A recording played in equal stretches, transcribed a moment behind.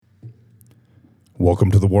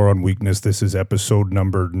Welcome to the War on Weakness. This is episode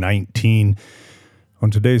number 19.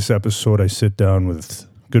 On today's episode, I sit down with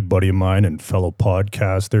a good buddy of mine and fellow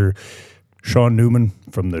podcaster, Shaun Newman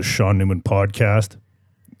from the Shaun Newman podcast.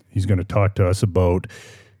 He's going to talk to us about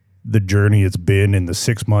the journey it's been in the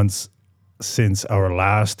 6 months since our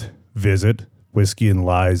last visit, Whiskey and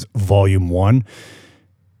Lies Volume 1.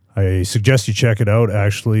 I suggest you check it out,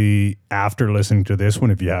 actually, after listening to this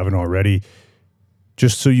one, if you haven't already,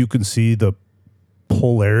 just so you can see the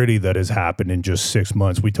polarity that has happened in just 6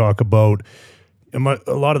 months. We talk about a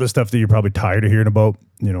lot of the stuff that you're probably tired of hearing about,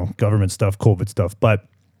 government stuff, COVID stuff, but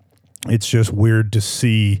it's just weird to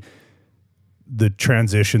see the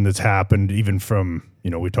transition that's happened, even from,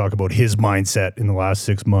 we talk about his mindset in the last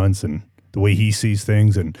 6 months and the way he sees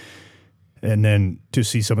things, and then to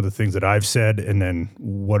see some of the things that I've said, and then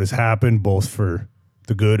what has happened, both for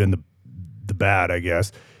the good and the bad, I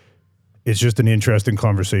guess. It's just an interesting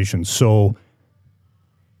conversation. So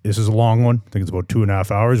this is a long one. I think it's about 2.5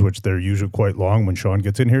 hours, which they're usually quite long when Shaun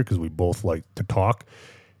gets in here because we both like to talk.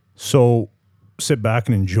 So sit back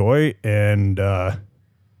and enjoy, and I'll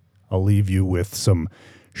leave you with some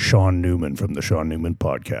Shaun Newman from the Shaun Newman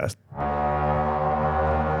podcast.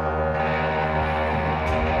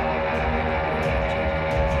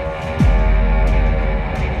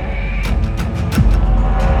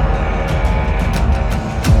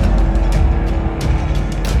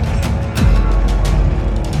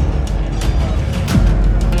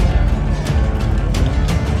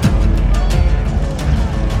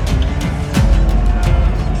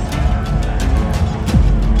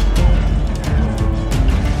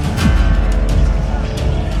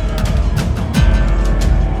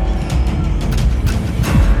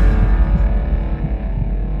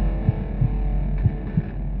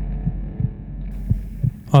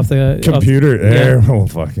 Off the computer air. Yeah. Oh,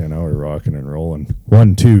 fuck yeah. Now we're rocking and rolling.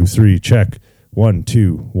 1, 2, 3, check. 1,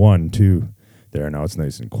 2, 1, 2. There, now it's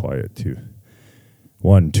nice and quiet, too.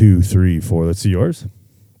 1, 2, 3, 4. Let's see yours.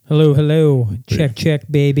 Hello. Check,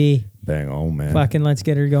 baby. Bang on, man. Fucking let's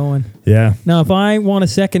get her going. Yeah. Now, if I want a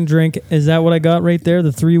second drink, is that what I got right there?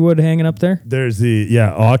 The 3 wood hanging up there? There's the,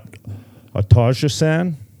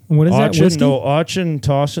 Otajasan. What is that, whiskey? No, Auchin,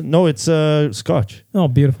 Tossin. No, it's Scotch. Oh,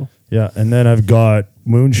 beautiful. Yeah, and then I've got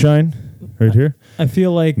moonshine right here. I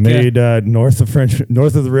feel like made north of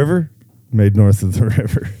the river. Made north of the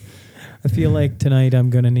river. I feel like tonight I'm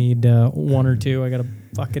gonna need 1 or 2. I got a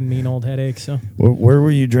fucking mean old headache. So where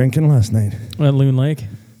were you drinking last night? At Loon Lake.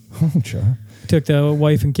 Oh, sure. Took the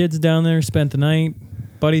wife and kids down there. Spent the night.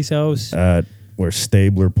 Buddy's house. At where,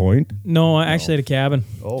 Stabler Point? No, I actually had a cabin.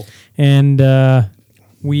 Oh. And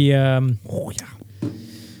we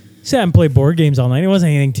sat and played board games all night. It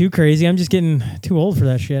wasn't anything too crazy. I'm just getting too old for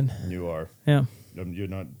that shit. You are. Yeah. You're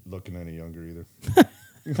not looking any younger either.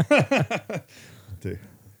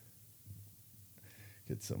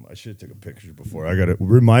 Get some. I should take a picture before. I gotta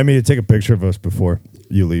remind me to take a picture of us before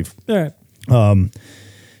you leave. All right.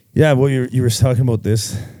 Yeah. Well, you were talking about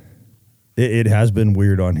this. It has been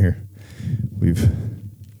weird on here.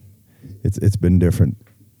 It's been different.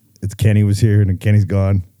 Kenny was here and then Kenny's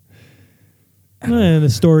gone. The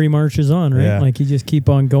story marches on, right? Yeah. Like you just keep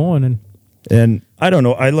on going, and I don't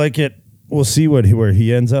know. I like it. We'll see where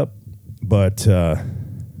he ends up, but I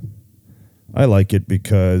like it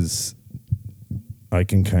because I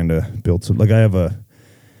can kind of build some. Like I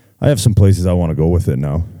have some places I want to go with it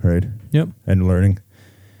now, right? Yep. And learning,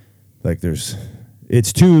 like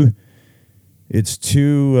it's too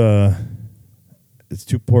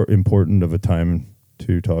important of a time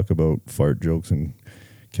to talk about fart jokes and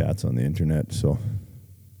cats on the internet. So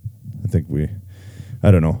I think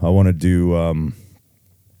I don't know. I want to do, I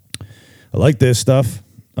like this stuff.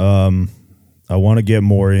 I want to get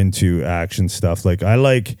more into action stuff. Like I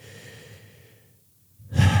like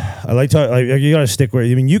talk, you got to stick where,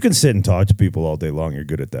 you can sit and talk to people all day long. You're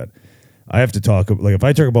good at that. I have to talk, like if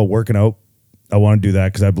I talk about working out, I want to do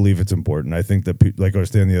that because I believe it's important. I think that, like I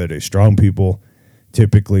was saying the other day, strong people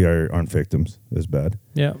typically aren't victims as bad.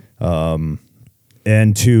 Yeah.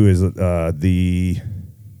 And 2 is the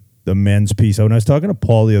men's piece. When I was talking to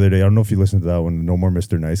Paul the other day, I don't know if you listened to that one, the No More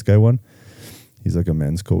Mr. Nice Guy one. He's like a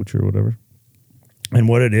men's coach or whatever. And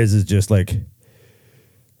what it is just like,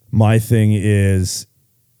 my thing is,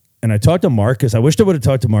 and I talked to Marcus. I wished I would have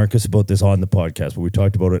talked to Marcus about this on the podcast, but we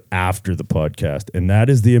talked about it after the podcast. And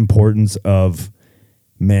that is the importance of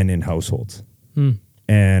men in households.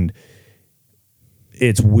 And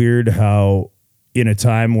it's weird how in a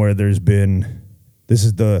time where this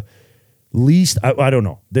is the least, I don't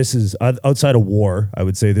know, this is outside of war, I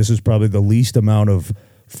would say this is probably the least amount of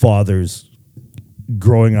fathers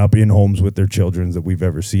growing up in homes with their children that we've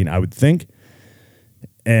ever seen, I would think.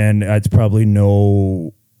 And it's probably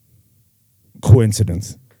no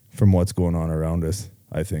coincidence from what's going on around us,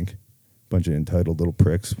 I think. Bunch of entitled little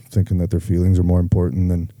pricks thinking that their feelings are more important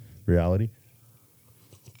than reality.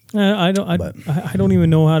 I don't even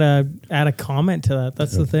know how to add a comment to that.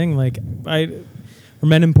 That's the thing. Like, are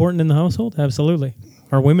men important in the household? Absolutely.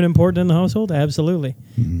 Are women important in the household? Absolutely.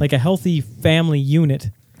 Mm-hmm. Like, a healthy family unit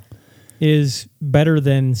is better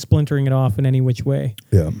than splintering it off in any which way.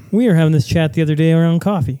 Yeah. We were having this chat the other day around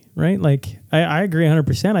coffee, right? Like, I agree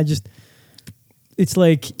 100%. It's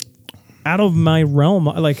like out of my realm.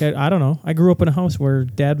 Like, I don't know. I grew up in a house where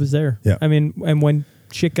dad was there. Yeah. I mean, and when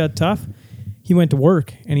shit got tough, he went to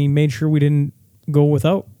work and he made sure we didn't go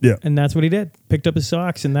without. Yeah. And that's what he did. Picked up his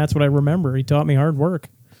socks, and that's what I remember. He taught me hard work.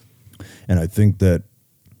 And I think that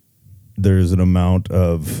there's an amount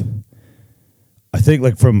of, I think,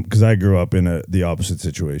 like, because I grew up in the opposite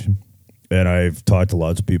situation, and I've talked to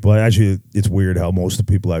lots of people. It's weird how most of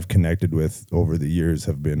the people I've connected with over the years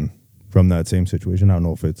have been from that same situation. I don't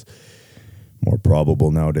know if it's more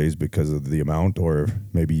probable nowadays because of the amount, or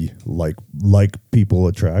maybe like people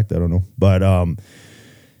attract. I don't know. But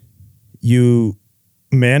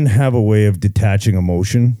men have a way of detaching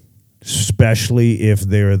emotion, especially if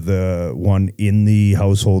they're the one in the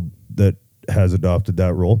household that has adopted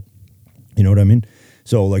that role. You know what I mean?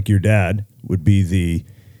 So, like, your dad would be the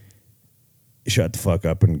shut the fuck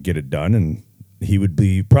up and get it done, and he would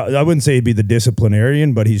be, I wouldn't say he'd be the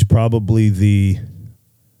disciplinarian, but he's probably the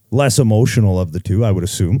less emotional of the two, I would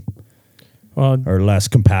assume. Well, or less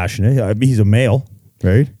compassionate. He's a male,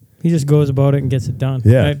 right? He just goes about it and gets it done.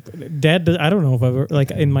 Yeah. Dad, I don't know if I've ever,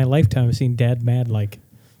 like, in my lifetime, I've seen Dad mad, like,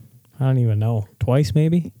 I don't even know, twice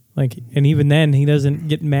maybe? Like, and even then, he doesn't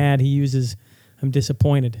get mad. He uses, I'm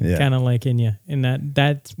disappointed, kind of like in you. And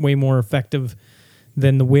that's way more effective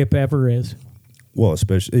than the whip ever is. Well,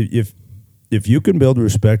 especially if you can build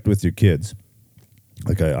respect with your kids,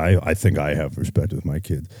 like I think I have respect with my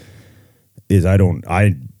kids,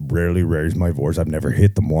 I rarely raise my voice. I've never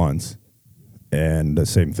hit them once. And the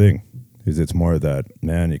same thing is, it's more that,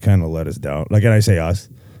 man, you kind of let us down. Like, and I say us,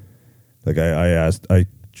 like I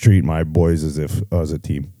treat my boys as if as a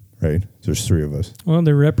team, right? There's three of us. Well,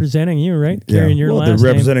 they're representing you, right? Carrying your last name.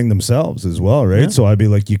 They're representing themselves as well, right? Yeah. So I'd be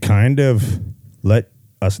like, you kind of let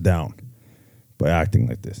us down by acting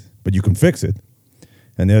like this, but you can fix it.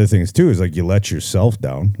 And the other thing is too, is like, you let yourself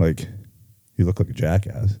down. Like, you look like a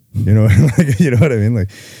jackass, you know, like, you know what I mean? Like,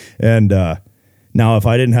 and, now if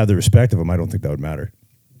I didn't have the respect of him, I don't think that would matter.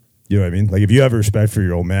 You know what I mean? Like, if you have respect for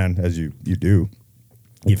your old man, as you do,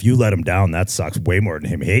 if you let him down, that sucks way more than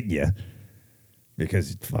him hating you.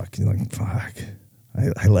 Because you're like, fuck,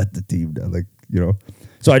 I let the team down, like, you know.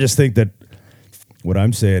 So I just think that what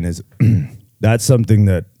I'm saying is that's something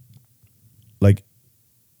that, like,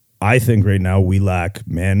 I think right now we lack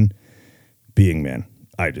men being men.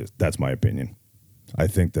 That's my opinion. I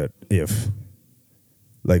think that if,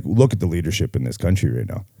 like, look at the leadership in this country right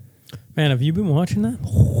now. Man, have you been watching that?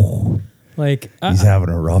 Like, he's having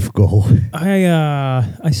a rough go.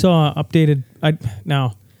 I saw updated. I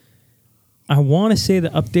want to say the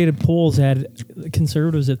updated polls had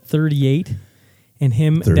Conservatives at 38 and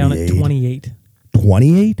him 38. Down at 28.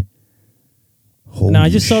 28? Now, I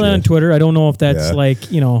just saw that on Twitter. I don't know if that's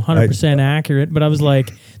 100% accurate, but I was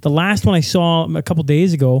like, the last one I saw a couple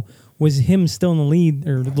days ago was him still in the lead,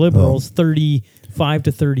 or the Liberals, 35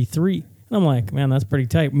 to 33. And I'm like, man, that's pretty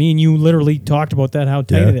tight. Me and you literally talked about that, how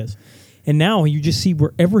tight it is. And now you just see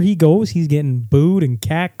wherever he goes, he's getting booed and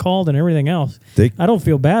catcalled and everything else. I don't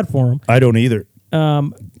feel bad for him. I don't either.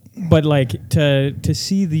 But like to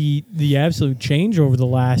see the absolute change over the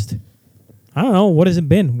last, I don't know, what has it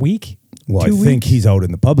been? Week? Well, I think he's out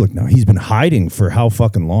in the public now. He's been hiding for how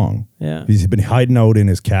fucking long? Yeah. He's been hiding out in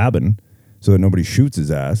his cabin so that nobody shoots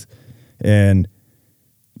his ass. And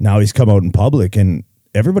now he's come out in public and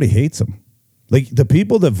everybody hates him. Like, the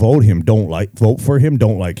people that vote for him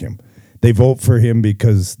don't like him. They vote for him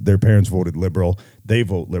because their parents voted liberal. They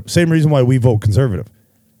vote liberal. Same reason why we vote conservative.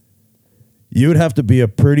 You would have to be a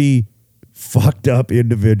pretty fucked up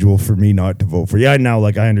individual for me not to vote for you. Now,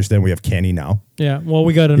 like, I understand we have Kenny now. Yeah, well,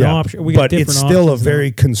 we got an option. We got but it's still a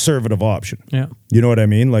very conservative option. Yeah. You know what I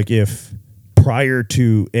mean? Like, if prior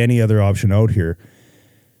to any other option out here,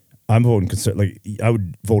 I'm voting conservative. Like, I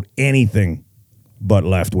would vote anything but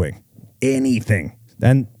left wing. Anything.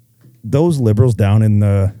 Then those liberals down in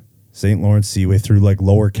the St. Lawrence Seaway through, like,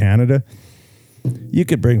 lower Canada, you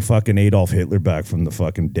could bring fucking Adolf Hitler back from the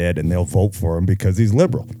fucking dead and they'll vote for him because he's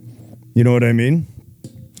liberal. You know what I mean?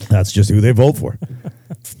 That's just who they vote for.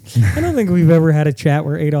 I don't think we've ever had a chat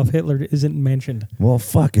where Adolf Hitler isn't mentioned. Well,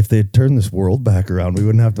 fuck, if they'd turned this world back around, we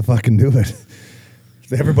wouldn't have to fucking do it.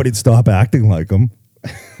 everybody'd stop acting like them,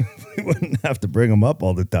 we wouldn't have to bring them up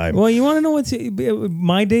all the time. Well, you want to know what's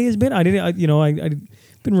my day has been?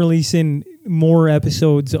 I've been releasing more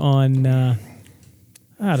episodes on, I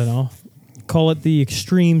don't know, call it the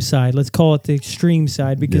extreme side. Let's call it the extreme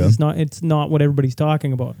side because it's not what everybody's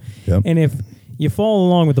talking about. Yep. And if you follow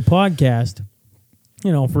along with the podcast,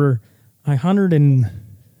 for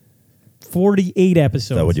 148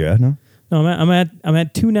 episodes. Is that what you're at now? No, I'm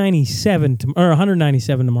at 297 or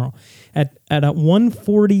 197 tomorrow. At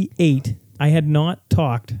 148, I had not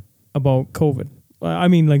talked about COVID. I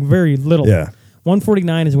mean, like very little. Yeah.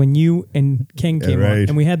 149 is when you and Ken came on,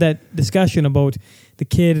 and we had that discussion about the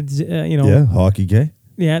kids. Hockey gay.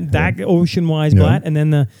 Yeah, that Ocean Wise Blatt, and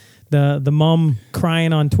then the mom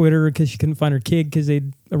crying on Twitter because she couldn't find her kid because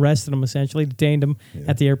they'd arrested him, essentially detained him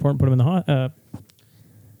at the airport and put him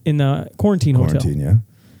in the quarantine hotel. Yeah.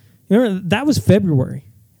 Remember, that was February,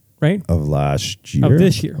 right? Of last year? Of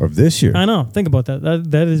this year. Of this year. I know. Think about that.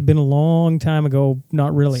 That has been a long time ago.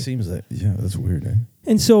 Not really. Seems like, that's weird, eh?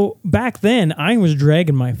 And so back then, I was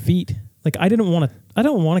dragging my feet. Like I don't want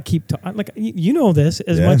to keep talking. Like you know this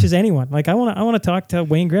as much as anyone. Like I want to talk to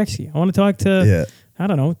Wayne Gretzky. I want to talk to I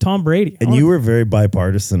don't know, Tom Brady. And you were very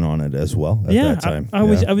bipartisan on it as well at that time. I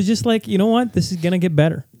was just like, you know what? This is gonna get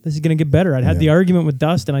better. This is gonna get better. I had the argument with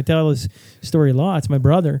Dustin. I tell this story a lot. It's my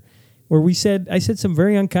brother. Where I said some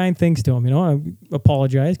very unkind things to him. I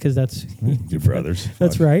apologize because that's your brothers.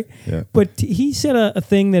 That's right. Yeah. But he said a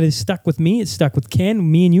thing that has stuck with me. It's stuck with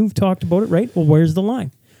Ken. Me and you've talked about it, right? Well, where's the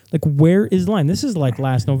line? Like, where is the line? This is like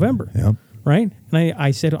last November, right? And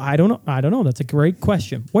I said, I don't know. That's a great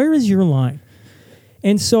question. Where is your line?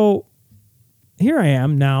 And so here I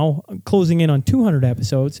am now, closing in on 200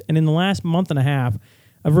 episodes, and in the last month and a half,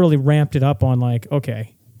 I've really ramped it up on like,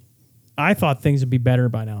 okay, I thought things would be better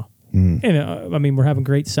by now. And I mean, we're having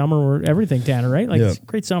great summer or everything, Tanner, right? Like it's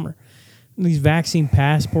great summer. And these vaccine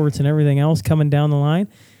passports and everything else coming down the line.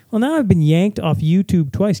 Well, now I've been yanked off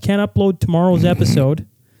YouTube twice. Can't upload tomorrow's episode.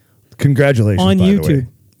 Congratulations on by YouTube the way.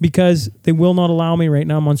 Because they will not allow me right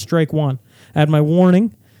now. I'm on strike 1. I had my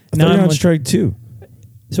warning. Now I'm on strike 2.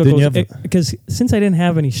 So it goes, because since I didn't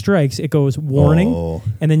have any strikes, it goes warning,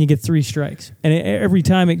 and then you get 3 strikes, and every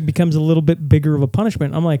time it becomes a little bit bigger of a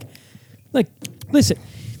punishment. I'm like, listen.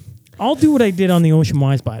 I'll do what I did on the Ocean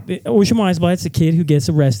Wise Blatt. Ocean Wise Blatt's the kid who gets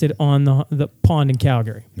arrested on the pond in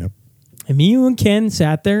Calgary. Yep. And me, you, and Ken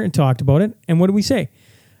sat there and talked about it. And what do we say?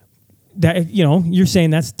 That you're saying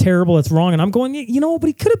that's terrible, that's wrong. And I'm going, but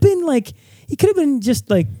he could have been just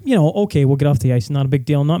like, okay, we'll get off the ice, not a big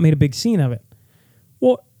deal, not made a big scene of it.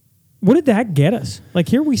 Well, what did that get us? Like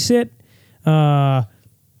here we sit 5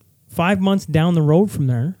 months down the road from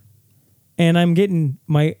there, and I'm getting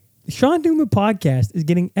my Shaun Newman podcast is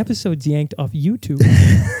getting episodes yanked off YouTube.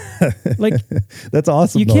 Like that's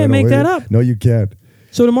awesome. You can't make that up. No, you can't.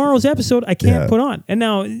 So tomorrow's episode I can't put on. And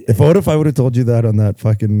now if I would have told you that on that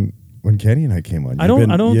fucking when Kenny and I came on, I don't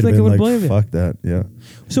think I would believe it. Fuck that. Yeah.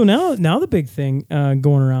 So now the big thing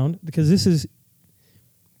going around, because this is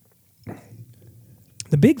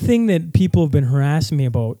the big thing that people have been harassing me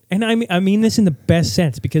about, and I mean this in the best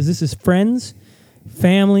sense, because this is friends,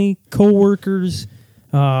 family, coworkers,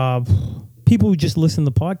 people who just listen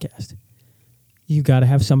to the podcast. You got to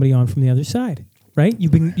have somebody on from the other side, right?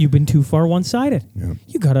 You've been too far one-sided. Yeah.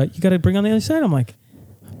 You gotta bring on the other side. I'm like,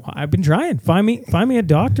 I've been trying. Find me a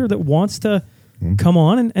doctor that wants to come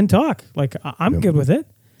on and talk. Like I'm good with it.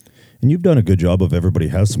 And you've done a good job of everybody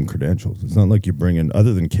has some credentials. It's not like you're bringing,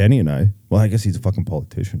 other than Kenny and I. Well, I guess he's a fucking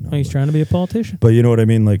politician now. He's trying to be a politician. But you know what I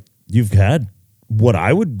mean? Like you've had what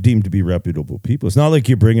I would deem to be reputable people. It's not like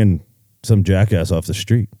you're bringing some jackass off the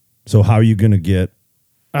street. So how are you going to get?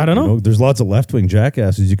 I don't know. There's lots of left-wing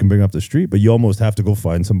jackasses you can bring off the street, but you almost have to go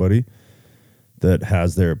find somebody that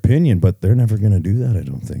has their opinion, but they're never going to do that, I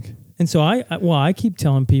don't think. And so I keep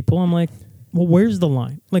telling people, I'm like, well, where's the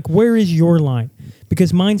line? Like, where is your line?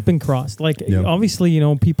 Because mine's been crossed. Like, obviously,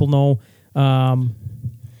 people know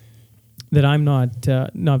that I'm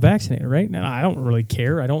not vaccinated, right? Now, I don't really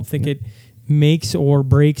care. I don't think it makes or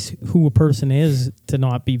breaks who a person is to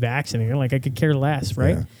not be vaccinated. Like, I could care less,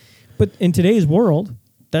 right? Yeah. But in today's world,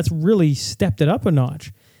 that's really stepped it up a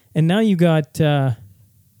notch. And now you got... am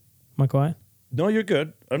I quiet? No, you're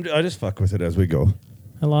good. I just fuck with it as we go.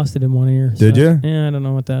 I lost it in one ear. Did you? Yeah, I don't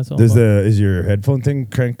know what that's all about. Is your headphone thing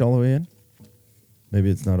cranked all the way in? Maybe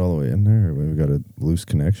it's not all the way in there, or maybe we got a loose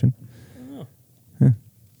connection. I don't know. Huh.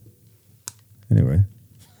 Anyway.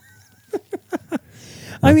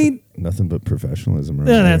 I mean... Nothing but professionalism. Right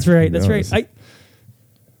there. That's right. That's right.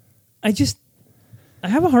 I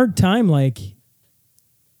have a hard time, like...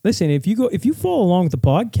 Listen, if you follow along with the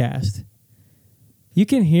podcast, you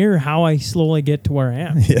can hear how I slowly get to where I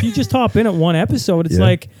am. If you just hop in at one episode, it's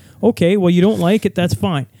like, okay, well, you don't like it, that's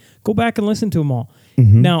fine. Go back and listen to them all.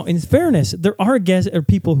 Mm-hmm. Now, in fairness, there are guests or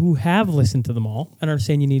people who have listened to them all and are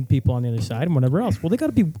saying you need people on the other side and whatever else. Well, they got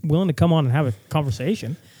to be willing to come on and have a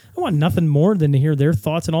conversation. I want nothing more than to hear their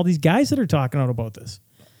thoughts and all these guys that are talking out about this.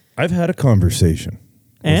 I've had a conversation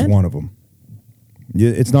with one of them.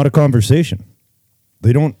 It's not a conversation.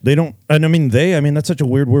 They don't, and I mean, that's such a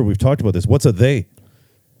weird word. We've talked about this. What's a they?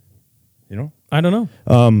 You know? I don't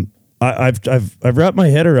know. I've wrapped my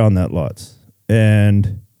head around that lots.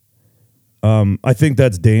 And I think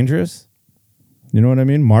that's dangerous. You know what I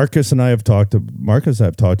mean? Marcus and I have talked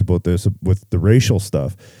about this with the racial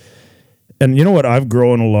stuff. And you know what? I've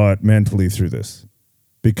grown a lot mentally through this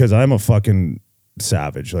because I'm a fucking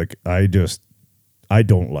savage. Like, I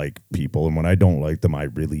don't like people. And when I don't like them, I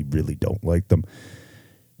really, really don't like them.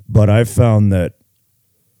 But I've found that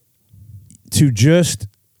to just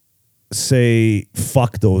say,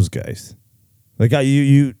 fuck those guys. Like,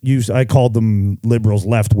 I called them liberals,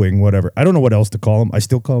 left wing, whatever. I don't know what else to call them. I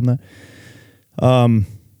still call them that.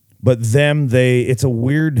 But it's a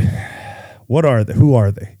weird, what are they? Who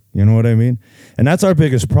are they? You know what I mean? And that's our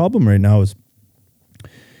biggest problem right now is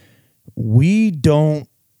we don't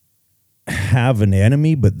have an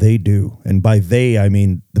enemy, but they do. And by they, I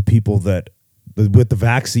mean the people that, with the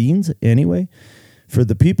vaccines anyway, for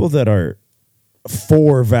the people that are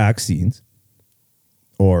for vaccines,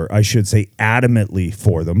 or I should say adamantly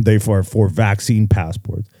for them, they are for vaccine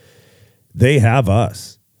passports, they have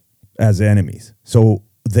us as enemies. So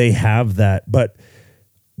they have that, but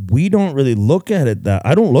we don't really look at it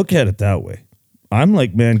I don't look at it that way. I'm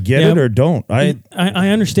like, man, get it or don't. I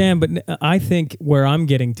understand, but I think where I'm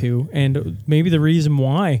getting to, and maybe the reason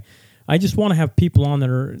why, I just want to have people on that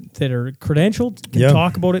are credentialed, can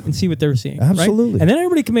talk about it and see what they're seeing. Absolutely. Right? And then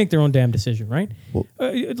everybody can make their own damn decision, right? Well,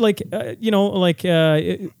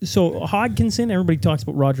 so Hodgkinson, everybody talks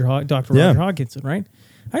about Dr. Roger Hodgkinson, right?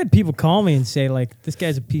 I had people call me and say, like, this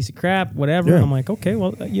guy's a piece of crap, whatever. Yeah. And I'm like, okay,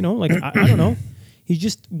 well, I don't know. He's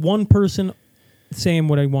just one person saying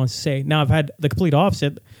what he wants to say. Now, I've had the complete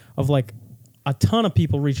opposite of, like, a ton of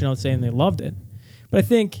people reaching out saying they loved it. But I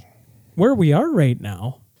think where we are right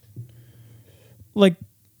now, like,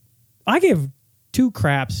 I give two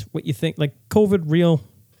craps what you think. Like, COVID, real,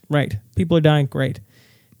 right. People are dying, great.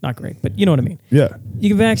 Not great, but you know what I mean. Yeah. You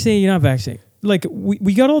can vaccinate, you're not vaccinated. Like,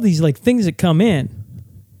 we got all these, like, things that come in,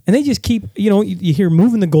 and they just keep, you hear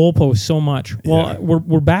moving the goalposts so much. Well,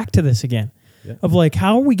 we're back to this again. Yeah. Of, like,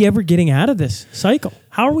 how are we ever getting out of this cycle?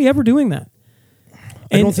 How are we ever doing that?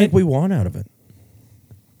 I don't think we want out of it.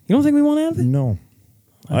 You don't think we want out of it? No.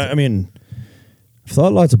 I mean, I've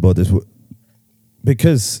thought lots about this.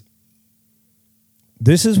 Because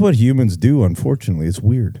this is what humans do, unfortunately. It's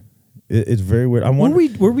weird. It's very weird.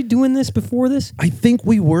 Were we doing this before this? I think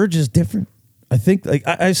we were just different. I think, like,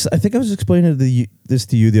 I think I was explaining this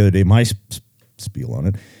to you the other day. My spiel on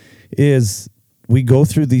it is we go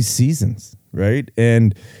through these seasons, right?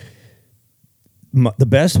 And the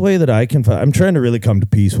best way that I can find, I'm trying to really come to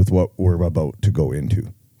peace with what we're about to go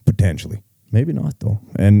into, potentially. Maybe not, though.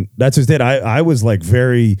 And that's just it. I was, like,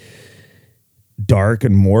 very dark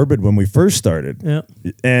and morbid when we first started,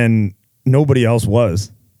 and nobody else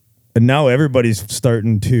was, and now everybody's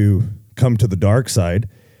starting to come to the dark side,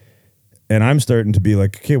 and I'm starting to be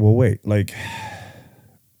like, okay, well, wait, like,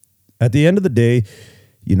 at the end of the day,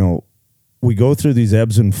 we go through these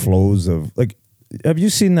ebbs and flows of, like, have you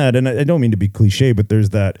seen that? And I don't mean to be cliche, but there's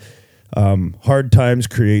that hard times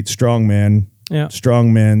create strong men,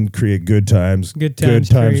 strong men create good times, good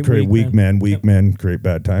times create weak men, weak men create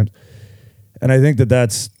bad times. And I think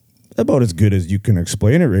that's about as good as you can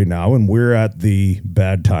explain it right now. And we're at the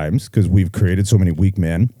bad times because we've created so many weak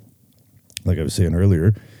men, like I was saying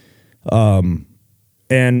earlier. And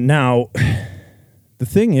now the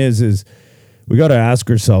thing is we got to ask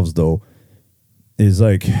ourselves, though, is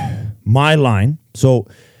like my line. So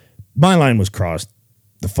my line was crossed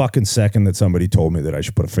the fucking second that somebody told me that I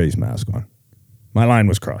should put a face mask on. My line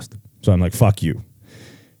was crossed. So I'm like, fuck you.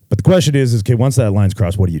 But the question is okay, once that line's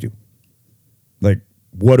crossed, what do you do? Like,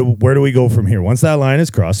 where do we go from here? Once that line is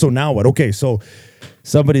crossed, so now what? Okay, so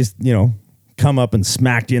somebody's, come up and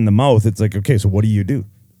smacked you in the mouth. It's like, okay, so what do you do?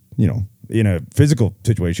 In a physical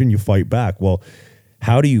situation, you fight back. Well,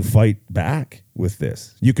 how do you fight back with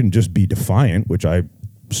this? You can just be defiant, which I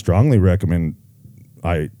strongly recommend.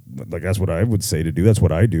 That's what I would say to do. That's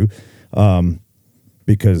what I do.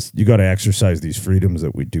 Because you got to exercise these freedoms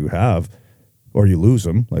that we do have, or you lose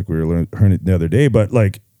them, like we were learning the other day. But,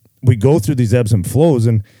 like, we go through these ebbs and flows,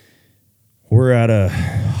 and we're at a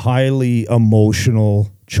highly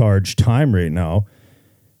emotional charged time right now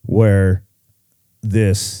where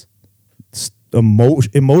this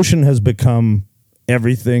emotion has become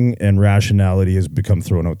everything and rationality has become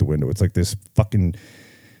thrown out the window. It's like this fucking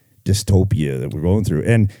dystopia that we're going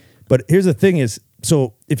through. But here's the thing is,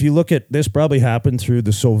 so if you look at this, probably happened through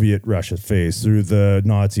the Soviet Russia phase, through the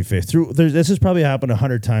Nazi phase, this has probably happened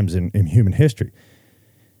 100 times in human history.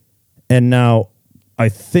 And now I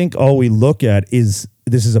think all we look at is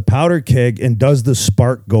this is a powder keg, and does the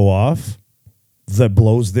spark go off that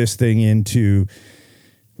blows this thing into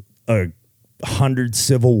 100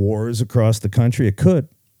 civil wars across the country? It could.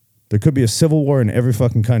 There could be a civil war in every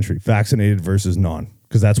fucking country, vaccinated versus non,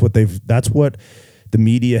 because that's what the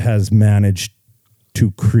media has managed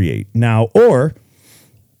to create now. Or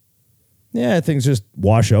things just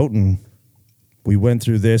wash out and we went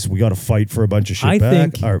through this. We got to fight for a bunch of shit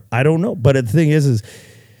back. I don't know. But the thing is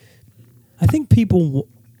I think people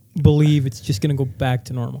believe it's just going to go back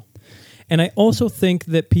to normal. And I also think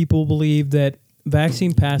that people believe that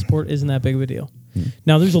vaccine passport isn't that big of a deal.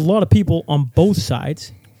 Now, there's a lot of people on both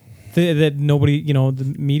sides that nobody,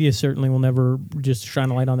 the media certainly will never just shine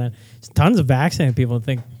a light on that. There's tons of vaccinated people that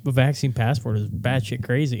think a vaccine passport is batshit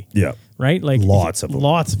crazy. Yeah. Right? Like lots of them.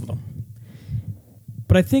 Lots of them.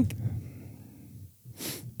 But I think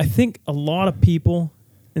a lot of people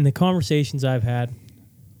in the conversations I've had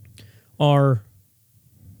are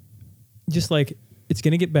just like, it's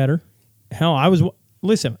going to get better. Hell, I was one.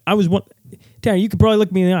 Tanner, you could probably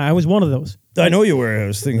look me in the eye. I was one of those. I know you were. I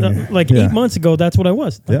was thinking. 8 months ago, that's what I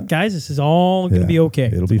was. Like, guys, this is all going to be okay.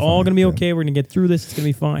 It'll be all going to be okay. We're going to get through this. It's going to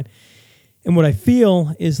be fine. And what I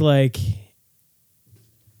feel is like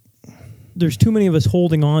there's too many of us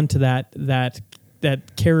holding on to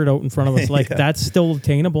that carrot out in front of us. Like that's still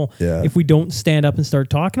attainable if we don't stand up and start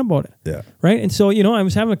talking about it. Yeah. Right. And so, I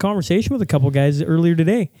was having a conversation with a couple guys earlier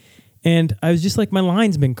today, and I was just like, my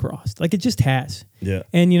line's been crossed. Like it just has. Yeah.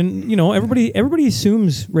 And everybody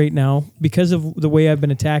assumes right now, because of the way I've been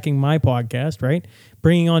attacking my podcast, right,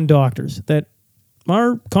 bringing on doctors that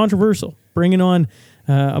are controversial, bringing on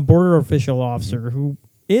a border official officer who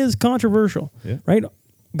is controversial, right?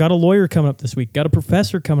 Got a lawyer coming up this week. Got a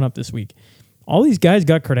professor coming up this week. All these guys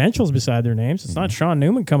got credentials beside their names. It's not Shaun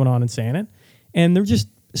Newman coming on and saying it. And they're just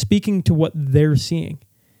speaking to what they're seeing.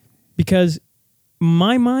 Because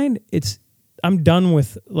my mind, I'm done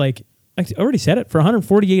with, like, I already said it, for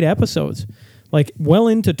 148 episodes, like well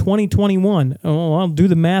into 2021. Oh, I'll do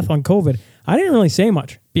the math on COVID. I didn't really say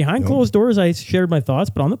much. Behind closed doors, I shared my thoughts,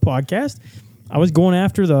 but on the podcast, I was going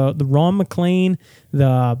after the Ron McLean,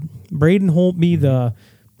 the Braden Holtby,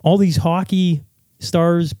 all these hockey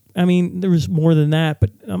stars. I mean, there was more than that,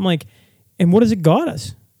 but I'm like, and what has it got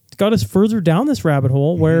us? It's got us further down this rabbit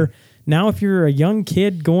hole where now if you're a young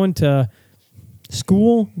kid going to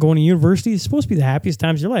school, going to university, it's supposed to be the happiest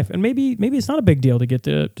times of your life. And maybe it's not a big deal to get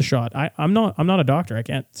the shot. I'm not a doctor. I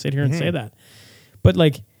can't sit here and say that. But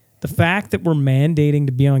like the fact that we're mandating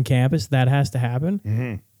to be on campus, that has to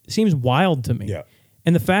happen, seems wild to me. Yeah.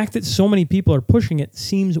 And the fact that so many people are pushing it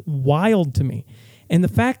seems wild to me. And the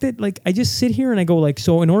fact that, like, I just sit here and I go, like,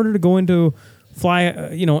 so in order to go into fly,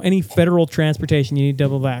 any federal transportation, you need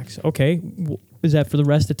double vax. Okay, is that for the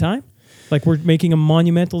rest of the time? Like, we're making a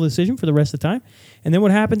monumental decision for the rest of the time? And then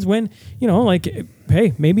what happens when,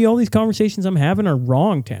 hey, maybe all these conversations I'm having are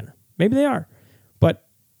wrong, Tanner. Maybe they are. But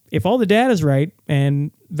if all the data's right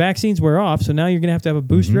and vaccines wear off, so now you're going to have a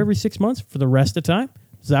booster every 6 months for the rest of the time?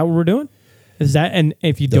 Is that what we're doing? Is that, and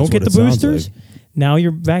if you don't get the boosters... Now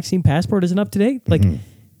your vaccine passport isn't up to date? Like,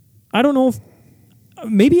 I don't know if...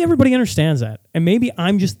 Maybe everybody understands that. And maybe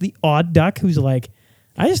I'm just the odd duck who's like,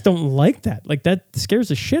 I just don't like that. Like, that scares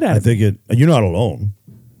the shit out of me. I think you're not alone.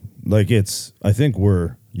 Like,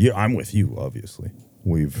 I'm with you, obviously.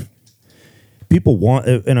 People want...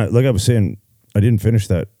 And like I was saying, I didn't finish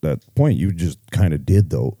that point. You just kind of did,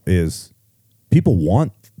 though, is people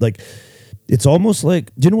want... Like, it's almost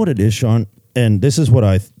like... Do you know what it is, Shaun? And this is what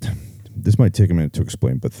this might take a minute to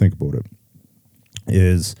explain, but think about it,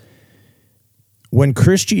 is when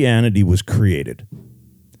Christianity was created,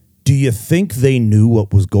 do you think they knew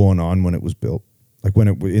what was going on when it was built? Like when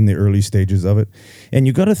it in the early stages of it? And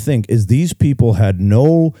you got to think, is these people had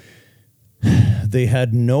no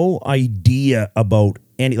idea about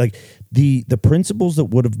any, like the principles that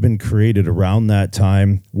would have been created around that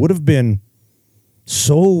time would have been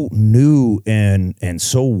so new and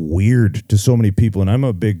so weird to so many people. And I'm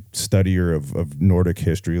a big studier of Nordic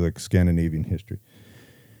history, like Scandinavian history.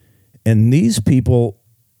 And these people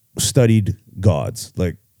studied gods,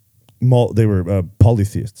 like they were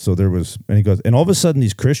polytheists. So there was many gods. And all of a sudden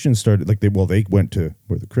these Christians started, like they went to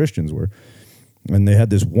where the Christians were, and they had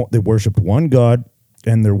they worshipped one God,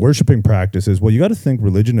 and their worshiping practices. Well, you got to think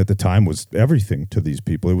religion at the time was everything to these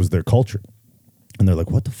people. It was their culture. And they're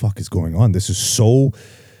like, what the fuck is going on? This is so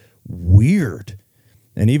weird.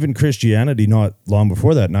 And even Christianity, not long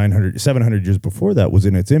before that, 700 years before that, was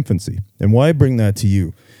in its infancy. And why I bring that to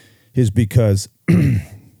you is because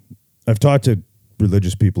I've talked to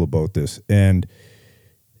religious people about this, and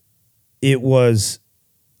it was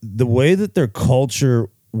the way that their culture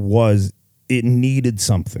was, it needed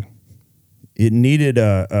something. It needed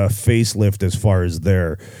a facelift as far as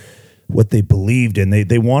what they believed in.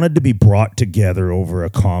 They wanted to be brought together over a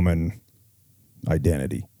common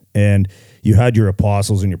identity. And you had your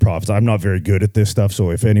apostles and your prophets. I'm not very good at this stuff,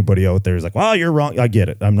 so if anybody out there is like, well, you're wrong, I get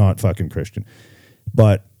it. I'm not fucking Christian.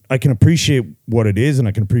 But I can appreciate what it is, and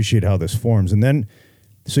I can appreciate how this forms. And then,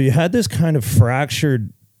 so you had this kind of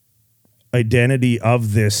fractured identity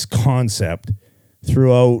of this concept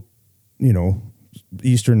throughout, the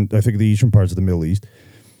eastern parts of the Middle East.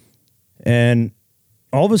 And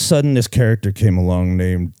all of a sudden, this character came along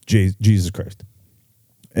named Jesus Christ.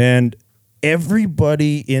 And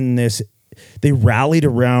everybody in this, they rallied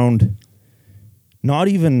around not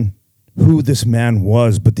even who this man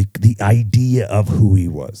was, but the idea of who he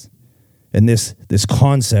was. And this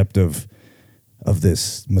concept of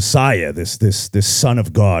this Messiah, this Son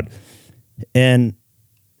of God. And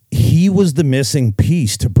he was the missing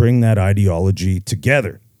piece to bring that ideology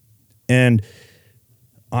together. And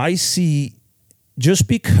I see, just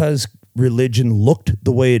because religion looked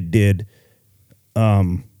the way it did,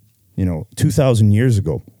 2,000 years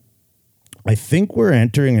ago, I think we're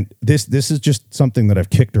entering this. This is just something that I've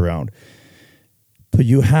kicked around. But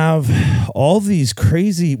you have all these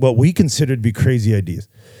crazy, what we consider to be crazy ideas.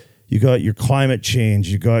 You got your climate change.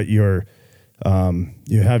 You got your,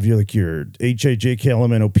 you have your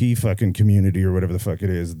HIJKLMNOP fucking community or whatever the fuck it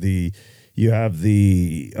is. You have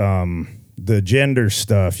the gender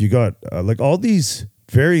stuff. You got all these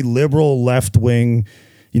very liberal left wing,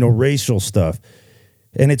 racial stuff.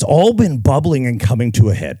 And it's all been bubbling and coming to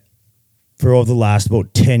a head for over the last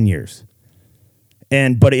about 10 years.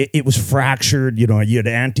 But it was fractured. You had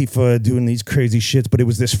Antifa doing these crazy shits, but it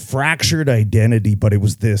was this fractured identity, but it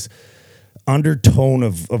was this undertone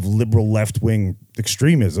of liberal left-wing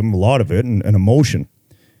extremism, a lot of it, and emotion.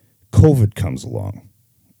 COVID comes along.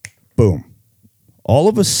 Boom. All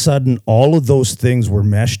of a sudden, all of those things were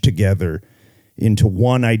meshed together into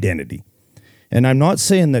one identity. And I'm not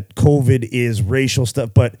saying that COVID is racial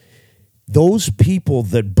stuff, but those people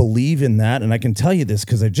that believe in that, and I can tell you this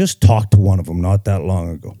because I just talked to one of them not that long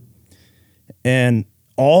ago. And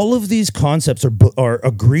all of these concepts are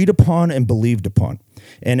agreed upon and believed upon.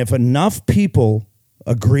 And if enough people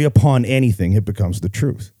agree upon anything, it becomes the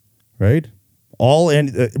truth, right?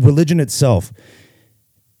 Religion itself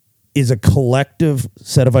is a collective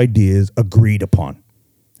set of ideas agreed upon.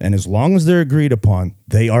 And as long as they're agreed upon,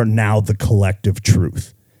 they are now the collective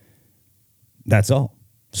truth. That's all.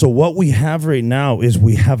 So what we have right now is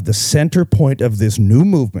we have the center point of this new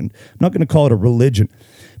movement. I'm not going to call it a religion,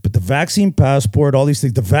 but the vaccine passport, all these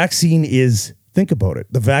things. The vaccine is, think about it.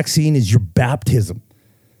 The vaccine is your baptism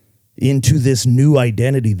into this new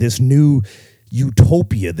identity, this new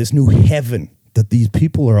utopia, this new heaven that these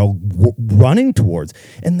people are all running towards.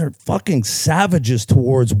 And they're fucking savages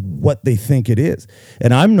towards what they think it is.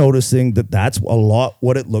 And I'm noticing that that's a lot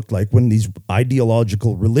what it looked like when these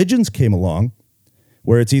ideological religions came along,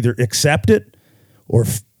 where it's either accept it or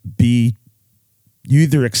you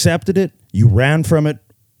either accepted it, you ran from it,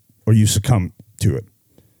 or you succumb to it.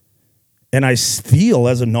 And I feel,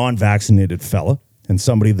 as a non-vaccinated fella and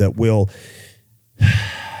somebody that will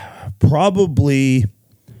probably,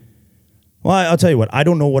 well, I'll tell you what, I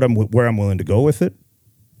don't know where I'm willing to go with it,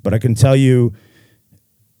 but I can tell you,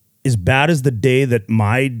 as bad as the day that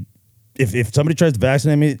if somebody tries to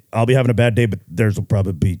vaccinate me, I'll be having a bad day, but theirs will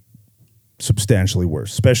probably be substantially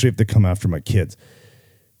worse, especially if they come after my kids.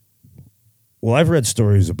 Well, I've read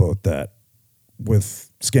stories about that with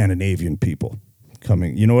Scandinavian people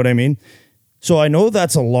coming, you know what I mean? So I know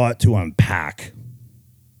that's a lot to unpack,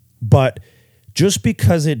 but just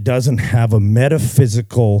because it doesn't have a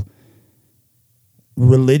metaphysical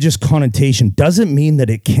religious connotation doesn't mean that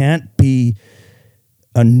it can't be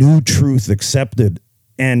a new truth accepted.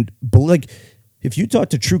 And if you talk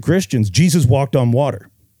to true Christians, Jesus walked on water.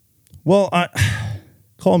 Well,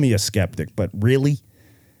 call me a skeptic, but really?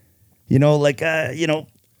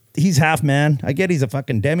 He's half man. I get he's a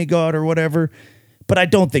fucking demigod or whatever, but I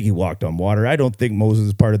don't think he walked on water. I don't think Moses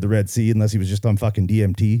is part of the Red Sea unless he was just on fucking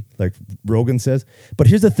DMT, like Rogan says. But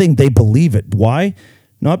here's the thing, they believe it. Why?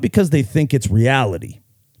 Not because they think it's reality,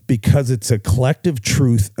 because it's a collective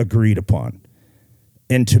truth agreed upon.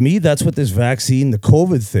 And to me, that's what this vaccine, the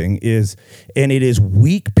COVID thing is. And it is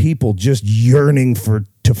weak people just yearning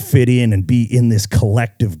to fit in and be in this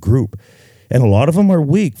collective group. And a lot of them are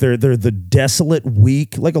weak. They're the desolate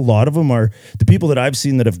weak. Like a lot of them are the people that I've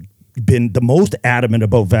seen that have been the most adamant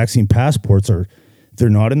about vaccine passports they're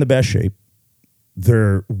not in the best shape.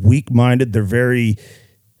 They're weak-minded.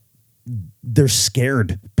 They're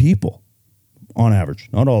scared people on average.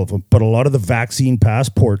 Not all of them, but a lot of the vaccine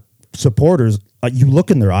passport supporters, you look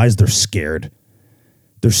in their eyes, they're scared.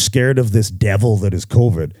 They're scared of this devil that is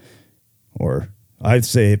COVID. Or I'd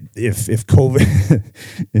say if COVID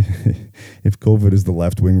if COVID is the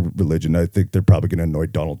left-wing religion, I think they're probably going to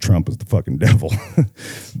anoint Donald Trump as the fucking devil.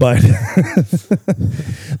 but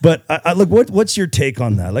I look, what's your take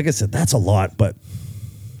on that? Like I said, that's a lot, but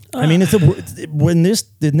I mean, in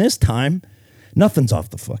this time, nothing's off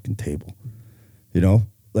the fucking table. You know,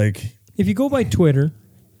 like if you go by Twitter,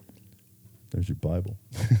 there's your Bible.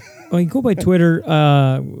 When you go by Twitter,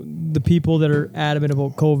 the people that are adamant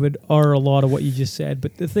about COVID are a lot of what you just said.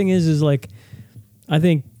 But the thing is like, I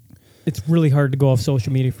think it's really hard to go off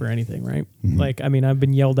social media for anything, right? Mm-hmm. Like, I mean, I've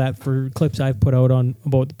been yelled at for clips I've put out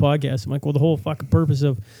about the podcast. I'm like, well, the whole fucking purpose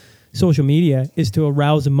of social media is to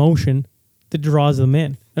arouse emotion that draws them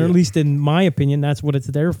in. Or at least in my opinion, that's what it's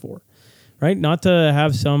there for, right? Not to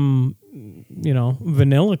have some,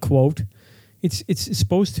 vanilla quote. It's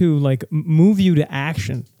supposed to like move you to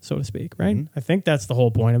action, so to speak, right? Mm-hmm. I think that's the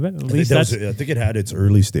whole point of it. At least I think it had its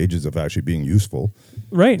early stages of actually being useful,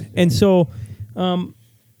 right? And so,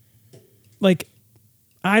 like,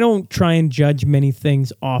 I don't try and judge many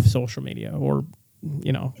things off social media, or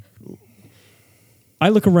I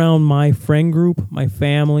look around my friend group, my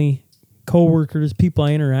family, coworkers, people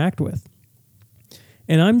I interact with,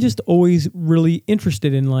 and I'm just always really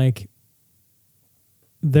interested in like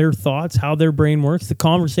their thoughts, how their brain works, the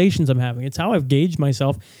conversations I'm having. It's how I've gauged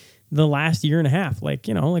myself the last year and a half. Like,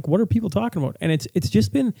 like what are people talking about? And it's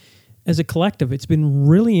just been, as a collective, it's been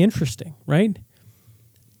really interesting, right?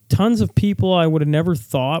 Tons of people I would have never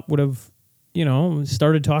thought would have,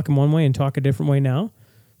 started talking one way and talk a different way now.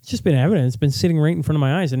 It's just been evident. It's been sitting right in front of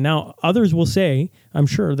my eyes. And now others will say, I'm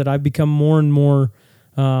sure, that I've become more and more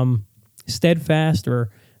steadfast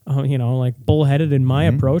or, like bullheaded in my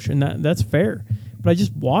approach. And that's fair. But I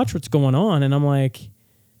just watch what's going on, and I'm like,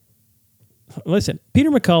 listen,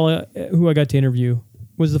 Peter McCullough, who I got to interview,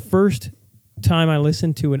 was the first time I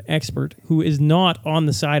listened to an expert who is not on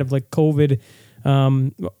the side of like COVID,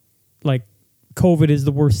 like COVID is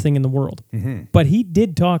the worst thing in the world. Mm-hmm. But he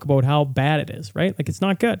did talk about how bad it is, right? Like it's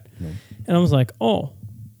not good. No. And I was like, oh,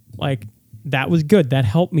 like that was good. That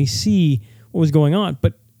helped me see what was going on.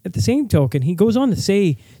 But at the same token, he goes on to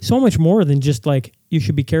say so much more than just like, you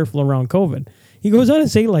should be careful around COVID. He goes on to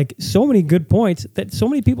say like so many good points that so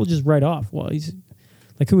many people just write off. Well, he's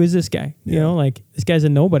like, who is this guy? Yeah. Like this guy's a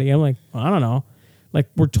nobody. I'm like, well, I don't know. Like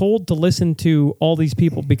we're told to listen to all these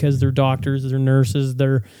people because they're doctors, they're nurses,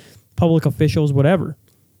 they're public officials, whatever.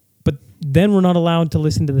 But then we're not allowed to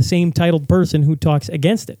listen to the same titled person who talks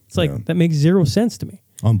against it. It's like, that makes zero sense to me.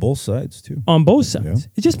 On both sides too. On both sides. Yeah.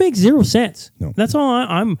 It just makes zero sense. No. That's all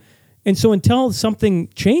I'm. And so until something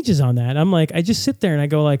changes on that, I'm like, I just sit there and I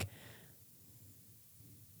go like,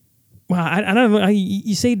 well, I don't know.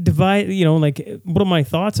 You say divide, like, what are my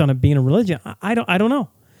thoughts on it being a religion? I don't know.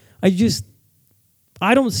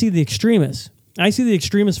 I don't see the extremists. I see the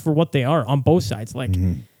extremists for what they are on both sides. Like,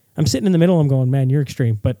 I'm sitting in the middle, I'm going, man, you're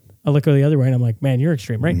extreme. But I look the other way and I'm like, man, you're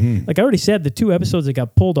extreme, right? Mm-hmm. Like I already said, the 2 episodes that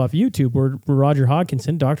got pulled off YouTube were Roger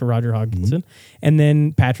Hodgkinson, Dr. Roger Hodgkinson, and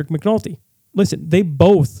then Patrick McNulty. Listen, they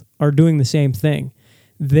both are doing the same thing.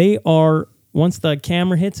 They are, once the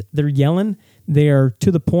camera hits, they're yelling. They are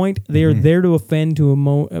to the point. They are there to offend, to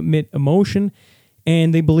emit emotion,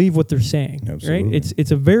 and they believe what they're saying. Absolutely. Right?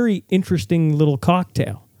 It's a very interesting little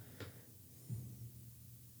cocktail.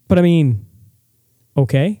 But I mean,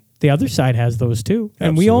 okay, the other side has those too,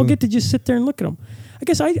 and we all get to just sit there and look at them. I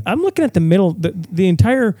guess I'm looking at the middle, the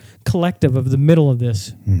entire collective of the middle of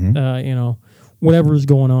this, whatever is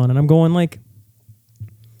going on, and I'm going like,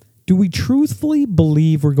 do we truthfully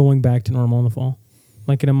believe we're going back to normal in the fall?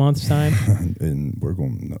 Like in a month's time? And we're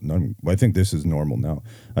going, I think this is normal now.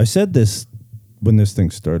 I said this when this thing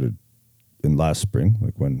started in last spring,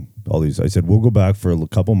 like when I said, we'll go back for a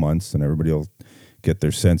couple months and everybody will get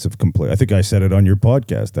their sense of complete. I think I said it on your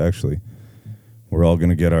podcast, actually. We're all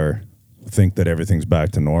going to think that everything's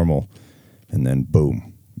back to normal. And then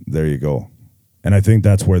boom, there you go. And I think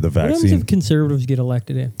that's where the vaccine. What happens if conservatives get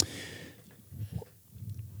elected in?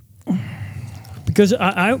 Because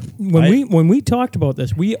when we talked about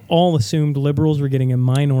this, we all assumed liberals were getting a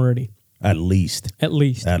minority. At least.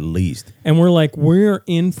 And we're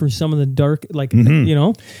in for some of the dark,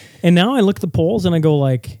 And now I look at the polls and I go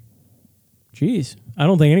like, geez, I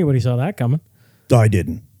don't think anybody saw that coming. I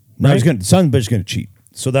didn't. Now he's son bitch going to cheat.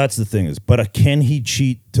 So that's the thing but can he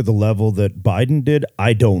cheat to the level that Biden did?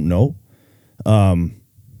 I don't know.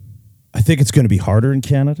 I think it's going to be harder in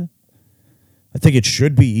Canada. I think it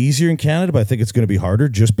should be easier in Canada, but I think it's going to be harder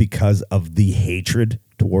just because of the hatred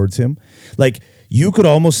towards him. Like, you could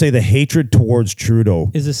almost say the hatred towards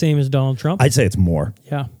Trudeau is the same as Donald Trump. I'd say it's more.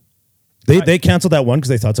 Yeah. They canceled that one because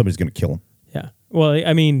they thought somebody's going to kill him. Yeah. Well,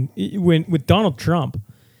 I mean, with Donald Trump,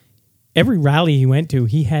 every rally he went to,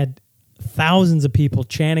 he had thousands of people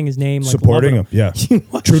chanting his name, supporting him. Yeah.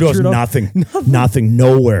 Trudeau's nothing,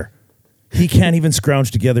 nowhere. He can't even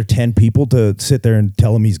scrounge together 10 people to sit there and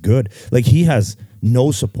tell him he's good. Like, he has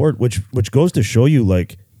no support, which goes to show you,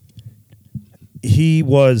 like, they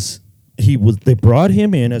brought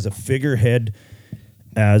him in as a figurehead,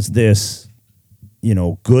 as this,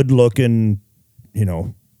 good-looking,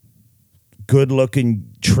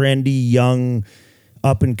 trendy, young,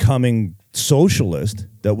 up-and-coming socialist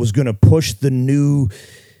that was going to push the new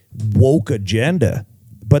woke agenda.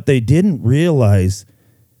 But they didn't realize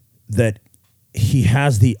that he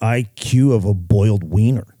has the IQ of a boiled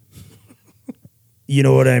wiener. You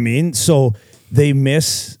know what I mean? So they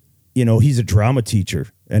miss, he's a drama teacher,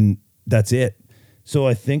 and that's it. So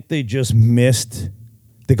I think they just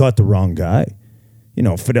they got the wrong guy.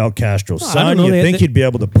 Fidel Castro's son, he'd be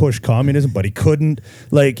able to push communism, but he couldn't.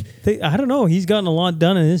 I don't know. He's gotten a lot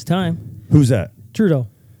done in his time. Who's that? Trudeau.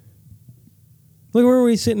 Look where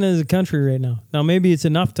we're sitting as a country right now. Now, maybe it's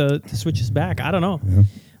enough to switch us back. I don't know.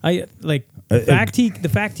 Yeah. The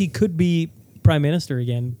fact he could be prime minister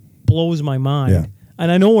again blows my mind. Yeah.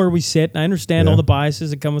 And I know where we sit. I understand all the biases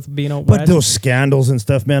that come with being out west. But those scandals and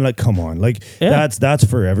stuff, man, come on. That's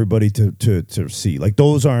for everybody to see.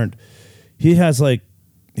 Those aren't. He has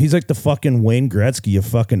he's like the fucking Wayne Gretzky of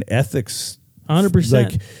fucking ethics.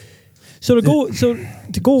 100%. So to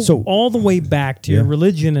go all the way back to your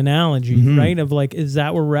religion analogy, right? Of is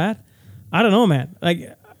that where we're at? I don't know, man.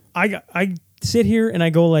 I sit here and I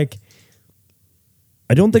go I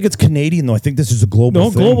don't think it's Canadian though. I think this is a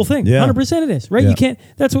global thing. Global thing. 100% it is, right? Yeah. You can't.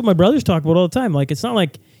 That's what my brothers talk about all the time. It's not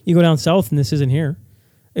like you go down south and this isn't here.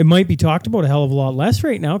 It might be talked about a hell of a lot less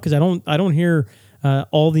right now because I don't hear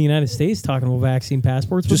all the United States talking about vaccine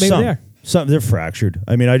passports, but maybe they are. They're fractured.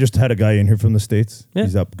 I mean, I just had a guy in here from the States. Yeah.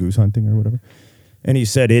 He's up goose hunting or whatever. And he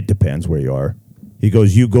said it depends where you are. He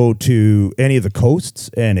goes, you go to any of the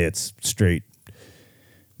coasts and it's straight.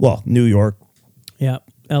 Well, New York. Yeah.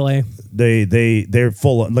 LA. They're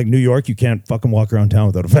full on, New York, you can't fucking walk around town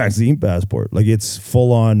without a vaccine passport. It's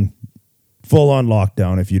full on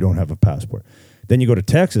lockdown if you don't have a passport. Then you go to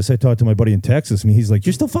Texas. I talked to my buddy in Texas and he's like,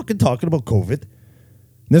 you're still fucking talking about COVID? And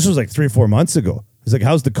this was 3 or 4 months ago. He's like,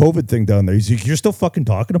 how's the COVID thing down there? He's like, you're still fucking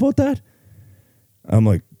talking about that? I'm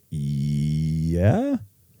like, yeah.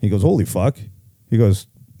 He goes, holy fuck. He goes,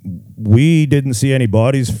 we didn't see any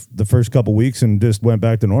bodies the first couple weeks and just went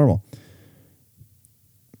back to normal.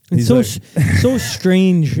 It's so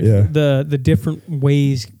strange, the different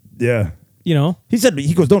ways. Yeah. He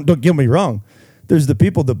goes, don't get me wrong. There's the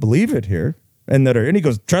people that believe it here and he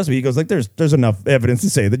goes, trust me, he goes, there's enough evidence to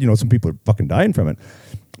say that, some people are fucking dying from it.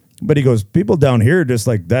 But he goes, people down here just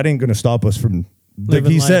that ain't going to stop us from,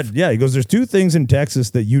 he said, he goes, there's 2 things in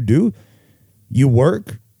Texas that you do. You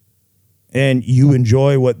work and you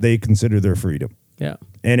enjoy what they consider their freedom. Yeah.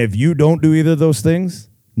 And if you don't do either of those things,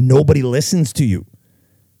 nobody listens to you.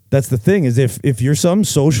 That's the thing is if you're some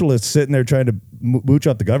socialist sitting there trying to mooch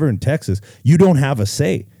up the government in Texas, you don't have a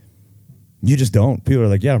say. You just don't. People are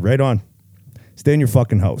like, yeah, right on. Stay in your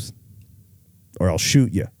fucking house or I'll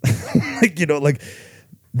shoot you.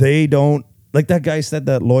 They don't, that guy said,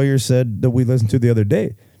 that lawyer said that we listened to the other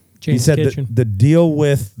day. James he said the deal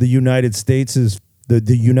with the United States is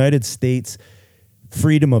the United States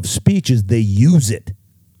freedom of speech is they use it.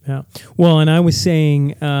 Yeah. Well, and I was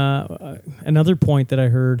saying another point that I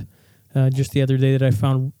heard just the other day that I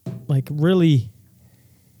found really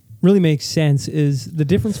makes sense is the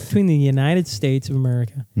difference between the United States of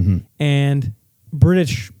America and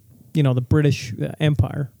British, the British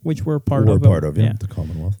Empire, which we're part of. The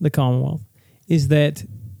Commonwealth. The Commonwealth is that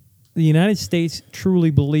the United States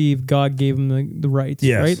truly believe God gave them the rights,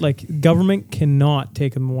 right? Government cannot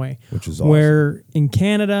take them away. Which is awesome. Where in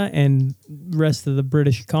Canada and the rest of the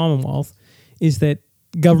British Commonwealth is that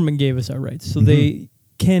government gave us our rights. So they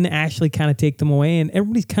can actually kind of take them away. And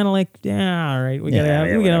everybody's kind of all right, we got to have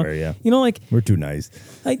it. We're too nice.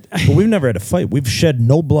 But we've never had a fight. We've shed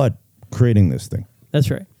no blood creating this thing. That's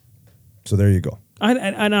right. So there you go.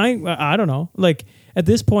 I don't know. Like at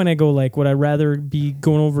this point, I go like, would I rather be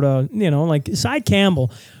going over to like Cy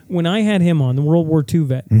Campbell when I had him on, the World War II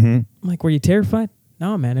vet? Mm-hmm. I'm like, were you terrified?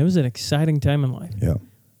 No, man. It was an exciting time in life. Yeah,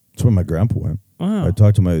 that's where my grandpa went. Wow. I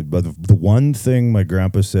talked to the one thing my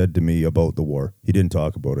grandpa said to me about the war. He didn't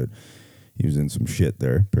talk about it. He was in some shit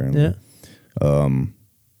there apparently. Yeah.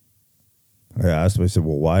 I asked him. I said,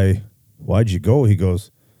 "Well, why'd you go?" He goes,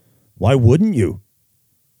 "Why wouldn't you?"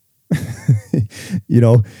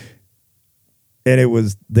 And it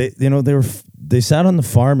was they sat on the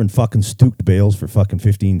farm and fucking stooked bales for fucking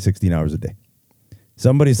 15, 16 hours a day.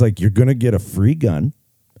 Somebody's like, "You're gonna get a free gun,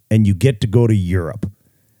 and you get to go to Europe."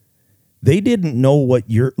 They didn't know what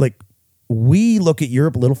we look at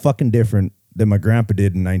Europe a little fucking different than my grandpa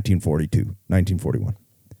did in 1942, 1941.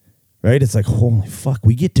 Right? It's like, holy fuck,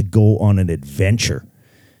 we get to go on an adventure.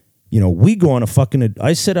 We go on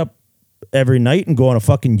I sit up every night and go on a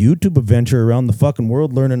fucking YouTube adventure around the fucking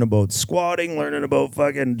world, learning about squatting, learning about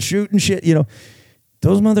fucking shooting shit.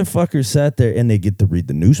 Those motherfuckers sat there and they get to read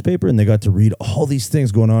the newspaper and they got to read all these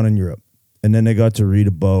things going on in Europe. And then they got to read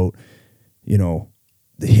about,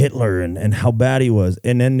 Hitler and how bad he was.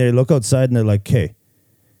 And then they look outside and they're like, okay,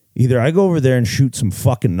 either I go over there and shoot some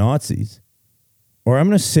fucking Nazis, or I'm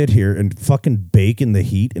going to sit here and fucking bake in the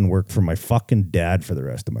heat and work for my fucking dad for the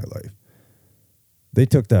rest of my life. They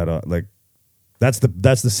took that that's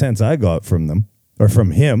the sense I got from them, or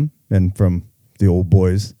from him, and from the old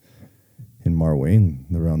boys in Marway and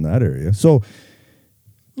around that area. So,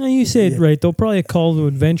 no, you say it right. They'll probably call to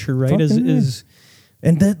adventure, right?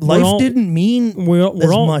 And that life didn't mean as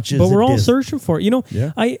much as but we're all searching for it.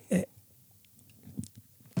 Yeah. I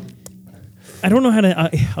don't know how to.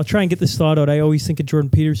 I'll try and get this thought out. I always think of Jordan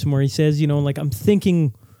Peterson, where he says, like I'm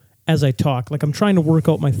thinking as I talk, like I'm trying to work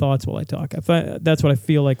out my thoughts while I talk. That's what I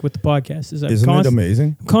feel like with the podcast. Isn't it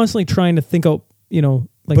amazing? I'm constantly trying to think out,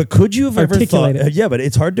 but could you have ever thought? It. Yeah, but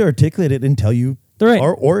it's hard to articulate it until you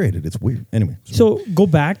are orated. It's weird. Anyway, so go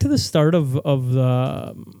back to the start of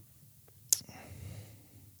the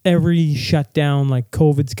every shutdown, like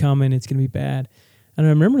COVID's coming, it's gonna be bad, and I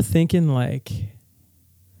remember thinking like,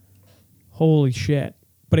 holy shit!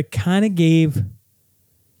 But it kind of gave,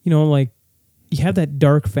 like you have that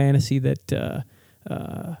dark fantasy that.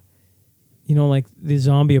 Like the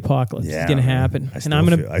zombie apocalypse is going to happen, and I'm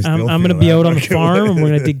gonna be out on the farm, and we're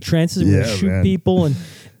gonna dig trenches, and we're gonna shoot people, and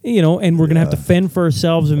and we're gonna have to fend for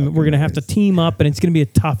ourselves, and we're gonna have to team up, and it's gonna be a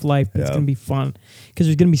tough life, but it's gonna be fun because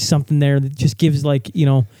there's gonna be something there that just gives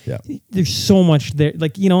there's so much there,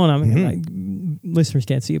 and I'm listeners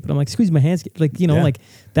can't see it, but I'm like squeeze my hands, like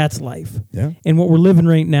that's life. Yeah. And what we're living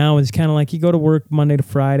right now is kind of like you go to work Monday to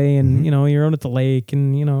Friday, and you're out at the lake,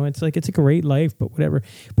 and it's like it's a great life, but whatever.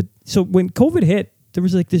 But so when COVID hit, there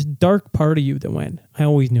was like this dark part of you that went, I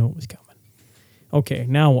always knew it was coming. Okay,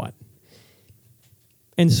 now what?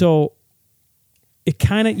 And so it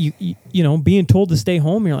kind of, being told to stay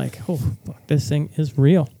home, you're like, oh, fuck, this thing is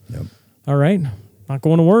real. Yep. All right, not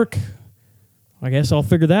going to work. I guess I'll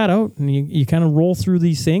figure that out. And you kind of roll through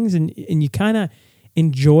these things, and you kind of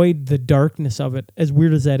enjoyed the darkness of it, as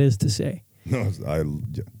weird as that is to say. No,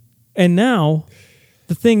 And now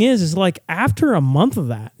the thing is like after a month of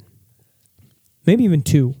that, maybe even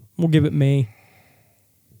 2, we'll give it May,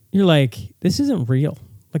 you're like, this isn't real.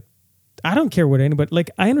 Like, I don't care what anybody, like,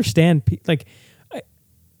 I understand,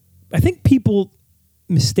 I think people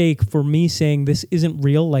mistake for me saying this isn't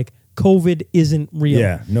real, like, COVID isn't real.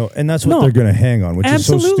 Yeah, no, and that's what they're going to hang on, which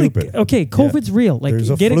absolutely. Is so stupid. Okay, COVID's real. Like, there's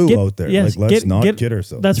a flu out there. Yes, like, let's not kid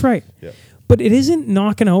ourselves. That's right. Yeah. But it isn't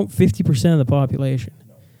knocking out 50% of the population.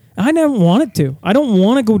 I never wanted to. I don't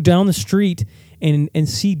want to go down the street and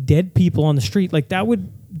see dead people on the street. Like that would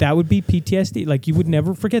be PTSD. Like you would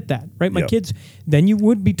never forget that, right? My kids, then you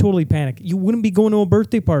would be totally panicked. You wouldn't be going to a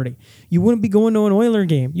birthday party. You wouldn't be going to an Oiler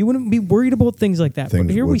game. You wouldn't be worried about things like that. But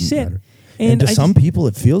here we sit. Matter. And to some people,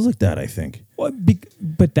 it feels like that, I think.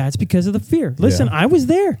 But that's because of the fear. Listen, I was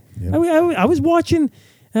there. Yeah. I was watching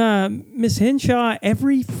Miss Henshaw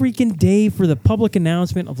every freaking day for the public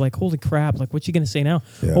announcement of like, holy crap, like what you gonna say now?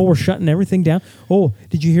 Yeah. Oh, we're shutting everything down. Oh,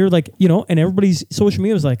 did you hear and everybody's social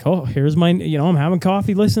media was like, oh, here's my, I'm having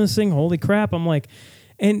coffee, listening to this thing. Holy crap. I'm like,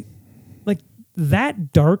 and like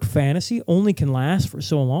that dark fantasy only can last for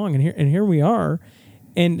so long. And here we are.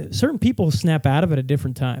 And certain people snap out of it at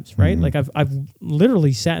different times, right? Mm-hmm. Like I've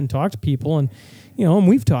literally sat and talked to people, and and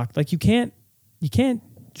we've talked. Like you can't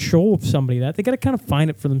show somebody that. They got to kind of find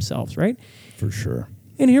it for themselves, right? For sure.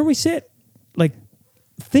 And here we sit. Like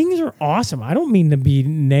things are awesome. I don't mean to be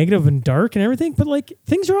negative and dark and everything, but like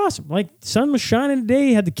things are awesome. Like sun was shining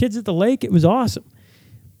today. Had the kids at the lake. It was awesome.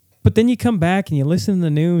 But then you come back and you listen to the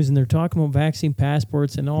news and they're talking about vaccine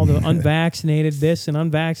passports and all the unvaccinated this and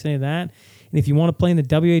unvaccinated that. And if you want to play in the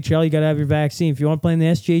WHL, you got to have your vaccine. If you want to play in the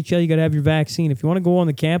SJHL, you got to have your vaccine. If you want to go on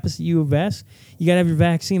the campus at U of S, you got to have your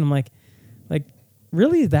vaccine. I'm like,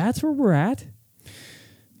 really? That's where we're at?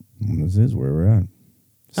 This is where we're at.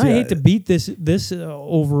 See, I hate to beat this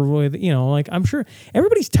over with, like I'm sure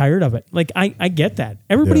everybody's tired of it. Like I get that.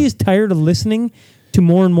 Everybody is tired of listening to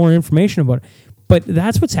more and more information about it. But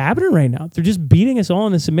that's what's happening right now. They're just beating us all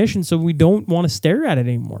into submission so we don't want to stare at it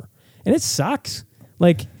anymore. And it sucks.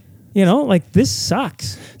 Like, this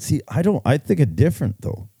sucks. See, I think it different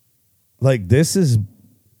though. Like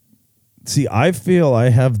I feel I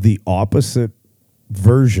have the opposite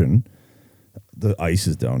version. The ice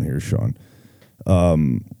is down here, Shaun.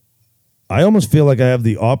 I almost feel like I have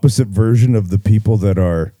the opposite version of the people that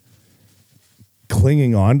are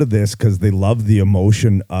clinging on to this because they love the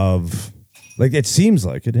emotion of, like, it seems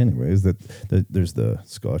like it anyways, that there's the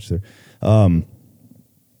scotch there,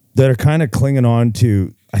 that are kind of clinging on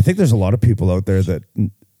to. I think there's a lot of people out there that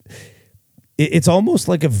it's almost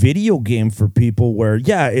like a video game for people where,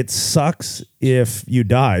 yeah, it sucks if you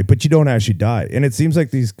die, but you don't actually die. And it seems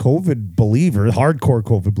like these COVID believers, hardcore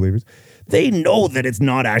COVID believers, they know that it's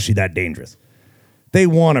not actually that dangerous. They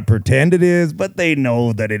want to pretend it is, but they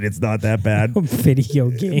know that it's not that bad. Video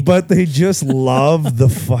game. But they just love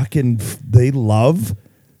they love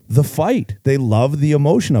the fight. They love the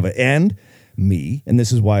emotion of it. And me, and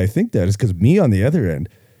this is why I think that, is because me on the other end,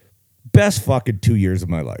 best fucking 2 years of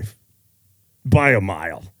my life. By a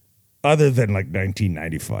mile. Other than like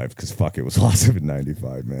 1995, because fuck, it was awesome in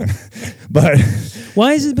 95, man. But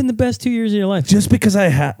why has it been the best 2 years of your life? Just because I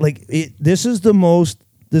had, like, it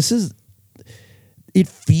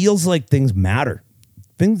feels like things matter.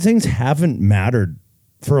 Things haven't mattered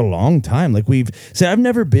for a long time. Like I've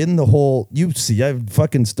never been the whole, I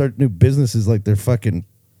fucking start new businesses like they're fucking,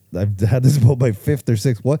 I've had this about my fifth or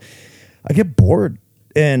sixth one. I get bored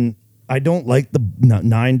and I don't like the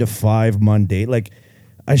 9 to 5 mundane. Like,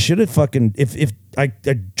 I should have fucking, if I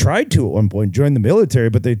tried to at one point join the military,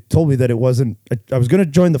 but they told me that it wasn't, I was going to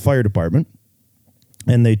join the fire department.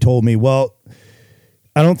 And they told me, well,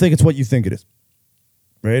 I don't think it's what you think it is.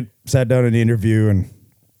 Right? Sat down in the interview and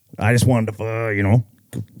I just wanted to,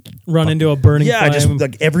 run into a burning flame. Just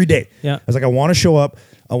like every day. Yeah. I was like, I want to show up.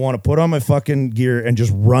 I want to put on my fucking gear and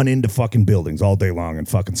just run into fucking buildings all day long and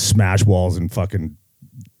fucking smash walls and fucking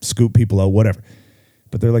scoop people out, whatever.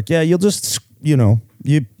 But they're like, yeah, you'll just, you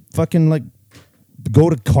fucking like go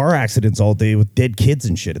to car accidents all day with dead kids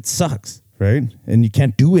and shit. It sucks, right? And you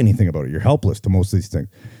can't do anything about it. You're helpless to most of these things.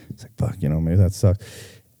 It's like, fuck, maybe that sucks.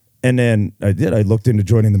 And then I looked into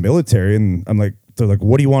joining the military and they're like,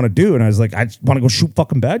 what do you want to do? And I was like, I just want to go shoot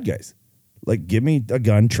fucking bad guys. Like, give me a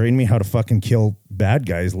gun, train me how to fucking kill bad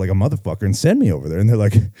guys like a motherfucker and send me over there. And they're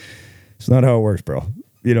like, it's not how it works, bro.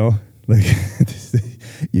 Like,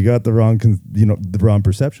 you got the wrong, the wrong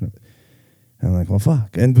perception of it. And I'm like, well,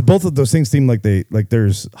 fuck. And both of those things seem like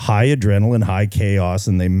there's high adrenaline, high chaos,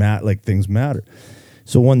 and things matter.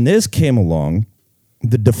 So when this came along,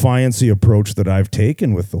 the defiancy approach that I've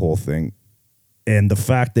taken with the whole thing, and the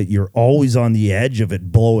fact that you're always on the edge of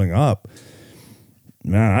it blowing up,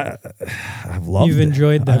 man, I've loved it. You've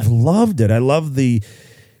enjoyed that. I've loved it. I love the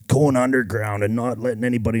going underground and not letting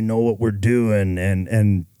anybody know what we're doing,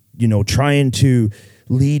 and trying to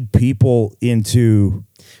lead people into,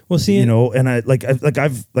 well, see, and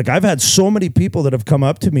I've had so many people that have come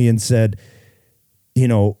up to me and said,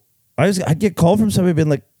 I get called from somebody being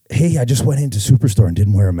like, hey, I just went into Superstore and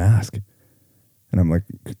didn't wear a mask. And I'm like,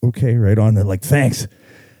 okay, right on. They're like, thanks.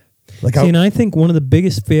 Like, and I think one of the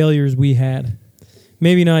biggest failures we had,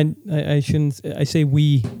 maybe not, I shouldn't, I say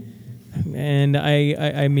we, and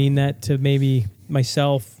I mean that to maybe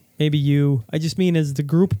myself, maybe you. I just mean as the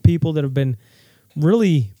group of people that have been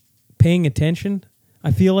really paying attention.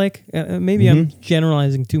 I feel like maybe I'm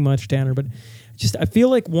generalizing too much, Tanner, but just I feel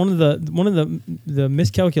like one of the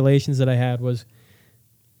miscalculations that I had was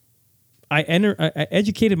I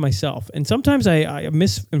educated myself, and sometimes I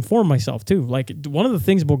misinform myself too. Like, one of the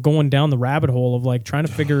things about going down the rabbit hole of like trying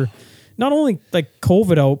to figure not only like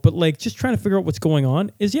COVID out, but like just trying to figure out what's going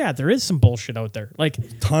on is, yeah, there is some bullshit out there. Like,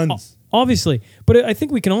 tons. Obviously. But I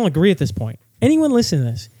think we can all agree at this point. Anyone listening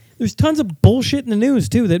to this, there's tons of bullshit in the news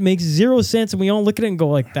too that makes zero sense, and we all look at it and go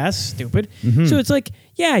like, that's stupid. Mm-hmm. So it's like,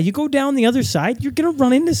 yeah, you go down the other side, you're going to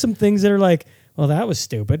run into some things that are like, well, that was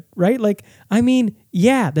stupid, right? Like, I mean,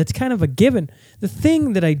 yeah, that's kind of a given. The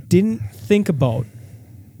thing that I didn't think about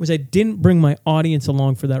was I didn't bring my audience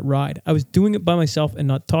along for that ride. I was doing it by myself and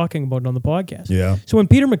not talking about it on the podcast. Yeah. So when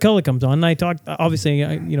Peter McCullough comes on, and I talked, obviously,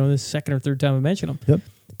 this is the second or third time I mentioned him. Yep.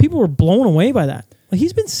 people were blown away by that. Like,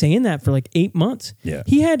 he's been saying that for like 8 months. Yeah.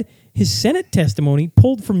 He had his Senate testimony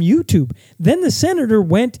pulled from YouTube. Then the senator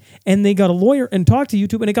went and they got a lawyer and talked to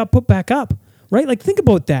YouTube and it got put back up. Right? Like, think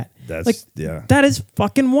about that. That is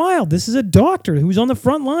fucking wild. This is a doctor who's on the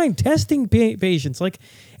front line testing patients. Like,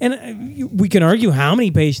 and we can argue how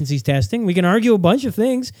many patients he's testing. We can argue a bunch of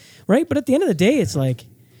things, right? But at the end of the day, it's like,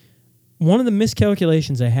 one of the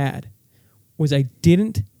miscalculations I had was I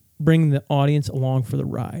didn't bring the audience along for the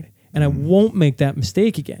ride. And I won't make that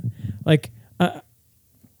mistake again. Like,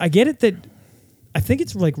 I get it that I think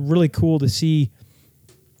it's like really cool to see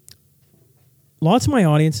lots of my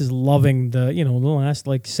audience is loving the last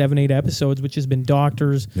like 7-8 episodes, which has been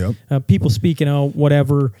doctors, people speaking out,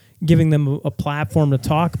 whatever, giving them a platform to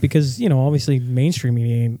talk because, obviously mainstream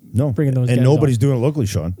media ain't bringing those guys and nobody's on. doing it locally,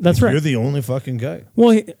 Sean. That's right. You're the only fucking guy.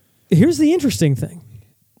 Well, here's the interesting thing.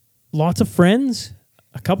 Lots of friends,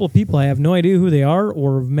 a couple of people I have no idea who they are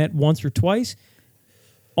or have met once or twice,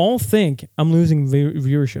 all think I'm losing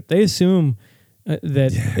viewership. They assume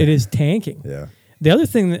that it is tanking. Yeah. The other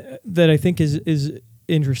thing that I think is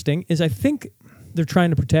interesting is I think they're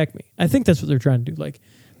trying to protect me. I think that's what they're trying to do. Like,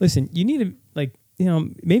 listen, you need to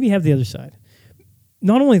maybe have the other side.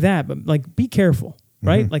 Not only that, but like be careful,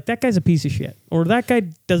 right? Like that guy's a piece of shit, or that guy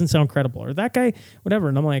doesn't sound credible, or that guy whatever.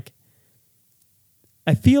 And I'm like,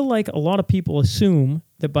 I feel like a lot of people assume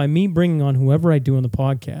that by me bringing on whoever I do on the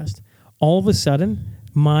podcast, all of a sudden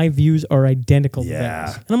my views are identical to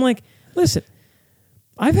theirs. And I'm like, listen,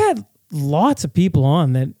 I've had lots of people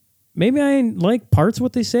on that maybe I like parts of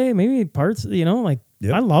what they say, maybe parts,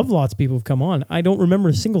 I love lots of people who've come on. I don't remember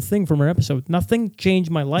a single thing from our episode. Nothing changed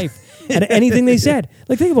my life at anything they said.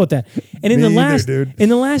 Like, think about that. And in the last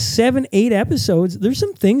 7-8 episodes, there's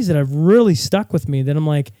some things that have really stuck with me that I'm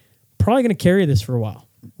like, probably going to carry this for a while,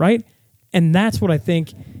 right? And that's what I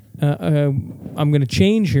think I'm going to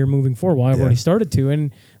change here moving forward. Well, I've already started to.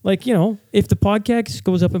 And if the podcast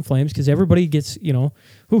goes up in flames, because everybody gets, you're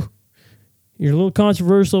a little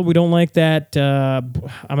controversial. We don't like that.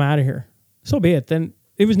 I'm out of here. So be it. Then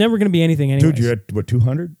it was never going to be anything anyway. Dude, you're at, what,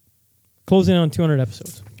 200? Closing on 200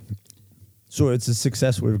 episodes. So it's a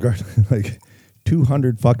success with regard to, like,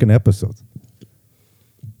 200 fucking episodes.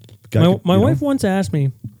 My wife once asked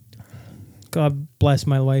me, God bless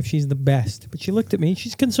my wife, she's the best. But she looked at me,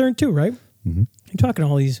 she's concerned too, right? Mm-hmm. I'm talking to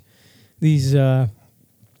all these I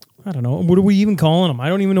don't know. What are we even calling them? I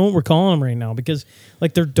don't even know what we're calling them right now because,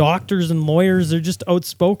 like, they're doctors and lawyers. They're just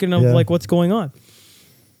outspoken of, like, what's going on.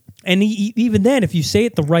 And even then, if you say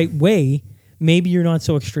it the right way, maybe you're not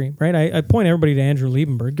so extreme, right? I point everybody to Andrew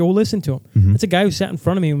Liebenberg. Go listen to him. Mm-hmm. That's a guy who sat in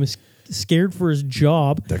front of me and was scared for his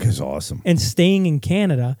job. That guy's awesome. And staying in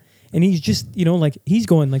Canada. And he's just, he's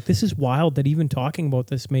going, like, this is wild that even talking about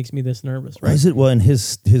this makes me this nervous, right? Is it? Well, and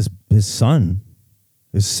his son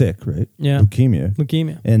is sick, right? Yeah.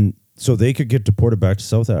 Leukemia. And so they could get deported back to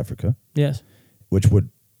South Africa. Yes. Which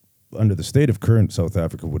would, under the state of current South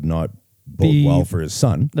Africa, would not bode well for his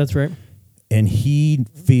son. That's right. And he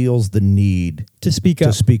feels the need to speak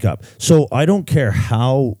up. So I don't care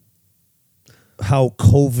how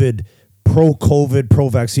pro-COVID,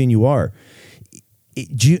 pro-vaccine you are.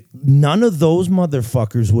 None of those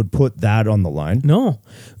motherfuckers would put that on the line. No.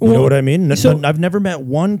 You know what I mean? I've never met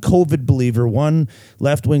one COVID believer, one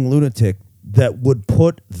left-wing lunatic that would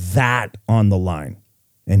put that on the line.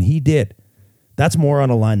 And he did. That's more on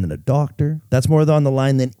the line than a doctor. That's more on the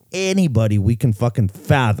line than anybody we can fucking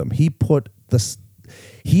fathom. He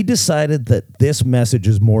decided that this message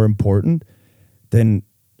is more important than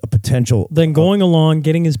a potential... Then going along,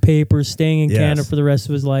 getting his papers, staying in Canada for the rest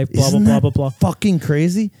of his life, blah, blah, blah, blah. Fucking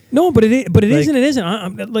crazy? No, but it isn't.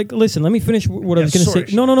 I'm like, listen, let me finish what I was going to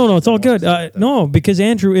say. No, it's all good. No, because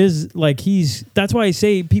Andrew is like, that's why I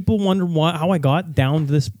say people wonder how I got down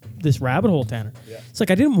this rabbit hole, Tanner. Yeah. It's like,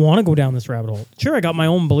 I didn't want to go down this rabbit hole. Sure, I got my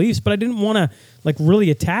own beliefs, but I didn't want to like really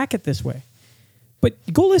attack it this way. But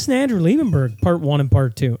go listen to Andrew Liebenberg, part 1 and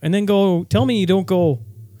part 2, and then tell me you don't go,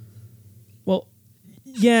 well,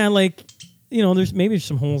 yeah, like, there's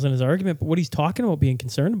some holes in his argument, but what he's talking about being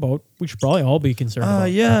concerned about, we should probably all be concerned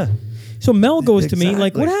about. Yeah. So Mel goes to me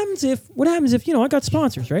like, what happens if, I got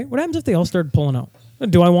sponsors, right? What happens if they all started pulling out?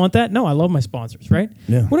 Do I want that? No, I love my sponsors, right?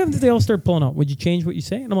 Yeah. What happens if they all start pulling out? Would you change what you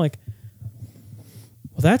say? And I'm like,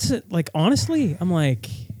 well, that's it. Like, honestly, I'm like,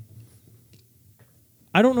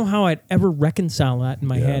 I don't know how I'd ever reconcile that in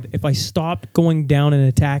my head if I stopped going down and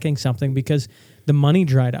attacking something because the money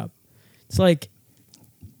dried up. It's like,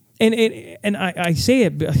 and I say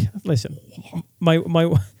it. Listen, my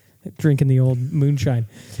drinking the old moonshine.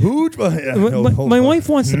 Yeah, my wife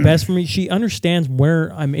wants the best for me. She understands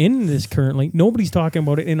where I'm in this currently. Nobody's talking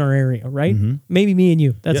about it in our area, right? Mm-hmm. Maybe me and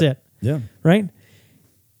you. That's it. Yeah. Right?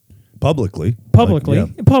 Publicly.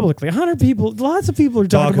 100 people, lots of people are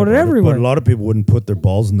talking about it everywhere. But a lot of people wouldn't put their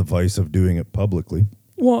balls in the vice of doing it publicly.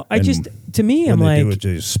 Well, I'm like, they do it,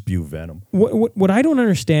 they just spew venom. What I don't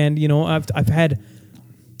understand, I've had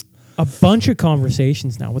a bunch of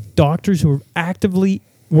conversations now with doctors who are actively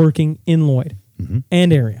working in Lloyd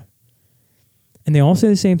and area. And they all say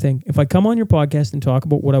the same thing. If I come on your podcast and talk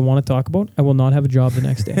about what I want to talk about, I will not have a job the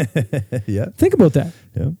next day. Yeah. Think about that.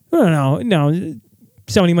 Yeah. No.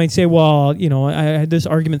 Somebody might say, well, I had this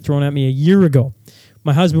argument thrown at me a year ago.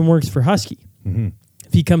 My husband works for Husky. Mm-hmm.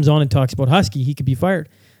 If he comes on and talks about Husky, he could be fired.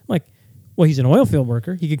 I'm like, well, he's an oil field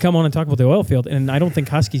worker. He could come on and talk about the oil field, and I don't think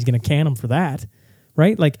Husky's going to can him for that,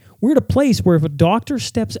 right? Like, we're at a place where if a doctor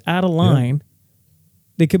steps out of line,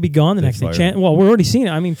 they could be gone the next day. Well, we're already seeing it.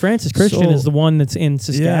 I mean, Francis Christian is the one that's in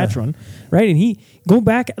Saskatchewan, right? And he go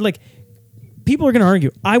back, like, people are going to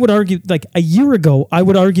argue. I would argue, like, a year ago, I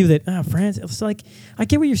would argue that, Francis, it's like, I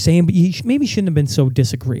get what you're saying, but you maybe shouldn't have been so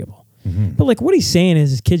disagreeable. Mm-hmm. But, like, what he's saying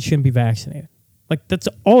is his kids shouldn't be vaccinated. Like, that's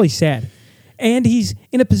all he said. And he's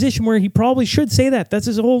in a position where he probably should say that. That's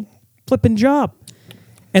his whole flipping job.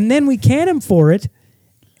 And then we can him for it,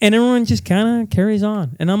 and everyone just kind of carries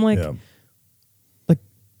on. And I'm like,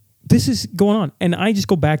 this is going on. And I just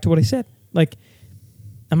go back to what I said. Like,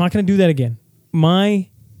 I'm not going to do that again. My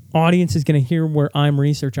audience is going to hear where I'm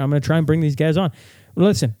researching. I'm going to try and bring these guys on.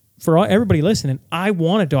 Listen, for everybody listening, I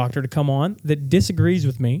want a doctor to come on that disagrees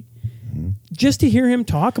with me just to hear him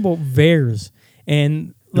talk about VAERS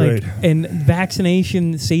and and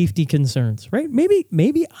vaccination safety concerns, right?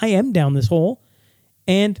 Maybe I am down this hole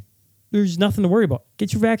and there's nothing to worry about.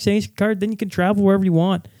 Get your vaccination card, then you can travel wherever you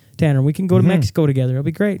want, Tanner. We can go to Mexico together. It'll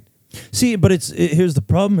be great. See, but here's the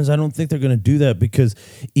problem is I don't think they're going to do that because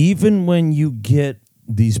even when you get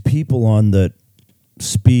these people on that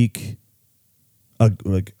speak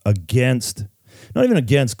against, not even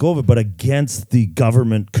against COVID, but against the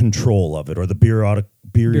government control of it or the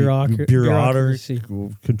bureaucracy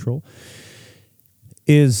control,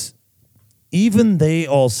 is even they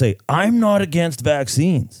all say, I'm not against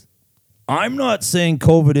vaccines. I'm not saying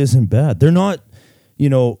COVID isn't bad. They're not,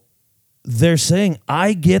 they're saying,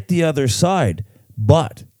 I get the other side,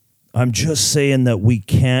 but I'm just saying that we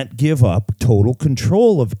can't give up total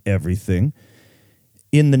control of everything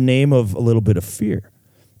in the name of a little bit of fear.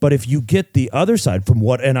 But if you get the other side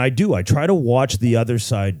I try to watch the other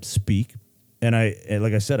side speak. And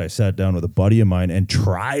like I said, I sat down with a buddy of mine and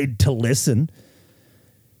tried to listen,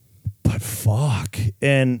 but fuck.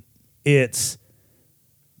 And they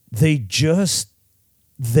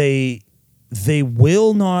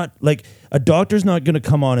will not, like, a doctor's not going to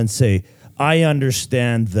come on and say, I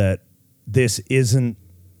understand that this isn't,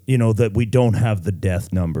 that we don't have the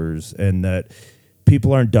death numbers and that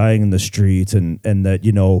people aren't dying in the streets and that,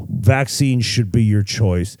 vaccines should be your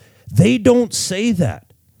choice. They don't say that.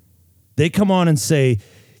 They come on and say,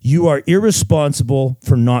 you are irresponsible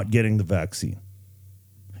for not getting the vaccine.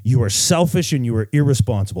 You are selfish and you are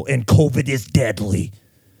irresponsible and COVID is deadly.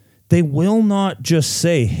 They will not just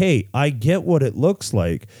say, hey, I get what it looks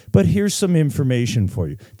like, but here's some information for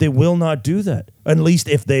you. They will not do that. At least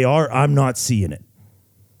if they are, I'm not seeing it.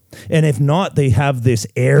 And if not, they have this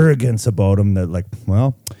arrogance about them that like,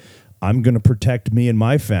 well, I'm going to protect me and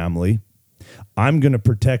my family. I'm going to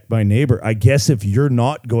protect my neighbor. I guess if you're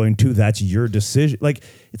not going to, that's your decision. Like,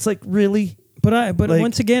 it's like, really? But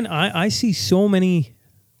once again, I see so many,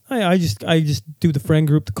 I just do the friend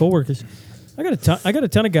group, the coworkers. I got a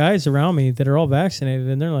ton of guys around me that are all vaccinated,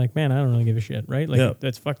 and they're like, man, I don't really give a shit, right? Like,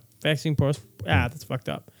 that's fucked. Vaccine post, that's fucked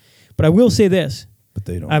up. But I will say this. But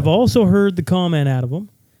they don't. I've also heard the comment out of them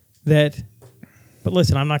that, but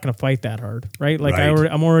listen, I'm not going to fight that hard, right? Like,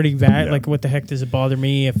 I'm already like, what the heck does it bother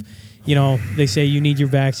me if, they say you need your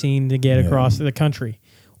vaccine to get across the country?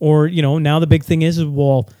 Or, now the big thing is,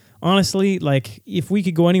 well, honestly, like, if we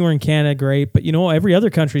could go anywhere in Canada, great. But, every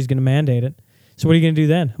other country is going to mandate it. So what are you going to do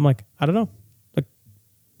then? I'm like, I don't know.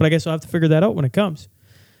 But I guess I'll have to figure that out when it comes.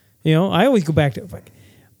 I always go back to like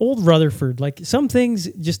old Rutherford. Like some things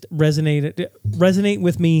just resonate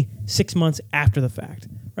with me 6 months after the fact,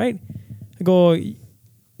 right? I go,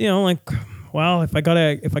 like, well, if I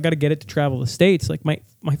gotta get it to travel to the States, like my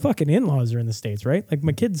fucking in-laws are in the States, right? Like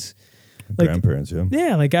my kids, like, grandparents,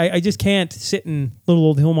 yeah. Like I just can't sit in little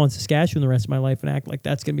old Hillmont, Saskatchewan the rest of my life and act like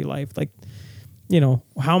that's gonna be life. Like,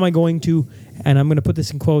 how am I going to, and I'm going to put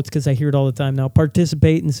this in quotes because I hear it all the time now,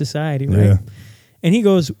 participate in society, right? Yeah. And he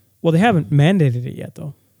goes, well, they haven't mandated it yet,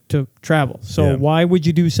 though. to travel. So why would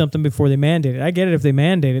you do something before they mandate it? I get it. If they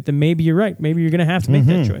mandate it, then maybe you're right. Maybe you're going to have to make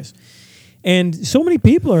that choice. And so many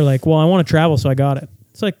people are like, well, I want to travel, so I got it.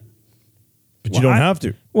 It's like, but you don't have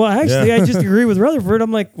to. Well, actually, I just agree with Rutherford.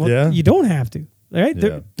 I'm like, well, you don't have to. Right?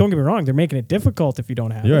 Yeah. Don't get me wrong. They're making it difficult if you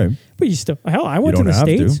don't have it. Right. But you still, hell, I went to the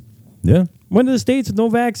States. Yeah. Went to the States with no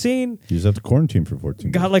vaccine. You just have to quarantine for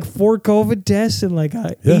 14 days. Got like 4 COVID tests in like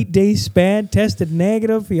a 8-day span. Tested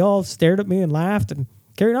negative. He all stared at me and laughed and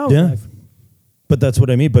carried on with life. But that's what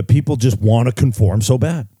I mean. But people just want to conform so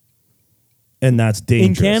bad. And that's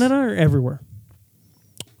dangerous. In Canada or everywhere?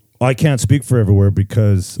 I can't speak for everywhere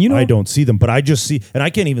because I don't see them. But I just see, and I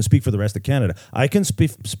can't even speak for the rest of Canada. I can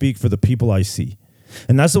speak for the people I see.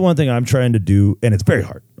 And that's the one thing I'm trying to do. And it's very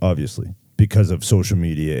hard, obviously, because of social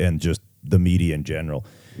media and just the media in general.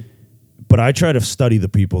 But I try to study the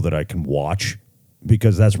people that I can watch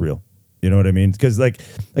because that's real. You know what I mean? Because like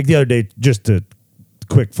the other day, just a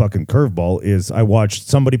quick fucking curveball is I watched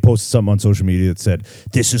somebody posted something on social media that said,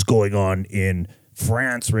 this is going on in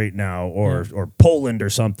France right now or Poland or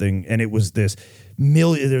something. And it was there's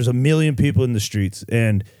 1 million people in the streets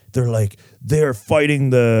and they're like, they're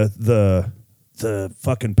fighting the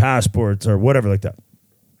fucking passports or whatever like that.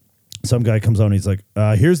 Some guy comes on and he's like,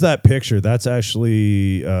 here's that picture. That's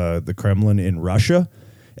actually the Kremlin in Russia.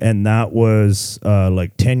 And that was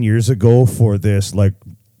like 10 years ago for this like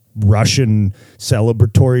Russian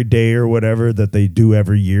celebratory day or whatever that they do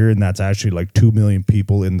every year. And that's actually like 2 million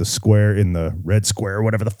people in the square, in the Red Square,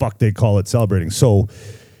 whatever the fuck they call it, celebrating. So,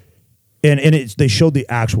 and they showed the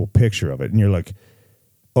actual picture of it. And you're like,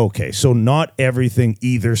 okay, so not everything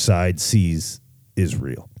either side sees is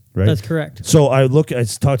real. Right? That's correct. So I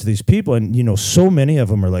talk to these people, and so many of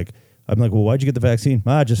them are like, I'm like, well, why'd you get the vaccine?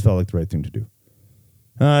 I just felt like the right thing to do.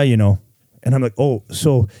 And I'm like, oh,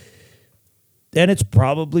 so, and it's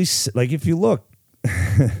probably like if you look,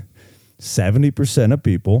 70% of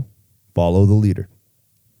people follow the leader.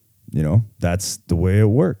 That's the way it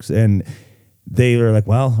works, and they are like,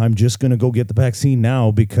 well, I'm just gonna go get the vaccine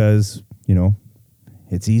now because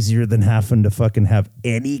it's easier than having to fucking have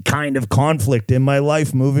any kind of conflict in my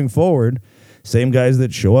life moving forward. Same guys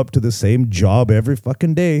that show up to the same job every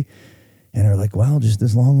fucking day and are like, well, just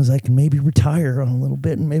as long as I can maybe retire on a little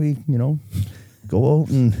bit and maybe, go out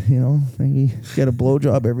and, maybe get a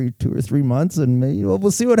blowjob every 2 or 3 months and maybe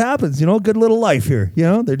we'll see what happens. Good little life here.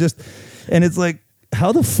 They're just, and it's like,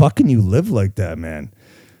 how the fuck can you live like that, man?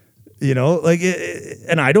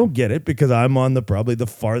 And I don't get it because I'm on probably the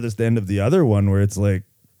farthest end of the other one where it's like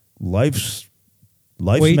life's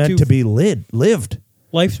meant to be lived.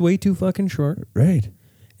 Life's way too fucking short. Right.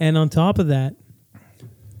 And on top of that,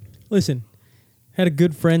 listen, had a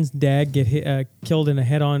good friend's dad get killed in a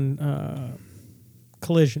head-on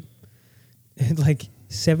collision at like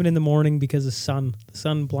 7 a.m. because the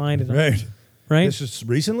sun blinded him. Right. Right. This is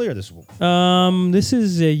recently or this? This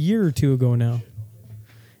is a year or two ago now.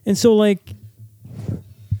 And so, like,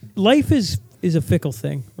 life is a fickle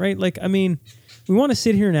thing, right? Like, I mean, we want to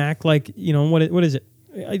sit here and act like, what is it?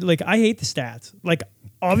 I hate the stats. Like,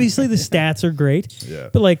 obviously the stats are great. Yeah.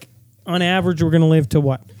 But, like, on average, we're going to live to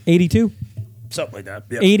what? 82? Something like that.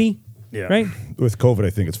 Yep. 80? Yeah. Right? With COVID, I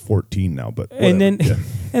think it's 14 now, but whatever.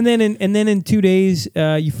 And then in 2 days,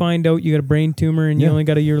 you find out you got a brain tumor and you only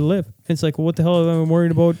got a year to live. And it's like, well, what the hell am I worried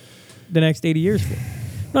about the next 80 years for?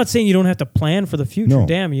 I'm not saying you don't have to plan for the future. No.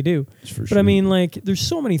 Damn, you do. But I mean, like, there's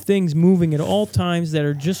so many things moving at all times that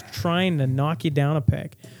are just trying to knock you down a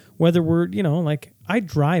peg. Whether we're, like, I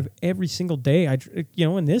drive every single day.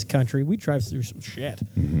 In this country, we drive through some shit.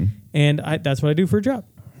 Mm-hmm. And that's what I do for a job.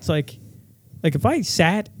 It's like if I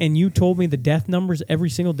sat and you told me the death numbers every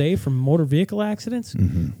single day from motor vehicle accidents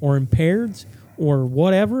or impaireds or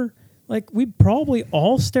whatever, like, we'd probably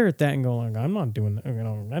all stare at that and go, like, I'm not doing that.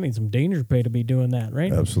 I need some danger pay to be doing that,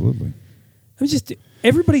 right? Absolutely.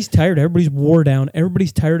 Everybody's tired. Everybody's wore down.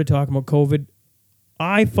 Everybody's tired of talking about COVID.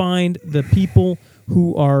 I find the people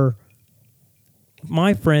who are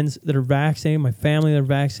my friends that are vaccinated, my family that are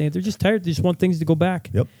vaccinated, they're just tired. They just want things to go back.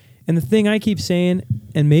 Yep. And the thing I keep saying,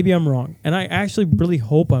 and maybe I'm wrong, and I actually really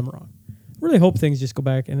hope I'm wrong. I really hope things just go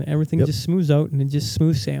back and everything just smooths out and it just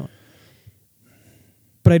smooth sailing.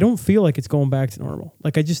 But I don't feel like it's going back to normal.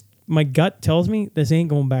 Like, my gut tells me this ain't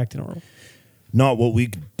going back to normal. Not what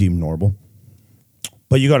we deem normal.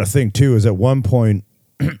 But you got to think, too, is at one point,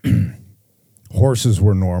 horses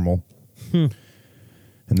were normal. And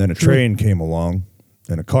then a train came along,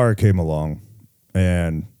 and a car came along,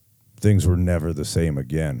 and things were never the same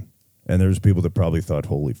again. And there's people that probably thought,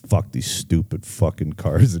 holy fuck, these stupid fucking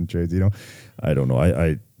cars and trains, I don't know.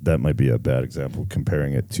 I that might be a bad example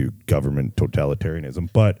comparing it to government totalitarianism.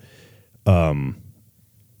 But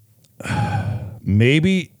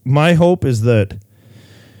maybe my hope is that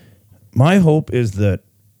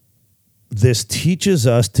this teaches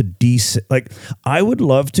us to like, I would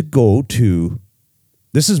love to go to,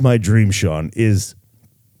 this is my dream, Shaun, is,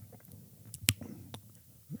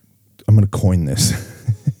 I'm going to coin this.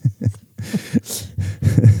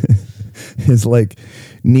 It's like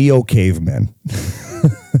Neo cavemen,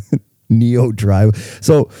 Neo tribe.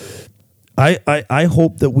 So I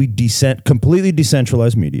hope that we completely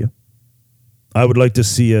decentralize media. I would like to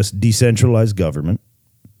see us decentralize government.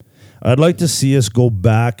 I'd like to see us go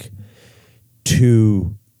back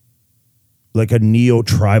to like a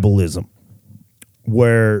neo-tribalism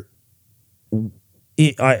where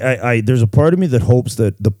there's a part of me that hopes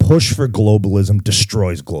that the push for globalism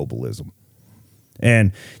destroys globalism.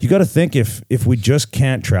 And you got to think if we just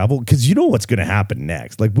can't travel, because you know what's going to happen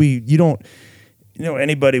next. Like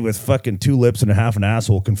anybody with fucking 2 lips and a half an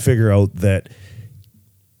asshole can figure out that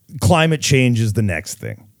climate change is the next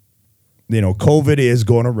thing. COVID is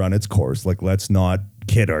going to run its course. Like, let's not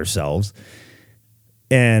kid ourselves.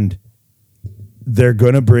 And they're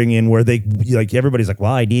going to bring in where everybody's like,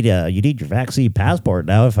 well, you need your vaccine passport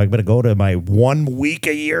now if I'm going to go to my 1 week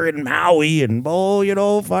a year in Maui. And,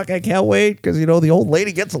 I can't wait because, the old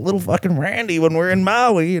lady gets a little fucking randy when we're in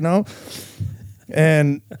Maui,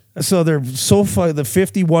 And so they're the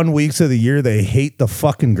 51 weeks of the year, they hate the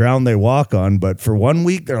fucking ground they walk on. But for 1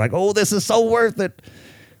 week, they're like, oh, this is so worth it.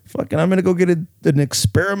 Fucking, I'm going to go get an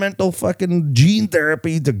experimental fucking gene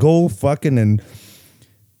therapy to go fucking and...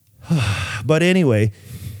 But anyway,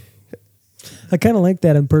 I kind of like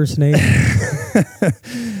that impersonation.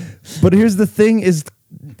 But here's the thing: is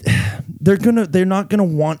they're not gonna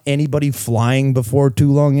want anybody flying before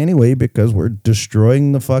too long anyway, because we're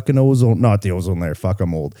destroying the fucking ozone. Not the ozone layer. Fuck,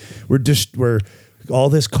 I'm old. We're all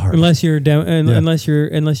this carbon. Unless you're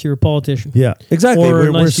unless you're a politician. Yeah, exactly. Or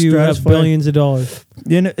unless you have billions of dollars.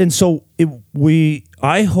 And so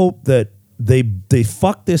I hope that they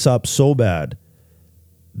fuck this up so bad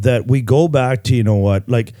that we go back to,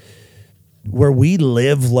 like where we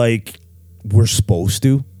live like we're supposed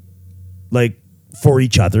to, like for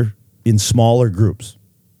each other in smaller groups,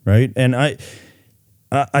 right? And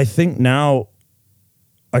I think now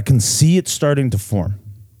I can see it starting to form,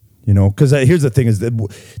 because here's the thing is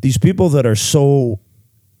that these people that are so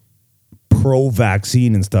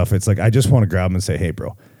pro-vaccine and stuff, it's like, I just want to grab them and say, hey,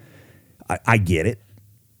 bro, I get it.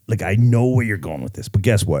 Like, I know where you're going with this, but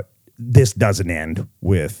guess what? This doesn't end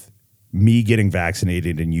with me getting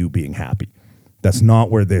vaccinated and you being happy. That's not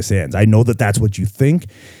where this ends. I know that that's what you think,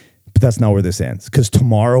 but that's not where this ends. Because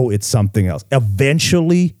tomorrow it's something else.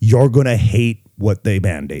 Eventually, you're going to hate what they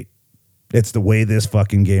mandate. It's the way this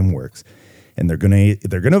fucking game works. And they're going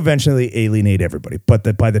to eventually alienate everybody.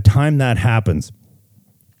 But by the time that happens,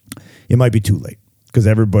 it might be too late because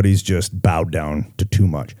everybody's just bowed down to too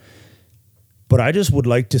much. But I just would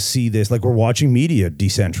like to see this, like we're watching media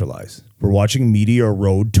decentralize. We're watching media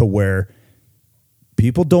erode to where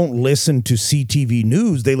people don't listen to CTV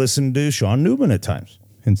News. They listen to Shaun Newman at times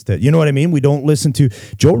instead. You know what I mean? We don't listen to...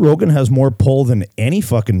 Joe Rogan has more pull than any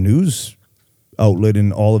fucking news outlet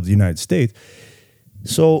in all of the United States.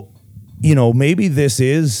 So, maybe this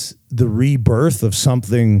is the rebirth of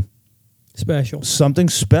something... Something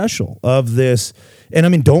special of this. And I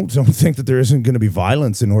mean, don't think that there isn't going to be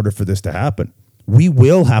violence in order for this to happen. We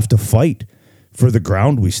will have to fight for the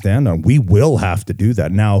ground we stand on. We will have to do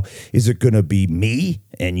that. Now, is it going to be me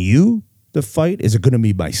and you that fight? Is it going to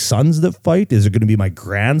be my sons that fight? Is it going to be my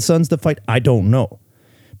grandsons that fight? I don't know.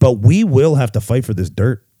 But we will have to fight for this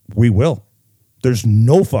dirt. We will. There's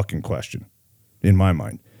no fucking question in my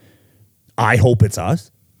mind. I hope it's us,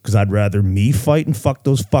 because I'd rather me fight and fuck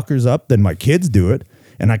those fuckers up than my kids do it.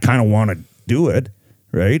 And I kind of want to do it,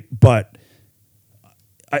 right? But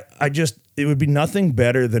it would be nothing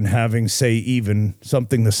better than having, say, even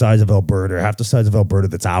something the size of Alberta, or half the size of Alberta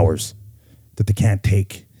that's ours, that they can't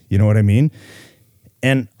take. You know what I mean?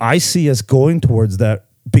 And I see us going towards that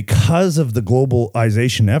because of the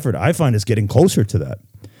globalization effort. I find us getting closer to that.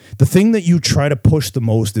 The thing that you try to push the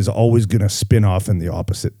most is always going to spin off in the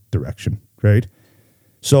opposite direction, right?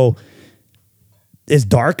 So as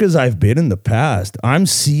dark as I've been in the past, I'm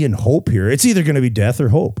seeing hope here. It's either going to be death or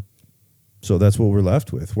hope. So that's what we're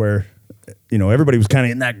left with, where, everybody was kind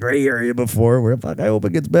of in that gray area before where, fuck, I hope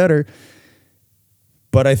it gets better.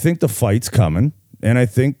 But I think the fight's coming. And I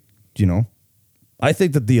think, I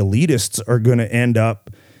think that the elitists are going to end up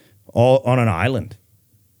all on an island.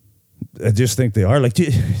 I just think they are. Like, do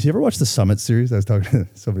you ever watch the Summit series? I was talking to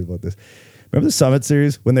somebody about this. Remember the Summit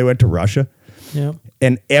series when they went to Russia? Yeah.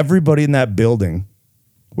 And everybody in that building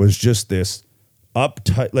was just this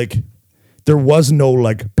uptight, like there was no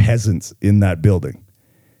like peasants in that building.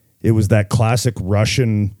 It was that classic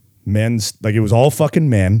Russian men's, like it was all fucking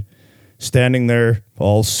men standing there,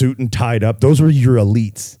 all suit and tied up. Those were your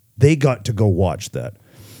elites. They got to go watch that.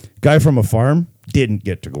 Guy from a farm didn't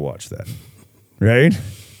get to go watch that. Right?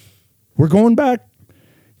 We're going back.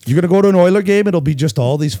 You're going to go to an Oiler game, it'll be just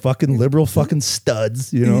all these fucking liberal fucking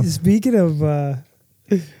studs, you know? Speaking of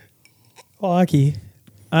hockey,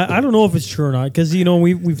 I don't know if it's true or not, because, you know,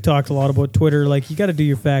 we've talked a lot about Twitter. Like, you got to do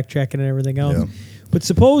your fact checking and everything else. Yeah. But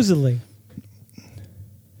supposedly,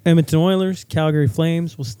 Edmonton Oilers, Calgary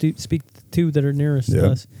Flames, will speak to the two that are nearest to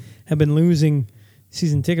us, have been losing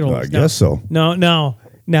season ticket holders. I guess so. Now,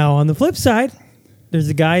 on the flip side, there's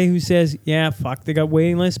a guy who says, yeah, fuck, they got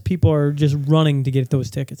waiting lists. People are just running to get those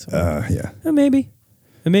tickets. Yeah. Maybe.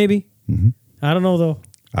 Mm-hmm. I don't know, though.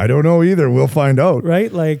 I don't know either. We'll find out. Right?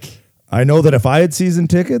 Like, I know that if I had season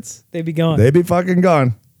tickets, they'd be gone. They'd be fucking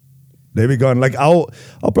gone. They'd be gone. Like, I'll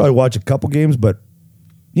probably watch a couple games, but,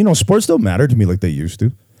 you know, sports don't matter to me like they used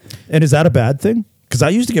to. And is that a bad thing? Because I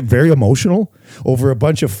used to get very emotional over a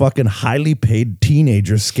bunch of fucking highly paid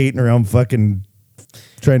teenagers skating around fucking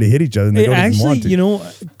trying to hit each other. And they don't even want to. You know,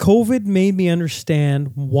 COVID made me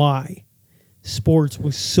understand why sports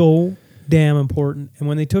was so damn important. And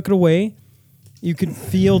when they took it away, you could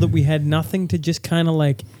feel that we had nothing to just kind of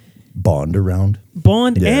like bond around,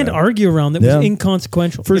 and argue around that was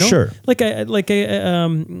inconsequential. For sure. Like my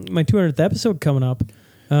 200th episode coming up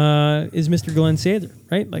is Mr. Glenn Sather,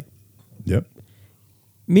 right? Like, yep.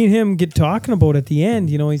 Me and him get talking about at the end.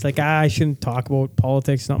 You know, he's like, I shouldn't talk about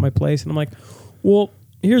politics. It's not my place. And I'm like, well,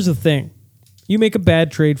 here's the thing. You make a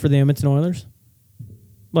bad trade for the Edmonton Oilers.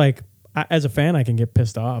 Like, as a fan, I can get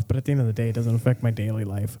pissed off. But at the end of the day, it doesn't affect my daily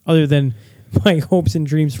life. Other than my hopes and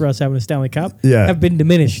dreams for us having a Stanley Cup have been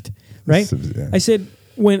diminished. Right? I said,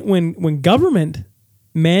 when government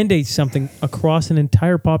mandates something across an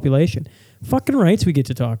entire population, fucking rights we get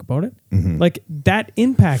to talk about it. Mm-hmm. Like, that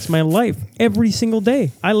impacts my life every single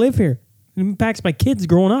day. I live here. It impacts my kids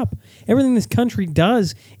growing up. Everything this country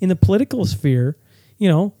does in the political sphere, you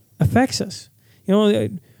know, affects us. You know, I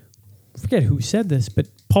forget who said this, but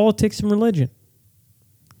politics and religion,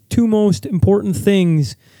 two most important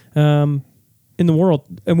things in the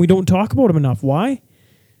world, and we don't talk about them enough. Why?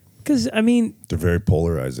 Because, I mean, they're very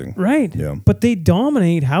polarizing, right? Yeah, but they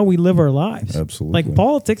dominate how we live our lives. Absolutely. Like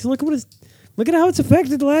politics. Look at how it's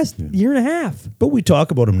affected the last year and a half. But we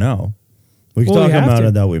talk about them now. We can talk about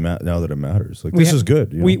it now that it matters. Like, this is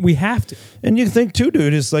good. You know? We have to. And you think too,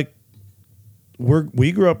 dude, it's like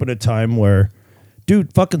we grew up in a time where,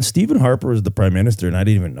 dude, fucking Stephen Harper was the prime minister, and I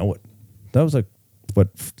didn't even know it. That was like, what,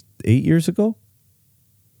 8 years ago?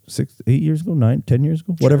 8 years ago? 9, 10 years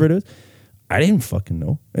ago? Whatever it is. I didn't fucking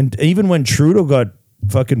know. And even when Trudeau got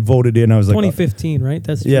fucking voted in, I was like, 2015, right?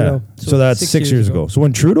 That's Trudeau. Yeah. So that's 6 years ago. So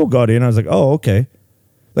when Trudeau got in, I was like, oh, okay.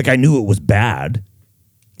 Like, I knew it was bad.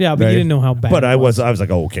 Yeah, but you didn't know how bad. But I was like,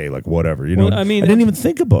 oh, okay, like whatever, you know. I mean, I didn't even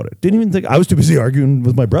think about it. I was too busy arguing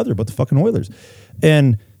with my brother about the fucking Oilers,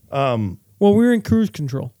 and well, we were in cruise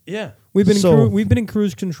control. Yeah, we've been in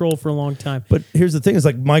cruise control for a long time. But here's the thing: is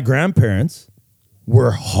like my grandparents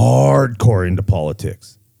were hardcore into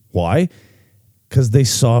politics. Why? Because they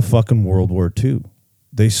saw fucking World War II.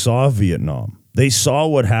 They saw Vietnam. They saw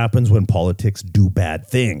what happens when politics do bad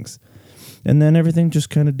things, and then everything just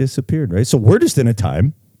kind of disappeared. Right. So we're just in a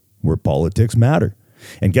time where politics matter.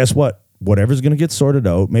 And guess what? Whatever's going to get sorted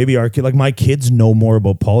out, maybe like my kids know more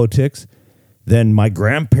about politics than my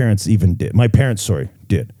grandparents even did. My parents,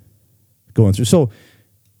 did. Going through. So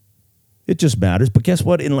it just matters. But guess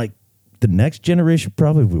what? In like the next generation,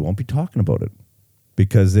 probably we won't be talking about it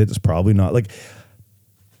because it's probably not like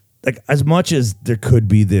as much as there could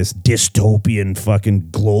be this dystopian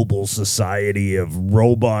fucking global society of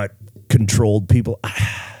robot controlled people.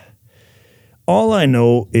 All I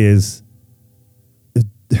know is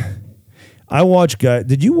I watch guys.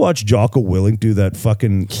 Did you watch Jocko Willink do that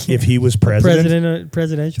fucking if he was president?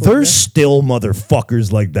 Presidential. There's still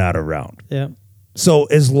motherfuckers like that around. Yeah. So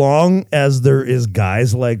as long as there is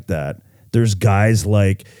guys like that, there's guys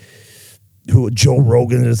like Joe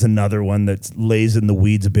Rogan is another one that lays in the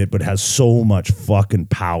weeds a bit, but has so much fucking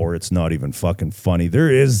power. It's not even fucking funny.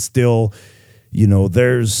 There is still, you know,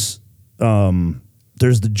 there's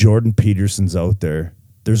the Jordan Petersons out there.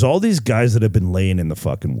 There's all these guys that have been laying in the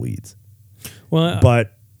fucking weeds. Well,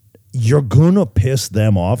 but you're gonna piss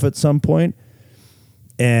them off at some point.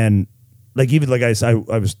 And like even like I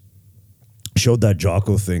was showed that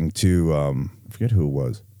Jocko thing to I forget who it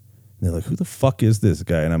was. And they're like, who the fuck is this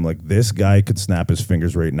guy? And I'm like, this guy could snap his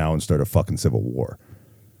fingers right now and start a fucking civil war.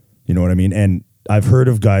 You know what I mean? And I've heard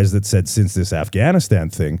of guys that said since this Afghanistan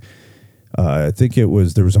thing, I think there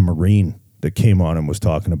was a Marine that came on and was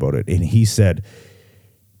talking about it, and he said,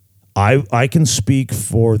 I can speak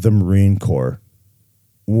for the Marine Corps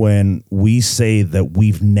when we say that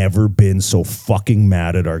we've never been so fucking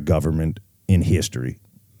mad at our government in history.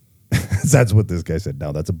 That's what this guy said.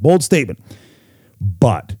 Now, that's a bold statement,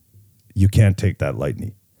 but you can't take that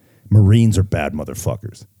lightly. Marines are bad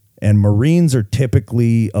motherfuckers. And Marines are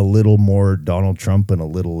typically a little more Donald Trump and a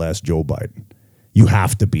little less Joe Biden. You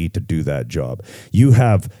have to be to do that job. You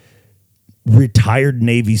have retired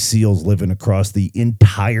Navy SEALs living across the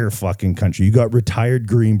entire fucking country. You got retired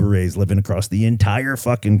Green Berets living across the entire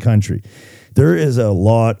fucking country. There is a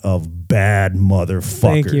lot of bad motherfuckers.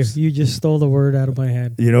 Thank you. You just stole the word out of my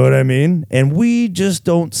head. You know what I mean? And we just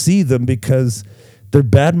don't see them because they're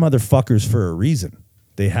bad motherfuckers for a reason.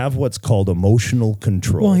 They have what's called emotional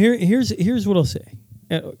control. Well, here's what I'll say.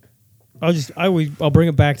 I'll bring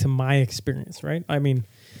it back to my experience, right? I mean,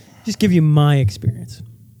 just give you my experience.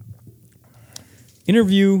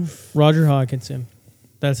 Interview Roger Hodgkinson.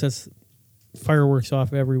 That sets fireworks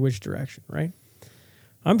off every which direction, right?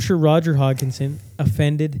 I'm sure Roger Hodgkinson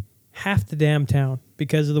offended half the damn town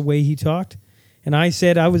because of the way he talked. And I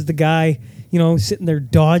said I was the guy, sitting there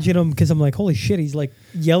dodging him because I'm like, holy shit, he's like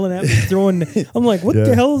yelling at me, throwing. I'm like, what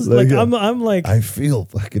the hell is I'm like, I feel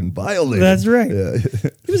fucking violated. That's right. Yeah.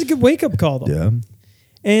 It was a good wake up call though. Yeah.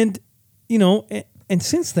 And and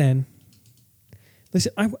since then,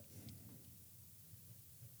 listen, I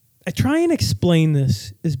try and explain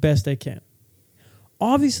this as best I can.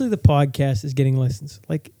 Obviously, the podcast is getting listens.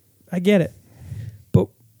 Like, I get it. But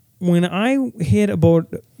when I hit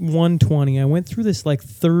about 120, I went through this like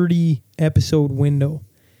 30 episode window.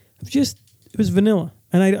 It was vanilla.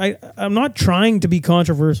 And I'm not trying to be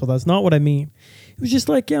controversial. That's not what I mean. It was just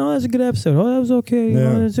like, that was a good episode. Oh, that was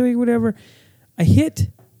okay. Whatever. I hit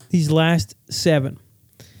these last 7.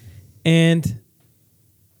 And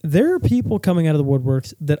there are people coming out of the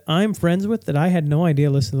woodworks that I'm friends with that I had no idea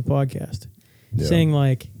listened to the podcast. Yeah. Saying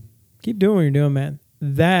like, keep doing what you're doing, man.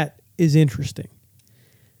 That is interesting.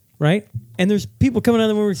 Right? And there's people coming out of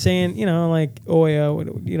the woodwork saying, you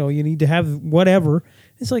need to have whatever.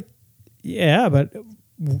 It's like, yeah, but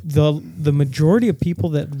the majority of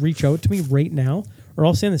people that reach out to me right now are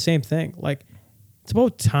all saying the same thing. Like, it's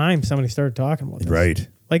about time somebody started talking about this. Right.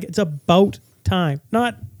 Like, it's about time.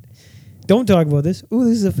 Not, don't talk about this. Ooh,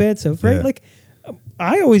 this is offensive, right? Yeah. Like,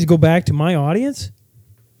 I always go back to my audience.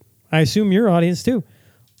 I assume your audience too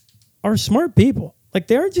are smart people. Like,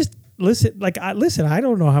 they're just listen. I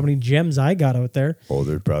don't know how many gems I got out there. Oh,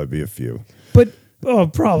 there'd probably be a few. But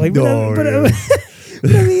probably. No, but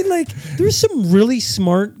I mean, like, there's some really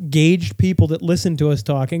smart, gauged people that listen to us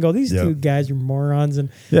talk and go, "These two guys are morons," and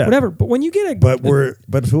whatever. But when you get but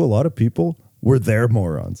to a lot of people, we're their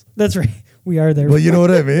morons. That's right. We are there. Well, you know what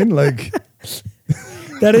I mean? Like,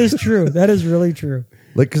 that is true. That is really true.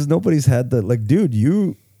 Like, because nobody's had the, like, dude,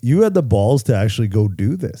 you had the balls to actually go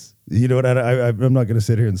do this. You know what? I'm not going to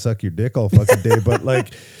sit here and suck your dick all fucking day, but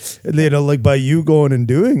like, like by you going and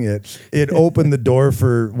doing it, it opened the door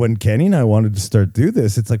for when Kenny and I wanted to start do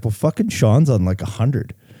this. It's like, well, fucking Shaun's on like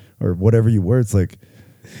 100 or whatever you were. It's like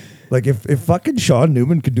if fucking Shaun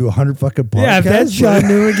Newman could do 100 fucking podcasts. Yeah, if that's Shaun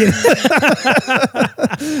Newman.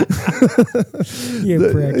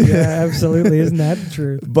 You prick. Yeah, absolutely. Isn't that the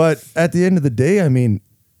truth? But at the end of the day, I mean,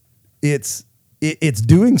 it's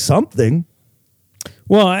doing something.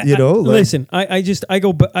 Well, listen. I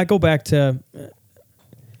go back to.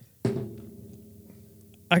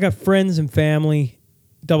 I got friends and family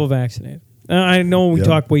double vaccinated. I know we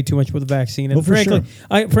talk way too much about the vaccine, and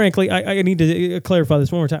frankly, I need to clarify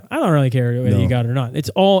this one more time. I don't really care whether you got it or not. It's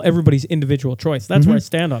all everybody's individual choice. That's where I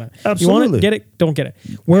stand on it. Absolutely. You want it, get it, don't get it.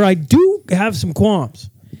 Where I do have some qualms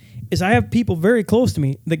is I have people very close to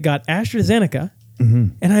me that got AstraZeneca. Mm-hmm.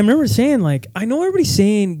 And I remember saying, like, I know everybody's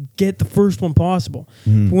saying get the first one possible.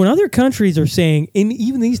 Mm. But when other countries are saying, in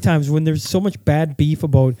even these times when there's so much bad beef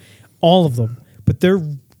about all of them, but they're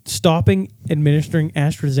stopping administering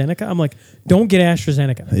AstraZeneca, I'm like, don't get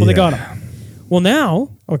AstraZeneca. Well, they got it. Well,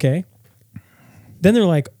 now, okay. Then they're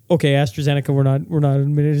like, okay, AstraZeneca, we're not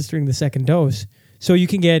administering the second dose. So you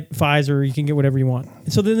can get Pfizer, you can get whatever you want.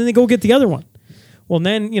 And so then they go get the other one. Well,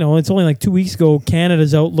 then, it's only like 2 weeks ago,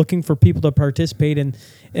 Canada's out looking for people to participate in.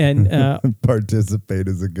 Participate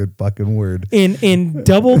is a good fucking word. In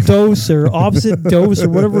double dose or opposite dose or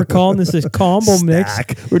whatever we're calling this combo Stack.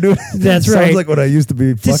 mix. We're doing. That's right. Sounds like what I used to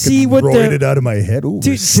be fucking roided out of my head. Ooh,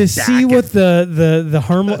 to see what the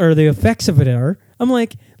harm or the effects of it are. I'm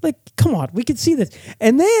like, come on, we can see this.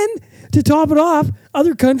 And then to top it off,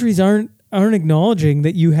 other countries aren't aren't acknowledging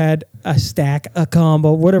that you had a stack, a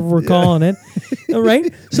combo, whatever we're calling it,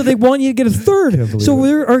 right? So they want you to get a third. So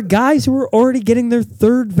there are guys who are already getting their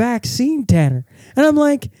third vaccine, Tanner. And I'm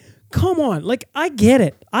like, come on. Like, I get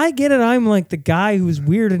it. I'm like the guy who's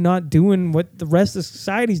weird and not doing what the rest of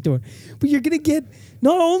society's doing. But you're going to get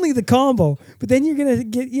not only the combo, but then you're going to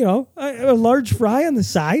get, a large fry on the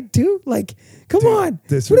side too. Like, come on.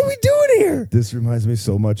 What are we doing here? This reminds me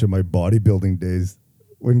so much of my bodybuilding days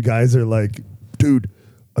when guys are like, dude,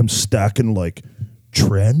 I'm stacking like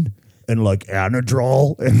Tren and like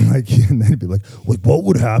Anadrol and then he'd be like, what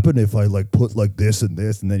would happen if I like put like this and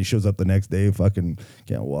this, and then he shows up the next day, fucking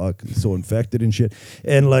can't walk, he's so infected and shit,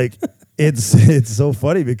 and like it's so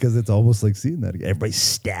funny because it's almost like seeing that everybody's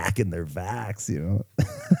stacking their vax,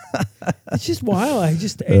 It's just wild.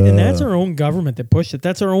 And that's our own government that pushed it.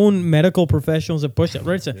 That's our own medical professionals that push it,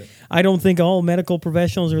 right? So I don't think all medical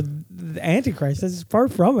professionals are the Antichrist. That's far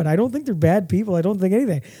from it. I don't think they're bad people. I don't think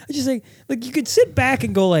anything. I just think, like, you could sit back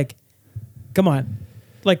and go like, come on.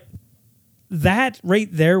 Like, that right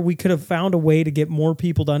there, we could have found a way to get more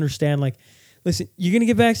people to understand, like, listen, you're going to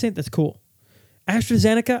get vaccinated? That's cool.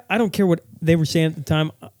 AstraZeneca, I don't care what they were saying at the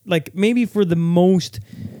time. Like, maybe for the most,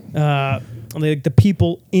 like the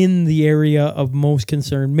people in the area of most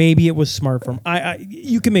concern, maybe it was smart for them.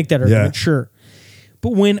 You can make that argument, sure.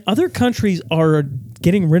 But when other countries are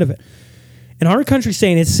getting rid of it, and our country's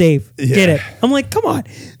saying it's safe, get it. I'm like, come on.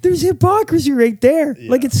 There's hypocrisy right there.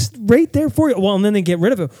 Yeah. Like, it's right there for you. Well, and then they get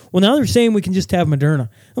rid of it. Well, now they're saying we can just have Moderna.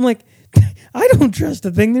 I'm like, I don't trust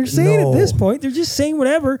the thing they're saying at this point. They're just saying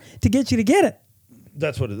whatever to get you to get it.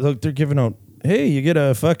 That's what look, they're giving out. Hey, you get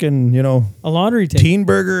a fucking, a lottery ticket. Teen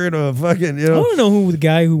burger and a fucking, I want to know who the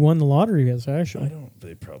guy who won the lottery is, actually.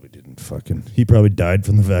 They probably didn't he probably died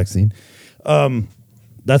from the vaccine.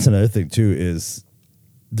 That's another thing, too, is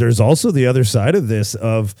there's also the other side of this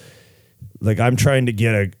of, like, I'm trying to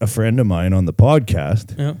get a friend of mine on the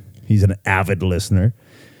podcast. Yeah. He's an avid listener.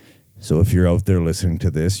 So if you're out there listening to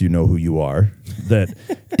this, you know who you are. That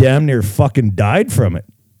damn near fucking died from it.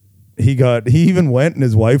 He even went and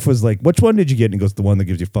his wife was like, which one did you get? And he goes, the one that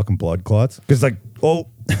gives you fucking blood clots. Because like,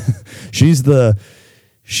 she's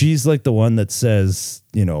like the one that says,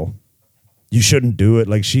 you shouldn't do it.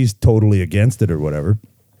 Like, she's totally against it or whatever.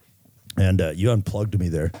 And you unplugged me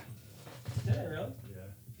there. Is that real?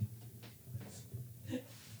 Yeah.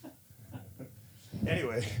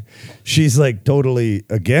 Anyway, she's like totally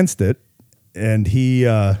against it. And he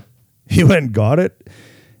went and got it.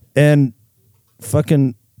 And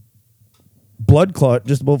fucking blood clot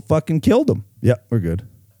just about fucking killed him. Yeah, we're good.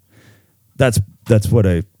 That's what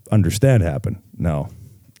I understand happened. Now,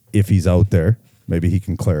 if he's out there, maybe he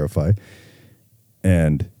can clarify.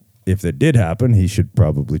 And if it did happen, he should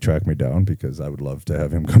probably track me down because I would love to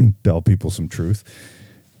have him come tell people some truth.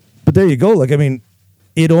 But there you go. Like, I mean,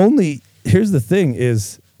 here's the thing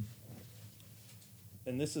is,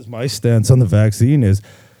 and this is my stance on the vaccine is,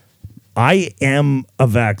 I am a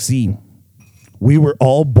vaccine. We were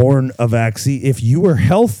all born a vaccine. If you are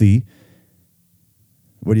healthy,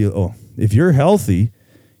 if you're healthy,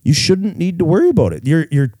 you shouldn't need to worry about it.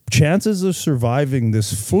 Your chances of surviving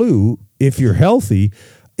this flu, if you're healthy,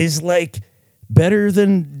 is like better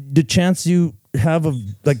than the chance you have of,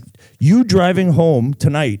 like, you driving home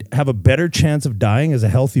tonight have a better chance of dying as a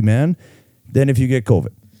healthy man than if you get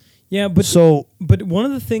COVID. Yeah, but one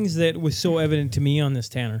of the things that was so evident to me on this,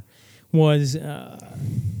 Tanner, was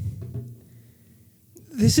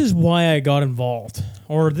this is why I got involved,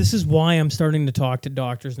 or this is why I'm starting to talk to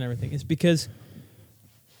doctors and everything, is because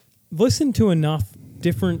I've listened to enough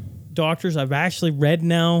different doctors. I've actually read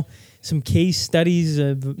now some case studies.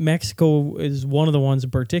 Mexico is one of the ones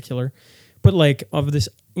in particular, but like of this,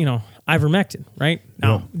 ivermectin, right?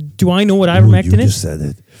 Now, do I know what ivermectin is? You just said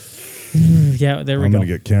it. Yeah, there we go. I'm going to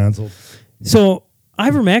get canceled. So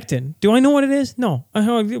ivermectin, do I know what it is? No. I'm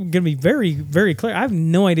going to be very, very clear. I have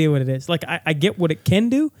no idea what it is. Like, I get what it can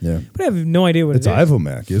do, but I have no idea what it is. It's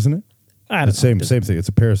Ivomac, isn't it? I don't know. Same thing. It's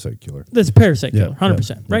a parasite killer. That's a parasite killer,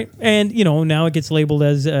 100%, right? And, now it gets labeled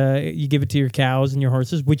as you give it to your cows and your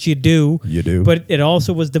horses, which you do. You do. But it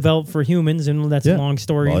also was developed for humans, and that's a long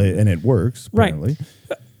story. Well, and it works, apparently.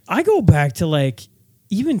 Right. I go back to, like,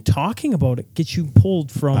 even talking about it gets you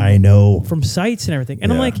pulled from from sites and everything.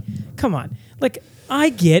 And I'm like, come on. Like, I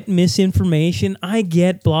get misinformation. I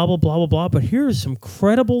get blah, blah, blah, blah, blah. But here's some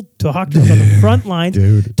credible doctors on the front lines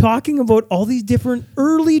talking about all these different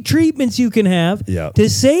early treatments you can have to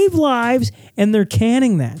save lives, and they're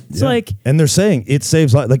canning that. It's like... And they're saying it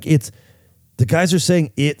saves lives. Like, the guys are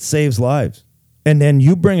saying it saves lives. And then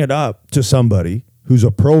you bring it up to somebody who's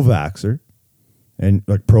a pro-vaxxer, and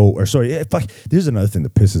like there's another thing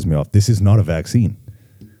that pisses me off. This is not a vaccine.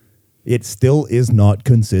 It still is not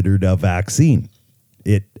considered a vaccine.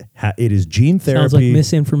 It is gene therapy. Sounds like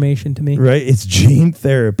misinformation to me. Right? It's gene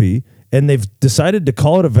therapy, and they've decided to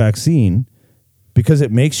call it a vaccine because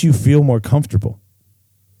it makes you feel more comfortable.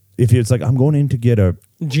 If it's like, I'm going in to get a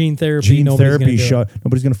gene therapy shot,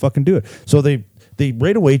 nobody's going to fucking do it. So they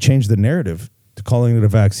right away changed the narrative to calling it a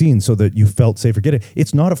vaccine so that you felt safer getting it.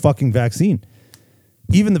 It's not a fucking vaccine.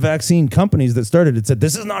 Even the vaccine companies that started it said,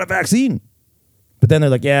 this is not a vaccine. But then they're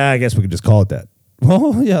like, yeah, I guess we could just call it that.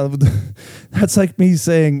 Well, yeah, that's like me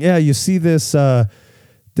saying, yeah, you see this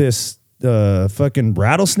fucking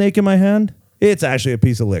rattlesnake in my hand? It's actually a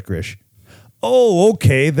piece of licorice. Oh,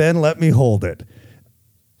 okay, then let me hold it.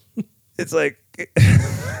 It's like...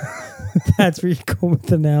 That's where you go with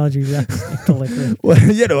the analogy. Licorice. Well,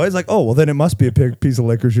 it's like, oh, well, then it must be a piece of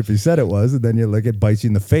licorice if you said it was. And then it bites you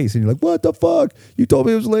in the face and you're like, what the fuck? You told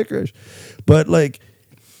me it was licorice. But like...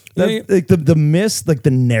 the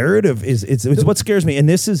narrative is what scares me, and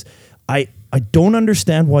this is I don't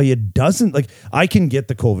understand why it doesn't, like, I can get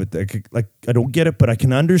the COVID thing, like I don't get it, but I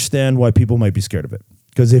can understand why people might be scared of it,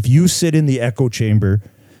 because if you sit in the echo chamber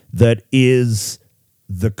that is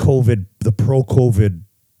the pro-COVID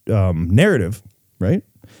narrative, right?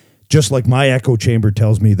 Just like my echo chamber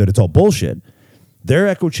tells me that it's all bullshit, their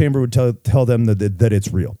echo chamber would tell them that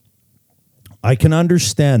it's real. I can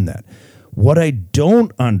understand that. What I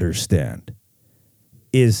don't understand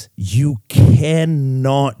is you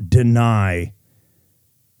cannot deny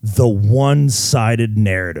the one-sided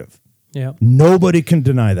narrative. Yeah. Nobody can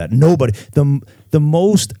deny that. Nobody. The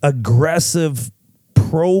most aggressive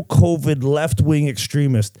pro-COVID left-wing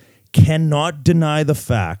extremist cannot deny the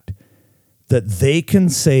fact that they can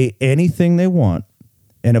say anything they want,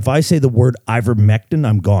 and if I say the word ivermectin,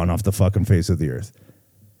 I'm gone off the fucking face of the earth.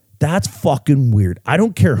 That's fucking weird. I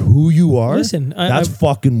don't care who you are. Listen, that's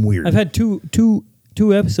fucking weird. I've had two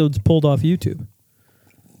episodes pulled off YouTube.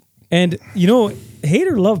 And, hate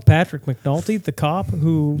or love Patrick McNulty, the cop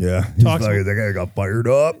who talks about... That guy got fired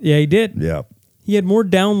up. Yeah, he did. Yeah. He had more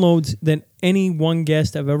downloads than any one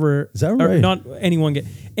guest I've ever... Is that right? Not any one guest.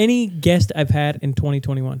 Any guest I've had in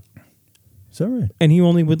 2021. Is that right? And he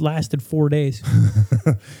only lasted 4 days.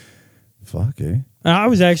 Fuck, eh? I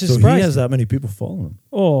was actually surprised. So he has that many people following him.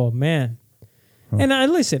 Oh, man. Huh. And I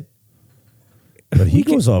listen. But he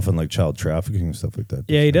goes off on like child trafficking and stuff like that.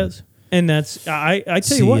 Yeah, he does. And that's, I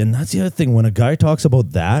tell you what. And that's the other thing. When a guy talks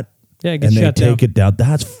about that, and they take it down,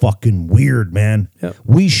 that's fucking weird, man. Yep.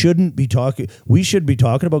 We should be talking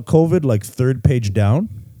about COVID like third page down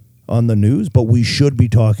on the news, but we should be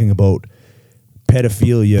talking about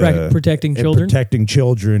pedophilia, protecting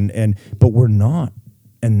children, but we're not.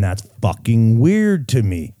 And that's fucking weird to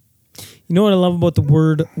me. You know what I love about the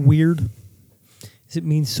word weird? Is it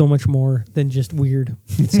means so much more than just weird.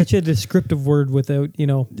 It's such a descriptive word without,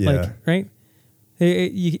 like, right?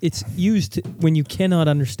 It's used when you cannot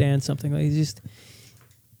understand something. Like,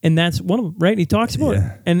 and that's one of them, right? He talks about it.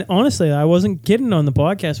 And honestly, I wasn't kidding on the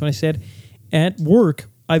podcast when I said at work,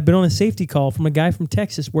 I've been on a safety call from a guy from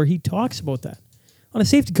Texas where he talks about that. On a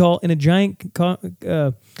safety call in a giant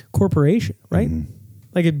corporation, right? Mm-hmm.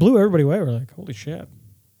 Like, it blew everybody away. We're like, holy shit.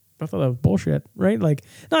 I thought that was bullshit, right? Like,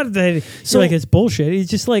 not that it's bullshit.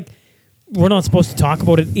 It's just like, we're not supposed to talk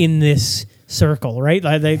about it in this circle, right?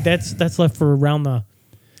 Like, that's left for around the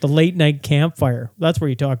late night campfire. That's where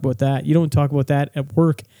you talk about that. You don't talk about that at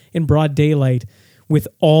work in broad daylight with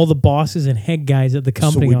all the bosses and head guys at the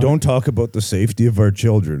company. So we don't talk about the safety of our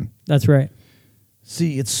children. That's right.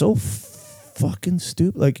 See, it's so fucking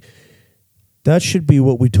stupid. Like, that should be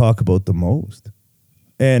what we talk about the most.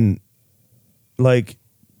 And like,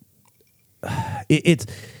 it's,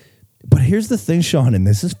 but here's the thing, Shaun, and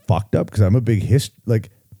this is fucked up because I'm a big like,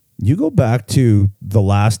 you go back to the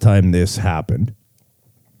last time this happened.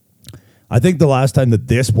 I think the last time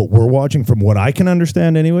that what we're watching, from what I can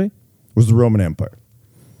understand anyway, was the Roman Empire.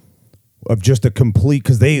 Of just a complete,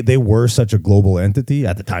 because they were such a global entity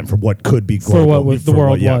at the time for what could be global. For what the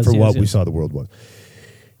world was. For what we saw the world was.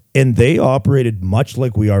 And they operated much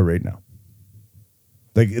like we are right now.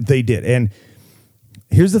 Like, they did. And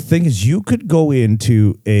here's the thing is, you could go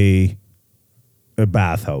into a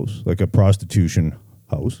bathhouse, like a prostitution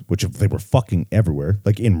house, which they were fucking everywhere,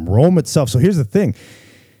 like in Rome itself. So here's the thing.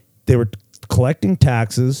 They were collecting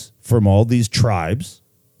taxes from all these tribes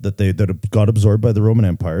that got absorbed by the Roman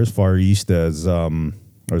Empire, as far east as, or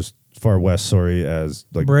as far west, as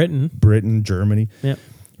like Britain, Germany. Yep.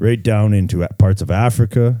 Right down into parts of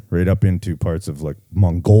Africa, right up into parts of like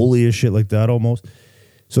Mongolia, shit like that almost.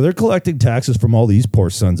 So they're collecting taxes from all these poor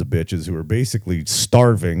sons of bitches who are basically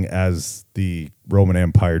starving as the Roman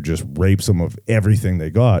Empire just rapes them of everything they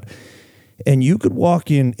got. And you could walk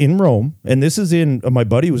in Rome, and this is my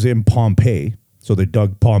buddy was in Pompeii, so they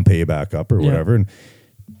dug Pompeii back up or whatever, and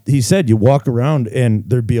he said you walk around and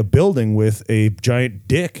there'd be a building with a giant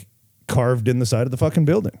dick carved in the side of the fucking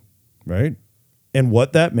building, right? And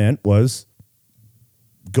what that meant was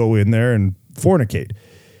go in there and fornicate.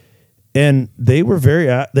 And they were very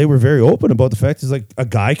open about the fact is like a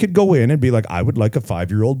guy could go in and be like, I would like a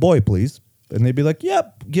 5-year-old boy, please. And they'd be like,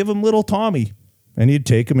 yep, give him little Tommy. And he'd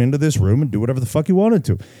take him into this room and do whatever the fuck he wanted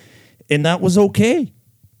to. And that was okay.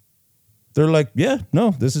 They're like, yeah,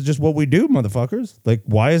 no, this is just what we do, motherfuckers. Like,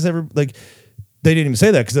 why is they didn't even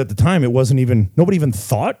say that because at the time nobody even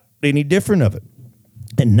thought any different of it.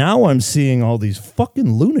 And now I'm seeing all these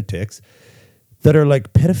fucking lunatics that are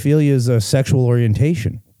like pedophilia is a sexual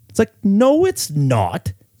orientation. It's like, no, it's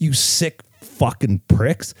not, you sick fucking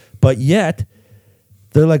pricks. But yet,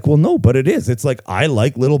 they're like, well, no, but it is. It's like, I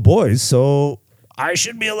like little boys, so I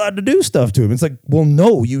should be allowed to do stuff to him. It's like, well,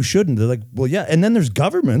 no, you shouldn't. They're like, well, yeah. And then there's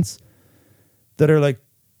governments that are like,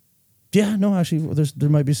 yeah, no, actually, there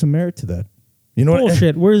might be some merit to that. You know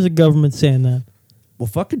bullshit. Where's the government saying that? Well,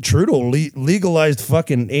 fucking Trudeau legalized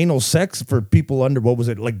fucking anal sex for people under, what was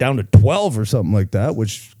it, like down to 12 or something like that,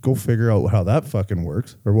 which go figure out how that fucking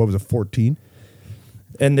works. Or what was it, 14?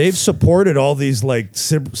 And they've supported all these like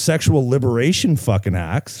sexual liberation fucking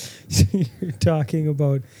acts. You're talking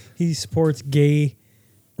about he supports gay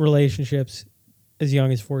relationships as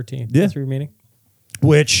young as 14. Yeah. That's what you're meaning?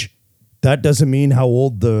 Which, that doesn't mean how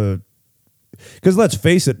old because let's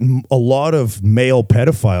face it, a lot of male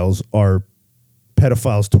pedophiles are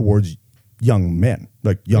pedophiles towards young men,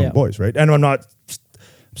 like young boys, right? And I'm not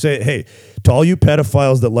saying, hey, to all you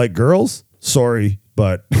pedophiles that like girls, sorry,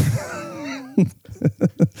 but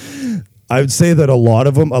I would say that a lot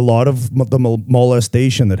of the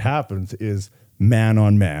molestation that happens is man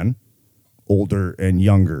on man, older and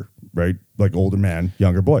younger, right? Like older man,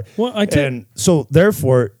 younger boy. Well, and so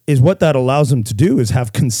therefore is what that allows them to do is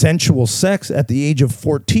have consensual sex at the age of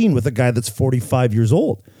 14 with a guy that's 45 years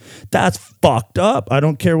old. That's fucked up. I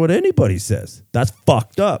don't care what anybody says. That's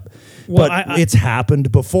fucked up. Well, but it's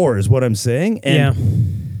happened before is what I'm saying.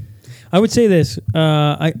 And I would say this.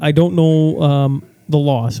 I don't know the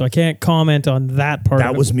law, so I can't comment on that part.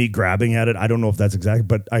 That was me grabbing at it. I don't know if that's exactly,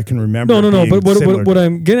 but I can remember. No. But what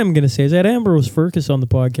I'm going to say is that Ambrose Furcus on the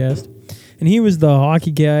podcast, and he was the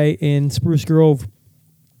hockey guy in Spruce Grove,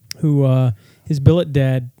 who his billet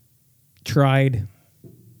dad tried. I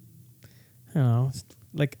don't know,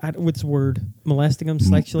 like what's the word? Molesting him,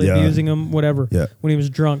 sexually abusing him, whatever. Yeah. When he was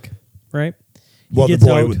drunk, right? Well, the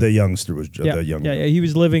boy, the youngster was the young. Yeah. He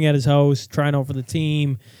was living at his house, trying out for the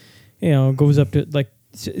team. You know, goes up to like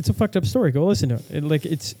it's a fucked up story. Go listen to it.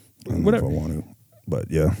 It's whatever. I don't know if I want to, but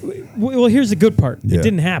yeah. Well, here's the good part. Yeah. It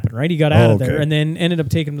didn't happen, right? He got out of there and then ended up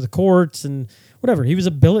taking him to the courts and whatever. He was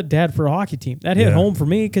a billet dad for a hockey team. That hit home for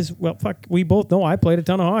me because, well, fuck, we both know I played a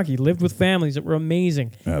ton of hockey, lived with families that were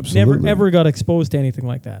amazing. Absolutely. Never ever got exposed to anything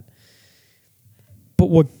like that. But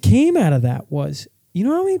what came out of that was, you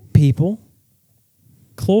know how many people,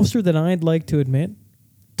 closer than I'd like to admit,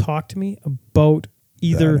 talk to me about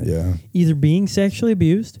either being sexually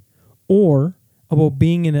abused or about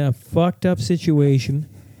being in a fucked up situation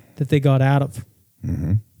that they got out of.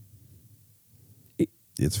 Mm-hmm.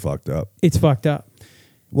 It's fucked up. It's fucked up.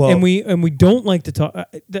 Well, and we don't like to talk.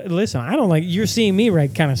 Listen, I don't like. You're seeing me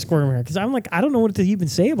right, kind of squirming because I'm like, I don't know what to even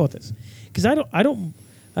say about this because I don't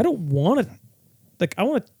want to. Like I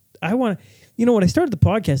want to. You know, when I started the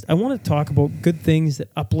podcast, I want to talk about good things that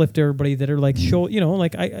uplift everybody that are like show. You know,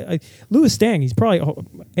 like I Louis Stang. He's probably.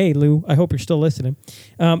 Hey Lou, I hope you're still listening.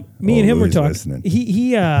 Me and him were talking.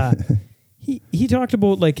 He talked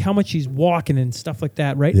about like how much he's walking and stuff like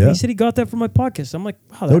that, right? Yeah. And he said he got that from my podcast. I'm like,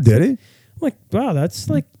 wow. Oh, did he? I'm like, wow, that's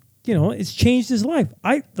like, you know, it's changed his life.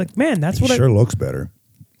 Man, that's what sure looks better.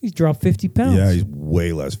 He's dropped 50 pounds. Yeah, he's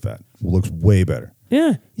way less fat. Looks way better.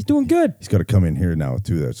 Yeah, he's doing good. He's got to come in here now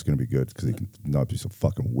too. That's going to be good because he can not be so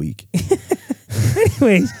fucking weak.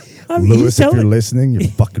 Anyways, Louis, if you're listening, you're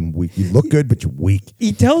fucking weak. You look good, but you're weak.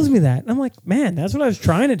 He tells me that, and I'm like, man, that's what I was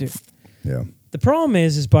trying to do. Yeah. The problem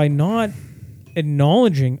is by not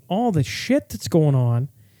acknowledging all the shit that's going on,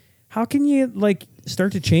 how can you like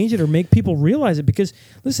start to change it or make people realize it? Because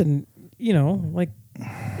listen, you know, like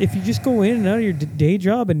if you just go in and out of your day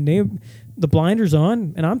job and the blinders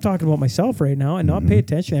on, and I'm talking about myself right now, and not pay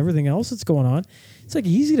attention to everything else that's going on, it's like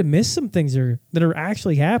easy to miss some things that are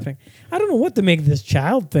actually happening. I don't know what to make of this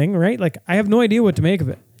child thing, right? Like I have no idea what to make of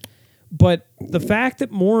it. But the fact that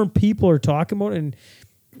more people are talking about it, and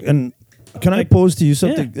and can I pose to you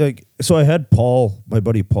something? Yeah. Like, so I had Paul, my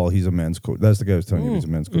buddy Paul. He's a men's coach. That's the guy I was telling you. He's a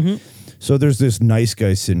men's coach. Mm-hmm. So there's this nice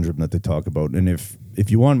guy syndrome that they talk about, and if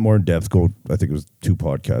you want more in depth, go. I think it was 2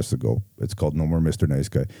 podcasts ago. It's called No More Mr. Nice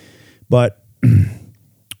Guy. But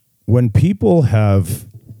when people have,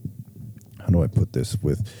 how do I put this?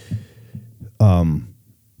 With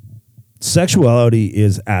sexuality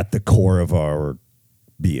is at the core of our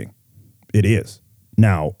being. It is.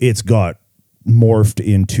 Now it's got morphed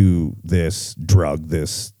into this drug,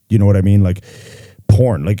 this, you know what I mean? Like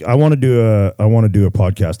porn. Like I want to do a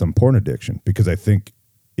podcast on porn addiction because I think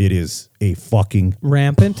it is a fucking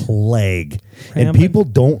rampant plague. And people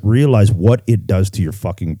don't realize what it does to your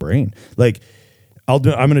fucking brain. Like I'm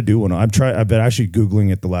going to do one. I've been actually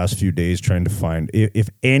Googling it the last few days trying to find if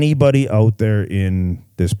anybody out there in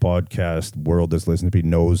this podcast world that's listening to me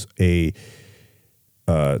knows a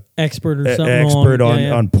expert or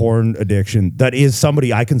something on porn addiction, that is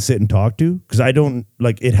somebody I can sit and talk to, because I don't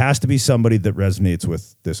like, it has to be somebody that resonates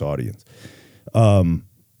with this audience,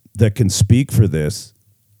 that can speak for this.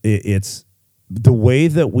 It's the way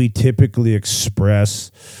that we typically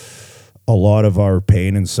express a lot of our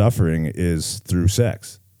pain and suffering is through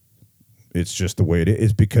sex. It's just the way it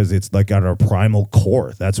is, because it's like at our primal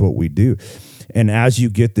core. That's what we do. And as you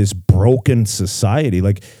get this broken society,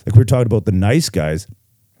 like we were talking about the nice guys,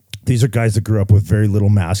 these are guys that grew up with very little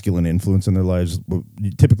masculine influence in their lives,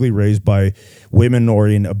 typically raised by women or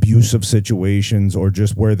in abusive situations, or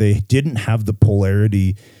just where they didn't have the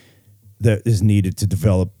polarity that is needed to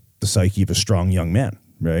develop the psyche of a strong young man.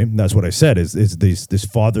 Right? And that's what I said is these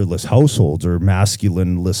fatherless households or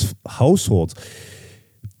masculineless households.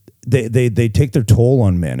 They take their toll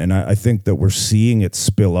on men, and I think that we're seeing it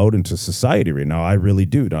spill out into society right now. I really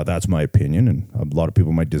do. Now that's my opinion, and a lot of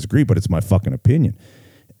people might disagree, but it's my fucking opinion.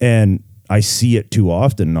 And I see it too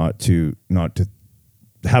often not to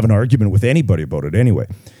have an argument with anybody about it anyway.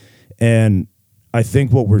 And I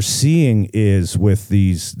think what we're seeing is with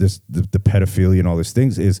the pedophilia and all these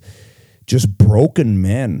things is just broken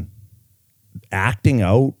men acting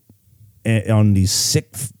out on these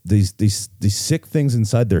sick things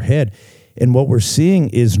inside their head. And what we're seeing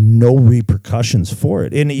is no repercussions for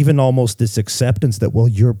it. And even almost this acceptance that, well,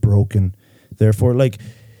 you're broken, therefore, like,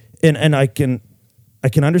 and I can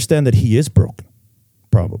understand that he is broken.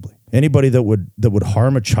 Probably anybody that would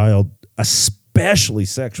harm a child, especially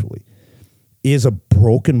sexually, is a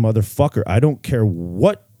broken motherfucker. I don't care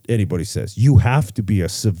what anybody says. You have to be a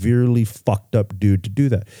severely fucked up dude to do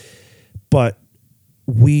that. But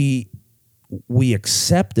we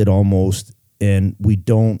accept it almost, and we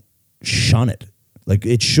don't shun it. Like,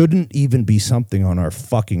 it shouldn't even be something on our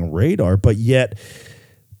fucking radar, but yet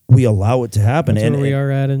we allow it to happen. That's where we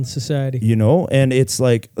are at in society. You know, and it's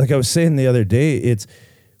like I was saying the other day,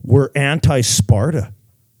 we're anti-Sparta.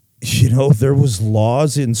 You know, there was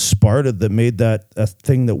laws in Sparta that made that a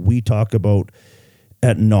thing that we talk about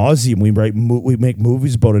at nauseum. We make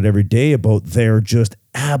movies about it every day, about their just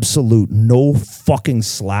absolute no fucking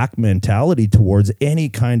slack mentality towards any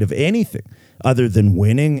kind of anything other than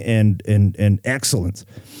winning and excellence.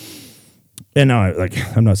 And now,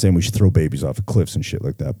 I'm not saying we should throw babies off of cliffs and shit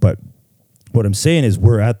like that, but what I'm saying is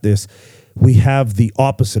we have the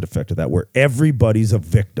opposite effect of that, where everybody's a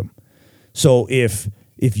victim. So if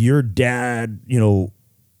your dad,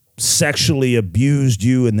 sexually abused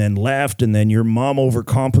you and then left, and then your mom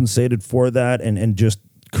overcompensated for that and just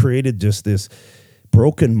created just this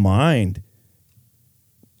broken mind,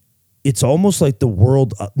 it's almost like the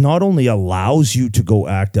world not only allows you to go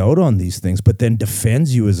act out on these things, but then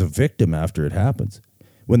defends you as a victim after it happens.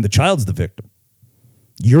 When the child's the victim,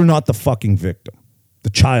 you're not the fucking victim. The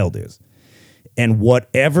child is. And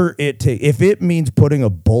whatever it takes, if it means putting a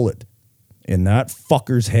bullet in that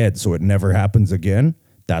fucker's head so it never happens again,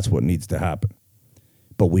 that's what needs to happen.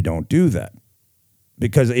 But we don't do that.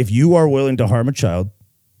 Because if you are willing to harm a child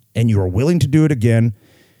and you are willing to do it again,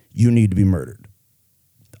 you need to be murdered.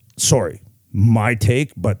 Sorry, my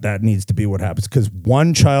take, but that needs to be what happens. Because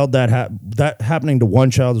one child, that happening to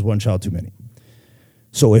one child is one child too many.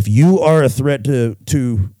 So if you are a threat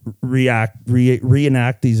to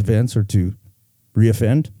reenact these events or to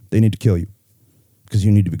reoffend, they need to kill you, because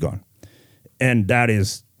you need to be gone. And that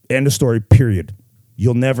is end of story, period.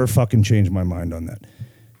 You'll never fucking change my mind on that.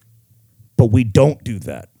 But we don't do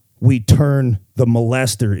that. We turn the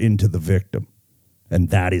molester into the victim. And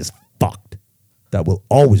that is fucked. That will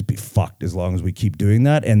always be fucked as long as we keep doing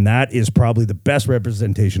that. And that is probably the best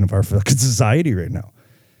representation of our fucking society right now.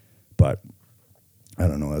 But I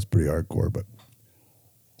don't know. That's pretty hardcore. But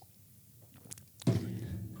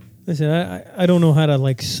Listen, I don't know how to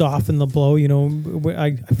like soften the blow. You know,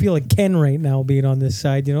 I feel like Ken right now being on this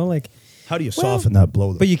side. You know, like how do you soften that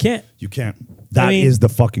blow? Though? But you can't. You can't. That is the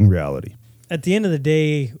fucking reality. At the end of the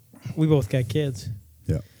day, we both got kids.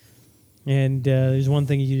 Yeah. And there's one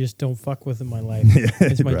thing you just don't fuck with in my life.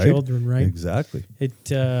 It's my children, right? Exactly.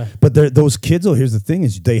 But those kids, though, here's the thing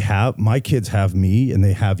is my kids have me and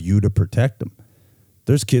they have you to protect them.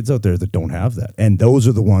 There's kids out there that don't have that. And those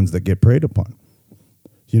are the ones that get preyed upon.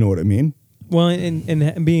 You know what I mean? Well,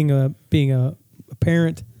 and being a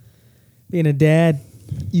parent, being a dad,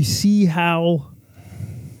 you see how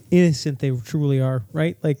innocent they truly are,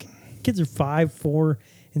 right? Like kids are 5, 4,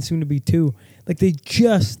 and soon to be 2. Like they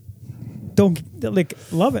just don't like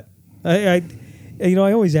love it. I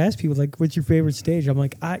always ask people like, "What's your favorite stage?" I'm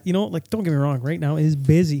like, don't get me wrong. Right now it is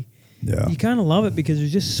busy. Yeah, you kind of love it because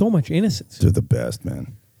there's just so much innocence. They're the best,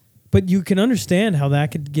 man. But you can understand how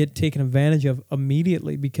that could get taken advantage of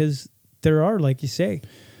immediately because there are, like you say,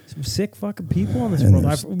 some sick fucking people in this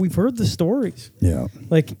world. We've heard the stories. Yeah.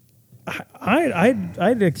 Like,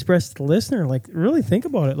 I'd express to the listener, like, really think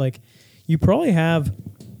about it. Like, you probably have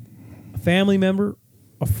a family member,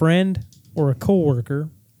 a friend, or a coworker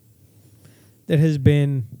that has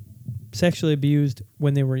been sexually abused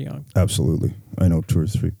when they were young. Absolutely. I know 2 or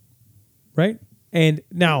 3. Right? And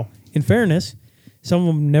now, in fairness, some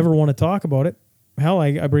of them never want to talk about it. Hell,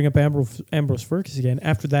 I bring up Ambrose Ferkus again.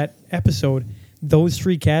 After that episode, those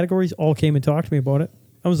 3 categories all came and talked to me about it.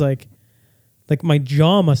 I was like my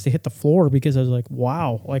jaw must have hit the floor because I was like,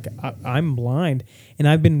 wow, like I'm blind. And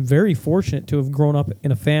I've been very fortunate to have grown up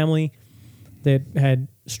in a family that had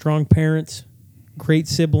strong parents, great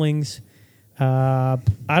siblings. I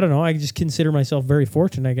don't know. I just consider myself very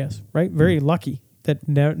fortunate, I guess, right? Very lucky that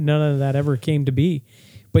none of that ever came to be.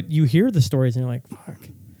 But you hear the stories and you're like, fuck,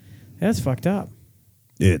 that's fucked up.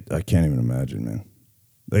 I can't even imagine, man.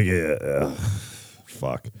 Like,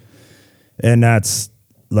 fuck. And that's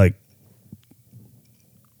like,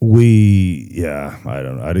 I don't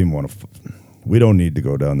know. I didn't want to, we don't need to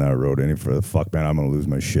go down that road any further. Fuck, man, I'm going to lose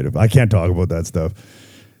my shit. If I can't talk about that stuff.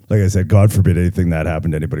 Like I said, God forbid anything that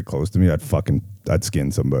happened to anybody close to me, I'd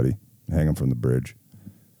skin somebody, hang them from the bridge.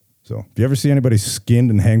 So if you ever see anybody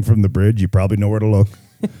skinned and hang from the bridge, you probably know where to look.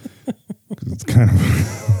 Because it's kind of,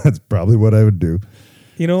 that's probably what I would do.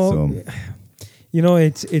 It's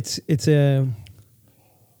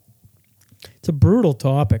a brutal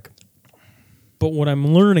topic. But what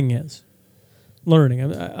I'm learning is,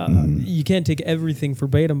 you can't take everything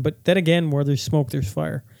verbatim, but then again, where there's smoke, there's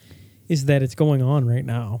fire, is that it's going on right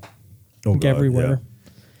now. Everywhere.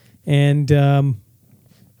 Yeah. And,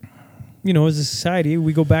 as a society,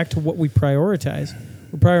 we go back to what we prioritize.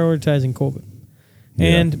 We're prioritizing COVID. Yeah.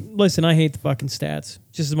 And listen, I hate the fucking stats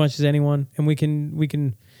just as much as anyone, and we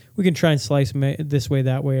can try and slice them this way,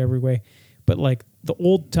 that way, every way. But like the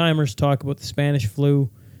old timers talk about the Spanish flu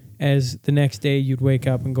as the next day you'd wake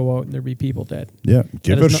up and go out and there'd be people dead. Yeah,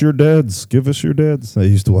 give us your dads. Give us your dads. I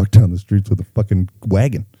used to walk down the streets with a fucking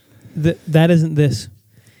wagon. That isn't this.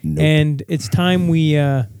 Nope. And it's time we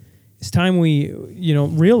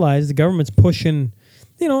realize the government's pushing.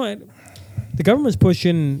 The government's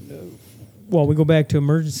pushing. Well, we go back to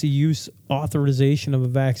emergency use authorization of a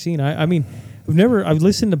vaccine. I've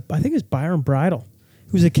listened to, I think it's Byron Bridle,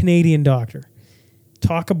 who's a Canadian doctor,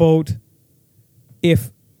 talk about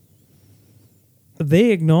if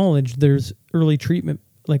they acknowledge there's early treatment,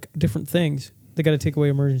 like different things, they got to take away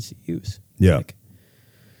emergency use. Yeah.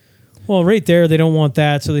 Well, right there, they don't want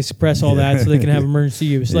that, so they suppress all that so they can have emergency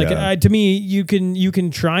use. Like to me, you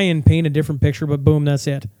can try and paint a different picture, but boom, that's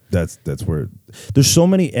it. That's where there's so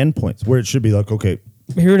many endpoints where it should be like, okay,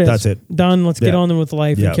 here it is. That's it. Done. Let's get on with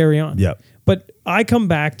life and carry on. Yeah. But I come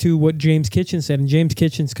back to what James Kitchen said, and James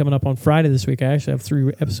Kitchen's coming up on Friday this week. I actually have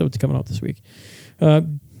 3 episodes coming out this week.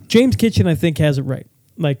 James Kitchen, I think, has it right.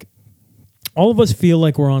 Like, all of us feel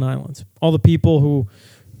like we're on islands. All the people who,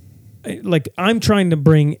 like, I'm trying to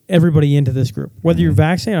bring everybody into this group, whether you're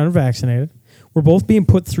vaccinated or unvaccinated. We're both being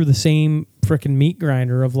put through the same freaking meat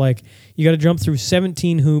grinder of like, you got to jump through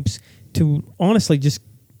 17 hoops to honestly just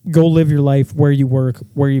go live your life where you work,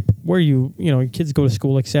 where you your kids go to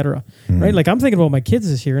school, etc. Right? Like, I'm thinking about my kids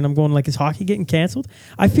this year, and I'm going like, is hockey getting canceled?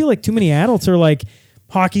 I feel like too many adults are like,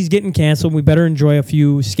 hockey's getting canceled. We better enjoy a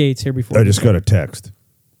few skates here before. I just got a text.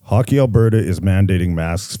 Hockey Alberta is mandating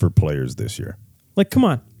masks for players this year. Like, come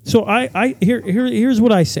on. So here's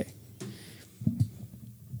what I say.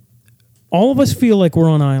 All of us feel like we're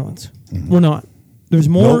on islands. We're not. There's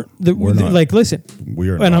more. We're not. Like, listen. We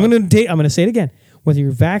are. And not. I'm going to say it again. Whether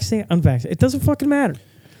you're vaccinated, unvaccinated, it doesn't fucking matter.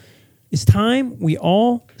 It's time we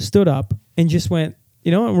all stood up and just went,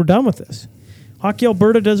 and we're done with this. Hockey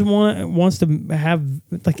Alberta wants to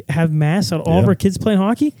have masks on all of our kids playing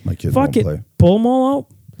hockey. My kids Fuck won't it. play. Pull them all out.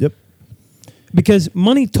 Yep. Because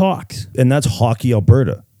money talks. And that's Hockey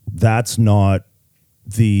Alberta. That's not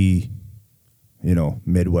the,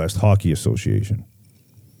 Midwest Hockey Association.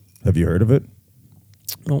 Have you heard of it?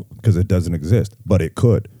 No. Because it doesn't exist, but it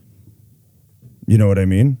could. You know what I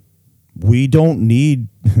mean? We don't need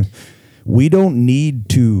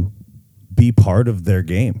to be part of their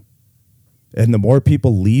game. And the more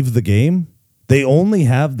people leave the game, they only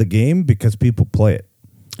have the game because people play it.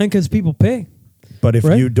 And because people pay. But if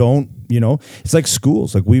you don't, it's like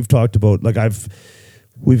schools. Like we've talked about,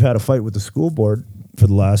 we've had a fight with the school board for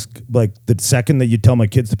the last, the second that you tell my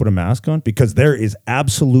kids to put a mask on, because there is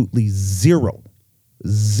absolutely zero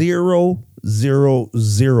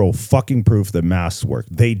fucking proof that masks work.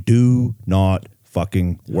 They do not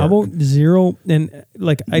fucking work. How about zero? And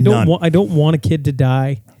I don't want a kid to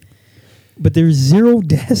die, but there's 0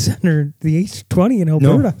 deaths under the age of 20 in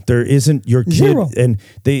Alberta. No, there isn't. Your kid, Zero. and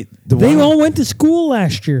they all went to school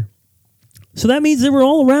last year, so that means they were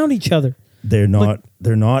all around each other. They're not.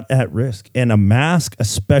 They're not at risk, and a mask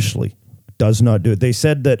especially does not do it. They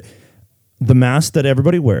said that the mask that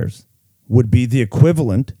everybody wears would be the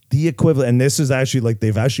equivalent, and this is actually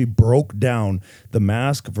they've actually broke down the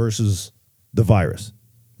mask versus the virus.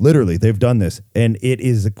 Literally, they've done this, and it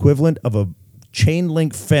is equivalent of a chain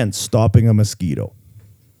link fence stopping a mosquito.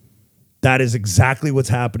 That is exactly what's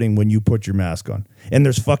happening when you put your mask on. And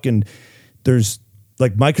there's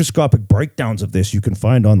microscopic breakdowns of this you can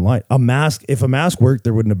find online. If a mask worked,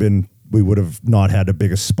 we would have not had the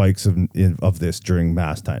biggest spikes of this during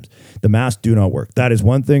mask times. The masks do not work. That is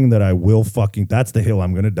one thing that that's the hill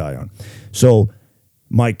I'm going to die on. So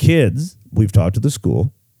my kids, we've talked to the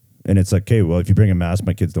school, and it's like, okay, well, if you bring a mask,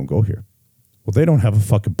 my kids don't go here. Well, they don't have a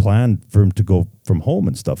fucking plan for them to go from home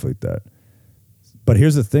and stuff like that. But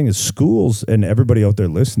here's the thing is schools, and everybody out there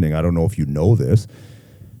listening, I don't know if you know this,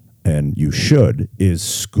 and you should, is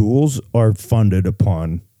schools are funded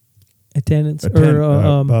upon attendance of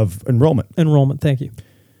enrollment. Enrollment, thank you.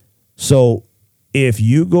 So if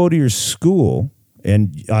you go to your school,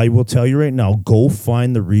 and I will tell you right now, go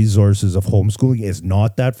find the resources of homeschooling. It's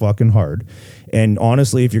not that fucking hard. And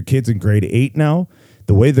honestly, if your kid's in grade 8 now,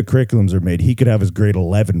 the way the curriculums are made, he could have his grade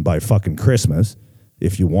 11 by fucking Christmas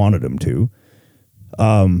if you wanted him to.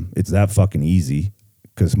 It's that fucking easy.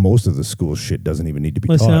 Because most of the school shit doesn't even need to be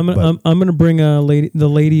taught. I'm gonna bring the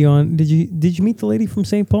lady on. Did you meet the lady from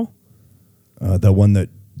St. Paul? The one that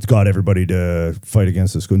got everybody to fight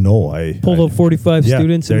against the school. No, I pulled out 45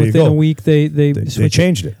 students, and within a week they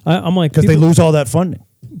changed it. I'm like, because they lose all that funding.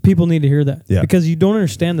 People need to hear that because you don't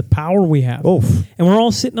understand the power we have. Oh, and we're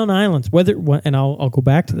all sitting on islands. And I'll go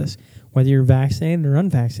back to this. Whether you're vaccinated or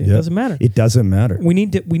unvaccinated, it doesn't matter. It doesn't matter. We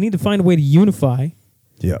need to find a way to unify.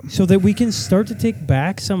 Yeah. So that we can start to take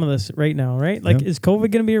back some of this right now, right? Is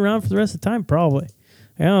COVID going to be around for the rest of the time? Probably.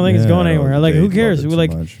 I don't think it's going anywhere. Who cares?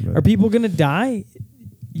 Are people going to die?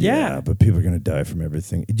 Yeah, but people are going to die from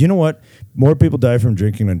everything. Do you know what? More people die from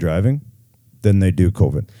drinking and driving than they do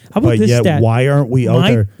COVID. How about this stat? Why aren't we out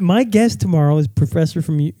there? My guest tomorrow is a professor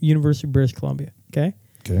from University of British Columbia. Okay.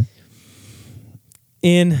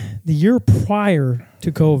 In the year prior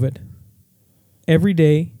to COVID, every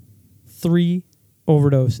day, 3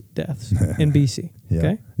 overdose deaths in BC.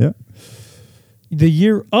 Okay. Yeah. The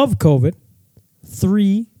year of COVID,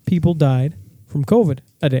 3 people died from COVID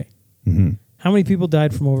a day. Mm-hmm. How many people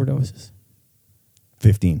died from overdoses?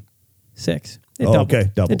 15. 6. Doubled.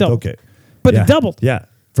 Okay, doubled. It doubled. Okay. But it doubled. Yeah.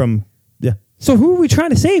 So who are we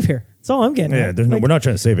trying to save here? That's all I'm getting at. We're not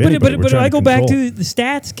trying to save anybody. But I go back to the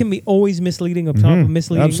stats can be always misleading up top of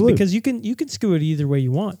misleading. Absolutely. Because you can skew it either way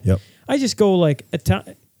you want. Yep. I just go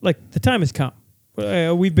the time has come.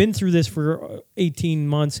 We've been through this for 18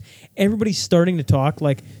 months. Everybody's starting to talk,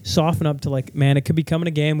 soften up to man, it could be coming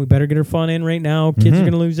again. We better get our fun in right now. Kids are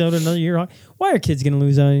going to lose out another year of hockey. Why are kids going to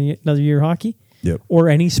lose out another year of hockey? Yep. Or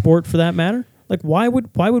any sport for that matter? Why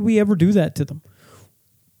would we ever do that to them?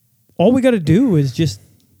 All we got to do is just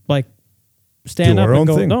stand up and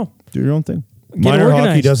go, thing. No. Do your own thing. Get Minor organized.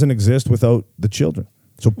 hockey doesn't exist without the children.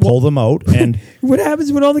 So pull them out and what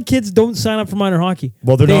happens when all the kids don't sign up for minor hockey?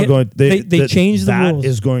 Well, they're not going. They change the rules. That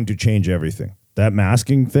is going to change everything. That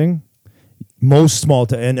masking thing. Most small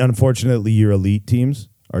and unfortunately, your elite teams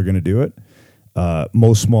are going to do it.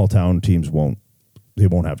 Most small town teams won't. They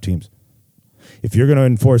won't have teams. If you're going to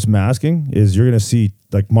enforce masking, you're going to see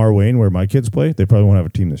Marwayne, where my kids play. They probably won't have a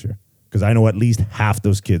team this year because I know at least half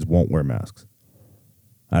those kids won't wear masks.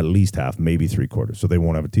 At least half, maybe 3/4. So they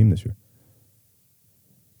won't have a team this year.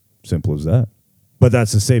 Simple as that. But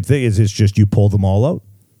that's the same thing. It's just you pull them all out.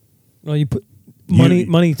 Well,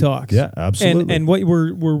 money talks. Yeah, absolutely. And what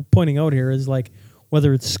we're pointing out here is like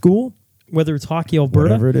whether it's school, whether it's Hockey Alberta,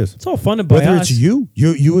 whatever it is, it's all funded by whether us. it's you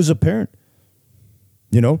as a parent.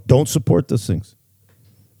 Don't support those things.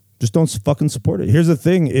 Just don't fucking support it. Here's the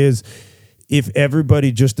thing: is if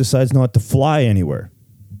everybody just decides not to fly anywhere,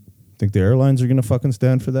 think the airlines are going to fucking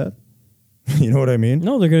stand for that? You know what I mean?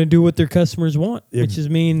 No, they're going to do what their customers want, which is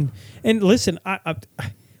mean. And listen,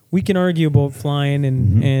 we can argue about flying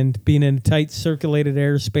and being in a tight circulated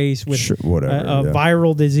airspace with a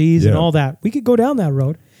viral disease and all that. We could go down that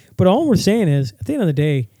road. But all we're saying is, at the end of the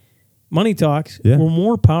day, money talks. Yeah. We're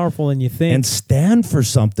more powerful than you think. And stand for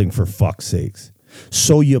something, for fuck's sakes.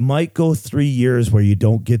 So you might go 3 years where you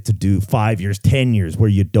don't get to do 5 years, 10 years where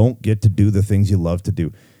you don't get to do the things you love to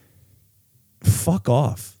do. Fuck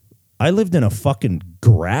off. I lived in a fucking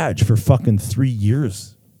garage for fucking 3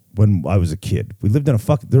 years when I was a kid. We lived in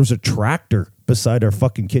there was a tractor beside our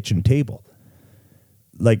fucking kitchen table.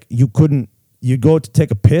 Like you'd go to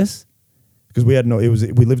take a piss because we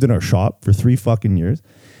lived in our shop for 3 fucking years.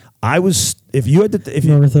 North of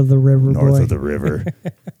the river, north of the river.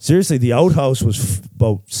 Seriously, the outhouse was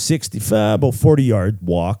about 40-yard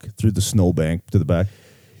walk through the snowbank to the back.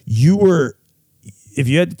 If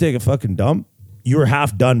you had to take a fucking dump, you were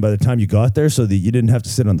half done by the time you got there, so that you didn't have to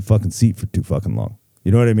sit on the fucking seat for too fucking long.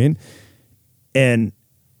 You know what I mean? And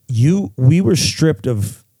we were stripped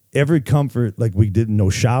of every comfort. Like we didn't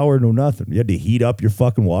no shower, no nothing. You had to heat up your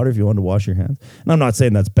fucking water if you wanted to wash your hands. And I'm not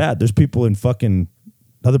saying that's bad. There's people in fucking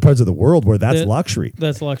other parts of the world where that's luxury.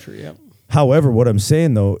 That's luxury, yeah. However, what I'm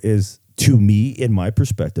saying, though, is to me, in my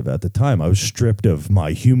perspective at the time, I was stripped of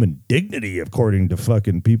my human dignity, according to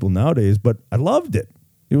fucking people nowadays, but I loved it.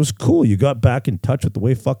 It was cool. You got back in touch with the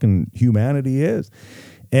way fucking humanity is.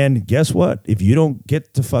 And guess what? If you don't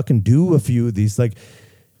get to fucking do a few of these,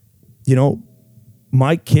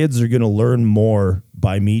 my kids are going to learn more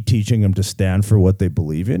by me teaching them to stand for what they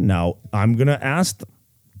believe in. Now, I'm going to ask them,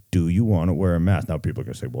 do you want to wear a mask? Now, people are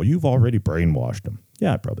going to say, well, you've already brainwashed them.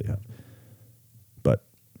 Yeah, I probably have. But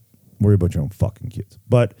worry about your own fucking kids.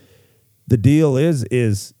 But the deal is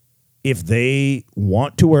if they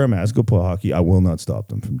want to wear a mask, go play hockey, I will not stop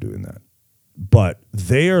them from doing that. But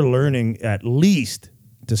they are learning at least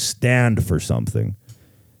to stand for something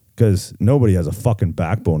because nobody has a fucking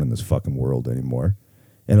backbone in this fucking world anymore.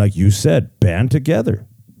 And like you said, band together.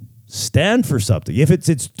 Stand for something. If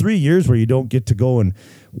it's 3 years where you don't get to go and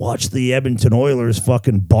watch the Edmonton Oilers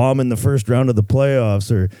fucking bomb in the first round of the playoffs,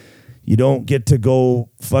 or you don't get to go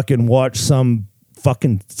fucking watch some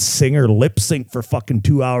fucking singer lip sync for fucking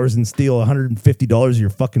 2 hours and steal $150 of your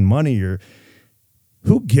fucking money, or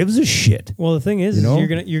who gives a shit? Well, the thing is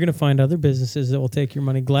you're gonna find other businesses that will take your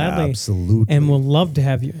money gladly, absolutely, and will love to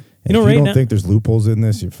have you. And if you don't think there's loopholes in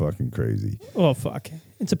this, you're fucking crazy. Oh fuck!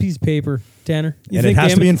 It's a piece of paper, Tanner. And it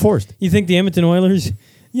has to be enforced. You think the Edmonton Oilers?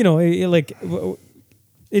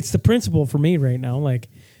 It's the principle for me right now. Like,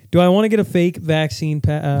 do I want to get a fake vaccine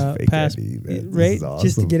pass? Right, awesome.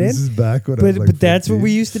 Just to get in. This is back when but that's what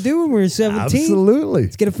we used to do when we were 17. Absolutely.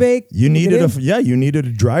 Let's get a fake. You needed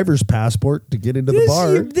a driver's passport to get into the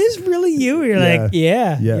bar. This really you? You're like,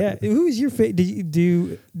 yeah. Who was your fake? Did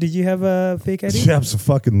you have a fake ID?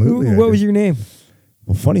 Absolutely. What was your name?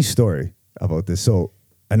 Well, funny story about this. So,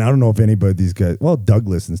 and I don't know if anybody of these guys. Well, Doug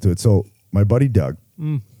listens to it. So my buddy Doug,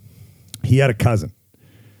 he had a cousin.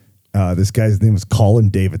 This guy's name was Colin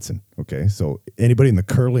Davidson. Okay, so anybody in the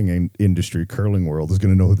curling industry, curling world, is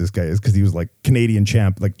going to know who this guy is because he was like Canadian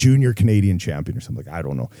champ, like junior Canadian champion or something. Like, I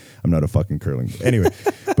don't know. I'm not a fucking curling. Anyway,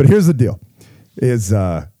 but here's the deal: is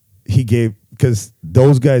he gave because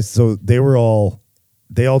those guys. So they all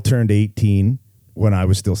turned 18 when I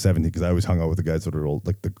was still 17 because I always hung out with the guys that are old,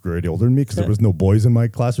 like the grade older than me because there was no boys in my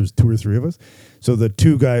class. There was 2 or 3 of us. So the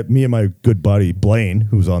 2 guys, me and my good buddy Blaine,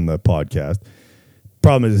 who's on the podcast.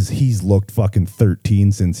 Problem is he's looked fucking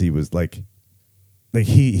 13 since he was like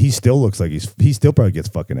he still looks like he still probably gets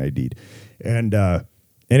fucking ID'd. And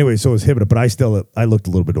anyway, so it was him, but I looked a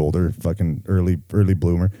little bit older, fucking early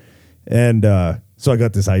bloomer. And so I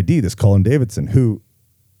got this ID, this Colin Davidson, who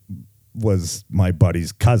was my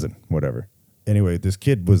buddy's cousin, whatever. Anyway, this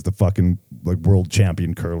kid was the fucking like world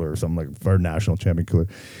champion curler or something, like our national champion curler.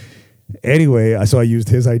 Anyway, so I used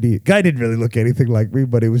his ID. Guy didn't really look anything like me,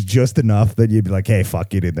 but it was just enough that you'd be like, hey, fuck,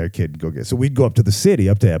 get in there, kid, go get it. So we'd go up to the city,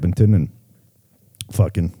 up to Edmonton, and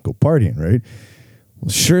fucking go partying, right?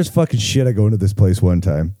 Well, sure as fucking shit, I go into this place one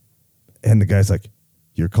time, and the guy's like,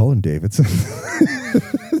 you're Colin Davidson?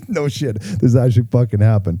 No shit. This actually fucking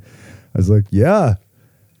happened. I was like, yeah.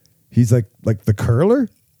 He's like the curler?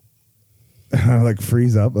 And I like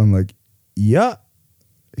freeze up. I'm like, yeah.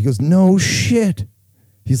 He goes, no shit.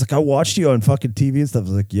 He's like, I watched you on fucking TV and stuff. I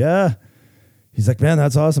was like, yeah. He's like, man,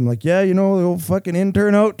 that's awesome. I'm like, yeah, the old fucking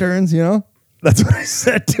intern, out turns, That's what I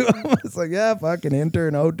said to him. I was like, yeah, fucking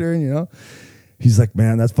intern, out turn, He's like,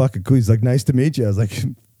 man, that's fucking cool. He's like, nice to meet you. I was like,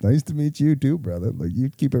 nice to meet you too, brother. Like, you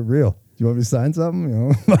keep it real. Do you want me to sign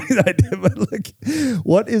something? I did, but like,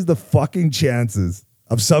 what is the fucking chances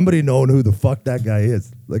of somebody knowing who the fuck that guy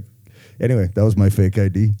is? Like, anyway, that was my fake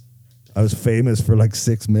ID. I was famous for like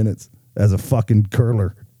 6 minutes as a fucking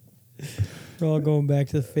curler. We're all going back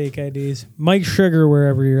to the fake IDs. Mike Sugar,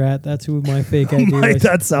 wherever you're at, that's who my fake ID was.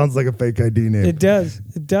 That sounds like a fake ID name. It does.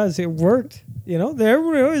 It worked.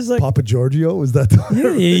 Everybody always like... Papa Giorgio? Was that the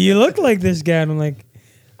yeah, you look like this guy. And I'm like,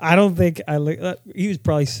 I don't think I look... he was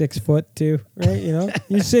probably 6 foot too, right?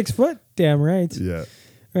 You're 6 foot? Damn right. Yeah.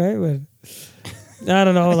 Right? But I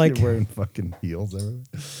don't know, like... You're wearing fucking heels everywhere.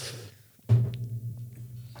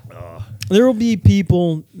 There will be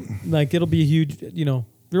people, like, it'll be a huge,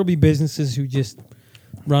 there'll be businesses who just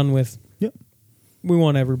run with, yep, we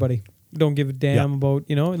want everybody. Don't give a damn about,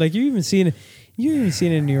 like you even seen it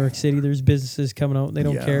in New York City. There's businesses coming out, they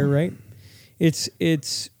don't care, right? It's going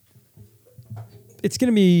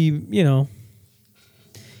to be,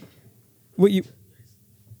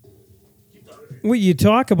 what you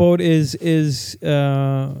talk about is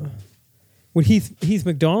what Heath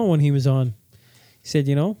McDonald, when he was on, he said,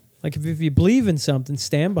 like if you believe in something,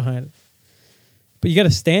 stand behind it. But you got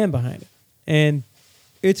to stand behind it. And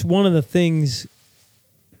it's one of the things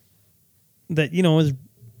that, is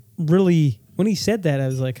really, when he said that, I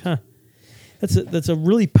was like, huh, that's a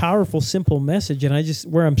really powerful, simple message. And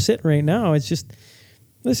where I'm sitting right now, it's just,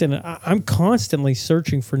 listen, I'm constantly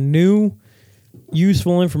searching for new,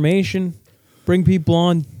 useful information, bring people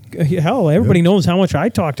on. Hell, everybody knows how much I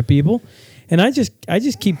talk to people. And I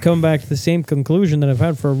just keep coming back to the same conclusion that I've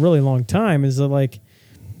had for a really long time, is that, like,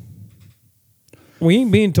 we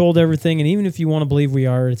ain't being told everything, and even if you want to believe we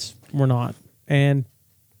are, we're not. And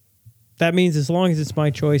that means as long as it's my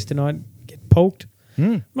choice to not get poked,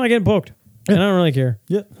 I'm not getting poked. And I don't really care.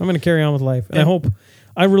 Yeah. I'm going to carry on with life. And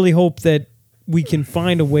I really hope that we can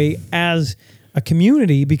find a way as a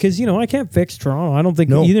community, because, I can't fix Toronto. I don't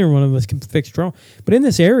think either one of us can fix Toronto. But in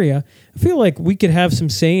this area, I feel like we could have some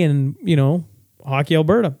say in, Hockey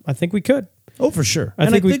Alberta. I think we could. Oh, for sure. I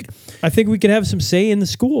think we could have some say in the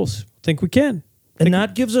schools. I think we can. And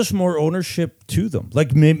that gives us more ownership to them.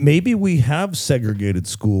 Like maybe we have segregated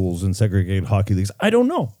schools and segregated hockey leagues. I don't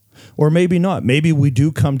know. Or maybe not. Maybe we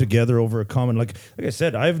do come together over a common, like I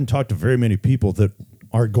said, I haven't talked to very many people that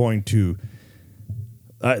are going to,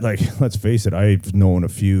 let's face it, I've known a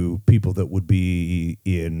few people that would be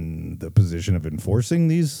in the position of enforcing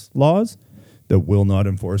these laws that will not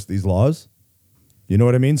enforce these laws. You know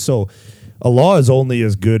what I mean? So a law is only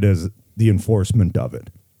as good as the enforcement of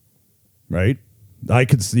it, right?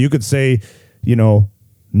 You could say, no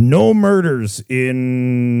murders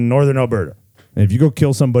in Northern Alberta. And if you go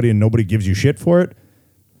kill somebody and nobody gives you shit for it,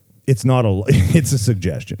 it's a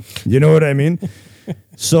suggestion. You know what I mean?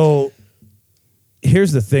 So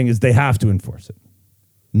here's the thing, is they have to enforce it.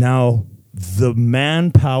 Now, the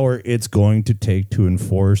manpower it's going to take to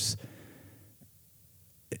enforce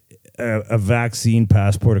a vaccine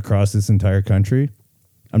passport across this entire country,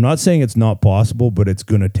 I'm not saying it's not possible, but it's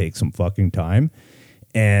going to take some fucking time.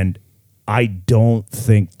 And I don't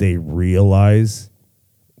think they realize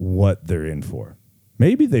what they're in for.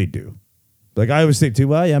 Maybe they do. Like, I always think too,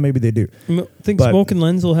 well, yeah, maybe they do. Think Smoke and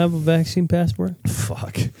Lens will have a vaccine passport?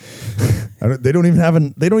 Fuck. They don't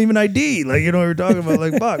even ID. Like, what we're talking about.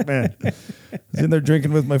 Like, fuck, man. I was in there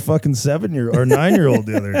drinking with my fucking 9-year-old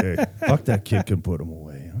the other day. Fuck, that kid can put them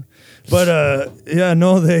away. Huh? But,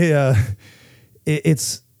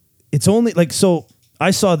 it's only, like, so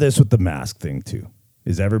I saw this with the mask thing too.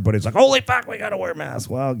 Is everybody's like, holy fuck, we gotta wear masks.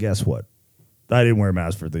 Well, guess what? I didn't wear a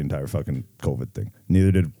mask for the entire fucking COVID thing.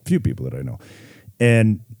 Neither did a few people that I know.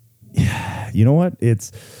 And you know what?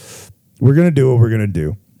 We're going to do what we're going to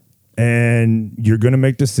do. And you're going to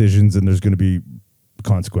make decisions, and there's going to be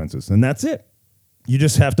consequences. And that's it. You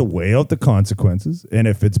just have to weigh out the consequences. And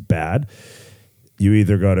if it's bad, you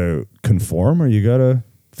either got to conform or you got to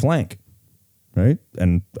flank. Right?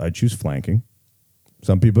 And I choose flanking.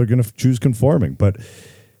 Some people are going to choose conforming. But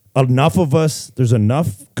enough of us, there's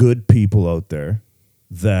enough good people out there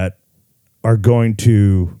that are going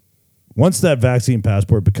to, once that vaccine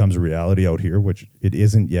passport becomes a reality out here, which it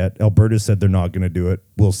isn't yet, Alberta said they're not going to do it.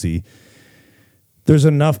 We'll see. There's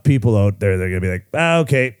enough people out there that are going to be like,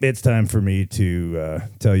 okay, it's time for me to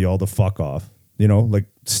tell you all to fuck off.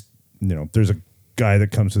 There's a guy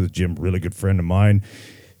that comes to the gym, really good friend of mine,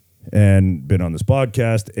 and been on this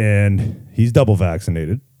podcast, and he's double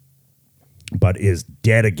vaccinated. but is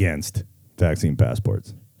dead against vaccine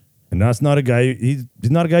passports. And that's not a guy, he's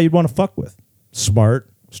not a guy you'd want to fuck with.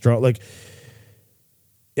 Smart, strong, like,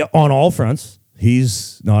 on all fronts,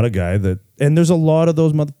 he's not a guy that, and there's a lot of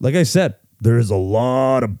those, like I said, there is a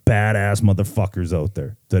lot of badass motherfuckers out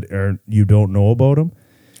there that you don't know about them.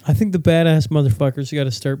 I think the badass motherfuckers got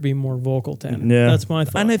to start being more vocal, Tanner. Yeah. That's my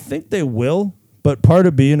thought. And I think they will, but part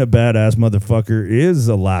of being a badass motherfucker is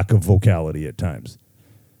a lack of vocality at times.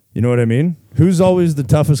 You know what I mean? Who's always the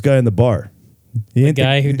toughest guy in the bar? The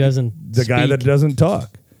guy who doesn't The guy that doesn't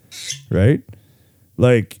talk, right?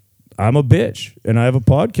 Like, I'm a bitch and I have a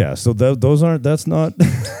podcast, so that's not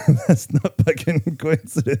that's not fucking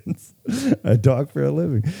coincidence. I talk for a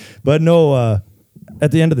living, but no.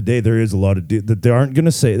 At the end of the day, there is a lot of that they aren't going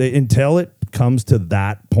to say until it comes to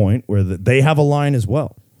that point where they have a line as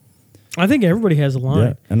well. I think everybody has a line,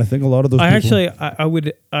 yeah, and I think a lot of those. I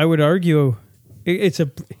would argue it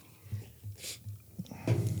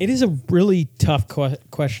is a really tough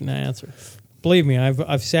question to answer. Believe me,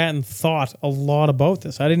 I've sat and thought a lot about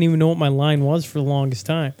this. I didn't even know what my line was for the longest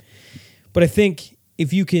time. But I think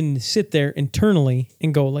if you can sit there internally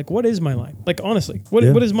and go, like, what is my line? Like, honestly, what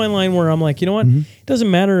is my line where I'm like, you know what? Mm-hmm. It doesn't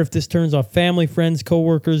matter if this turns off family, friends,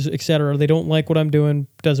 coworkers, etc. They don't like what I'm doing.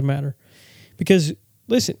 Doesn't matter. Because,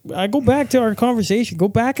 listen, I go back to our conversation. Go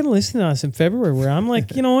back and listen to us in February where I'm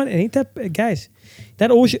like, you know what? It ain't that, guys. That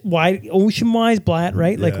ocean-wise Blatt,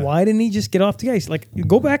 right? Yeah. Like, why didn't he just get off the ice? Like,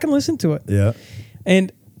 go back and listen to it. Yeah.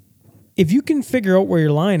 And if you can figure out where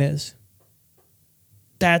your line is,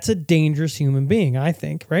 that's a dangerous human being, I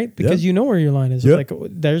think, right? Because you know where your line is. Like,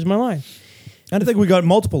 there's my line. And I think we got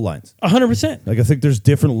multiple lines. 100%. Like, I think there's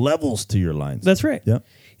different levels to your lines. That's right. Yeah.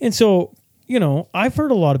 And so, you know, I've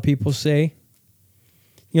heard a lot of people say,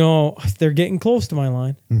 you know, they're getting close to my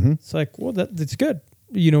line. Mm-hmm. It's like, well, that's good.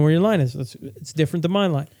 You know where your line is. It's different than my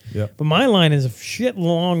line. Yeah. But my line is a shit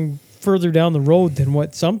long further down the road than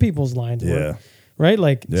what some people's lines were. Right?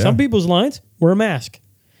 Like, some people's lines were a mask.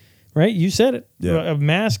 Right? You said it. Yeah. A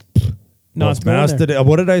mask. Not mask today.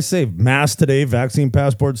 What did I say? Mask today, vaccine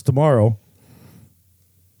passports tomorrow.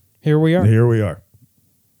 Here we are.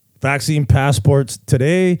 Vaccine passports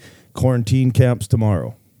today, quarantine camps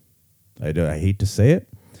tomorrow. I hate to say it,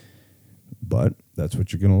 but that's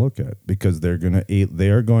what you're going to look at because they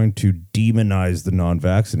are going to demonize the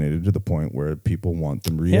non-vaccinated to the point where people want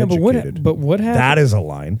them re-educated. Yeah, but what happens? That is a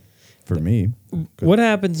line for me. What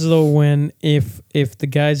happens though when if the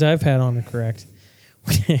guys I've had on are correct,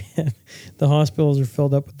 the hospitals are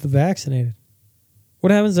filled up with the vaccinated?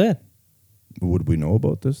 What happens then? Would we know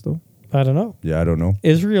about this though? I don't know. Yeah, I don't know.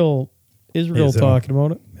 Israel talking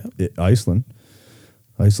about it. Yep.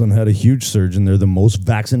 Iceland had a huge surge, and they're the most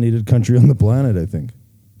vaccinated country on the planet, I think.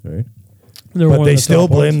 Right? But they still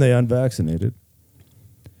blame the unvaccinated.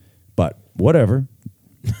 But whatever.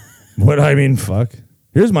 Fuck.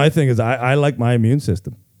 Here's my thing is I like my immune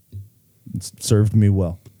system. It's served me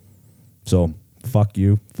well. So, fuck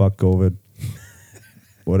you. Fuck COVID.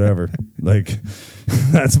 Whatever. Like,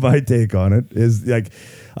 that's my take on it. Is like,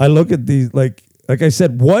 I look at these, like I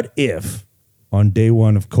said, what if on day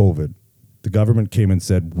one of COVID, the government came and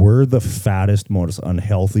said, we're the fattest, most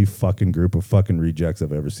unhealthy fucking group of fucking rejects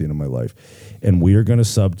I've ever seen in my life. And we are going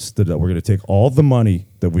to we're going to take all the money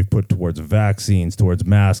that we've put towards vaccines, towards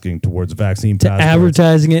masking, towards vaccine passports,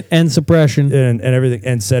 advertising it and suppression and everything,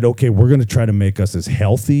 and said, okay, we're going to try to make us as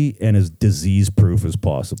healthy and as disease-proof as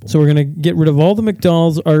possible. So we're going to get rid of all the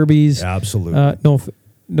McDonald's, Arby's. Absolutely.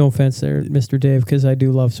 No offense there, Mr. Dave, because I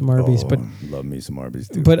do love some Arby's, but love me some Arby's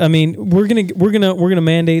too. But I mean, we're gonna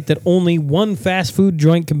mandate that only one fast food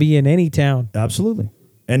joint can be in any town. Absolutely,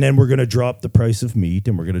 and then we're gonna drop the price of meat,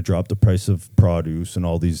 and we're gonna drop the price of produce, and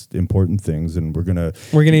all these important things, and we're gonna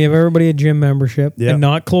give everybody a gym membership and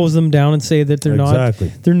not close them down and say that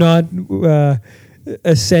they're not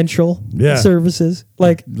essential services.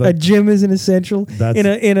 Like a gym is an essential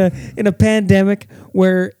in a pandemic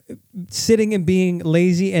where sitting and being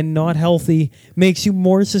lazy and not healthy makes you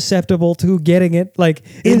more susceptible to getting it. Like,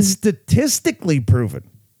 it's statistically proven.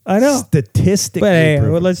 I know. Statistically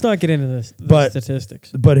proven. Well, let's not get into this.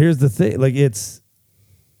 Statistics. But here's the thing. Like, it's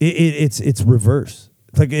reverse.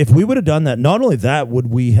 Like, if we would have done that, not only that would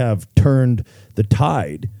we have turned the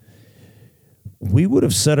tide, we would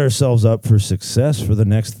have set ourselves up for success for the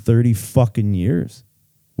next 30 fucking years.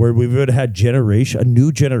 Where we would have had a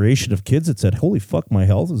new generation of kids that said, holy fuck, my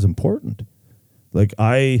health is important. Like,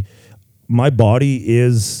 my body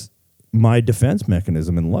is my defense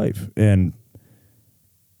mechanism in life. And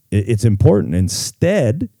it's important.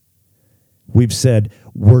 Instead, we've said,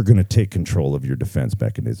 we're going to take control of your defense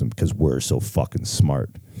mechanism because we're so fucking smart.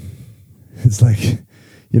 It's like,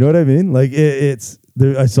 You know what I mean? Like it's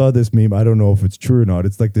there. I saw this meme. I don't know if it's true or not.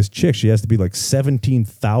 It's like this chick. She has to be like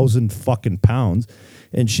 17,000 fucking pounds,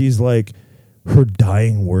 and she's like, her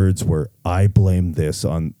dying words were, "I blame this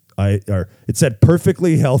on." It said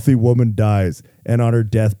perfectly healthy woman dies, and on her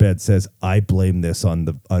deathbed says, "I blame this on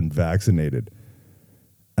the unvaccinated."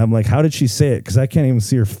 I'm like, how did she say it? Because I can't even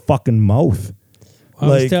see her fucking mouth.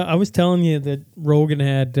 I was telling you that Rogan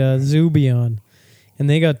had Zuby on, and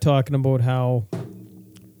they got talking about how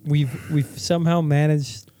we've somehow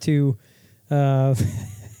managed to, and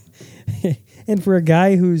for a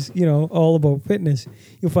guy who's all about fitness,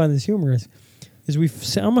 you'll find this humorous, is we've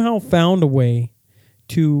somehow found a way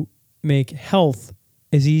to make health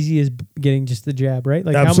as easy as getting just the jab, right?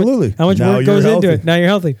 Like absolutely. How much work goes into it? Now you're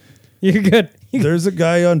healthy. You're good. There's a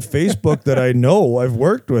guy on Facebook that I know. I've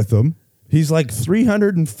worked with him. He's like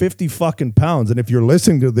 350 fucking pounds. And if you're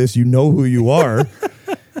listening to this, you know who you are.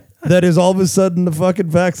 That is all of a sudden the fucking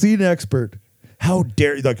vaccine expert. How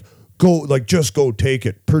dare you? Just go take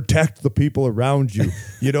it. Protect the people around you.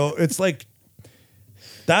 It's like,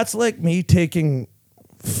 that's like me taking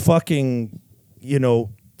fucking,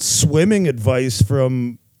 swimming advice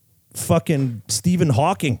from fucking Stephen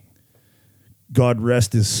Hawking. God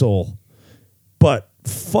rest his soul. But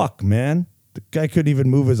fuck, man. The guy couldn't even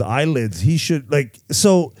move his eyelids. He should,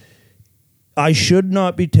 so I should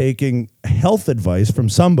not be taking health advice from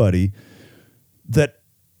somebody that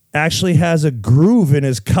actually has a groove in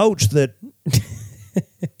his couch that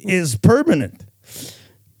is permanent.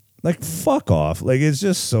 Like, fuck off. Like,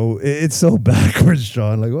 it's so backwards,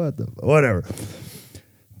 Shaun. Like, whatever.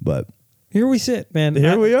 But here we sit, man.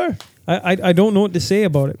 Here we are. I don't know what to say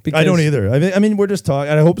about it. Because I don't either. I mean, we're just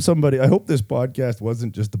talking. And I hope this podcast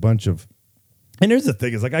wasn't just a bunch of. And here's the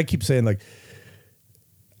thing: is like I keep saying,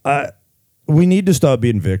 we need to stop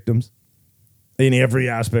being victims in every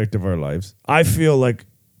aspect of our lives. I feel at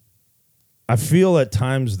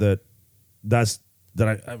times that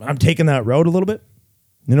I'm taking that route a little bit.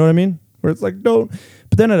 You know what I mean? Where it's like, don't.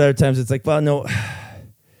 But then at other times, it's like, well, no.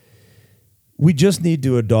 We just need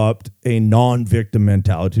to adopt a non-victim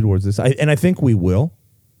mentality towards this. I think we will.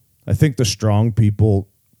 I think the strong people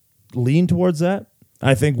lean towards that.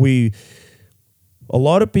 I think a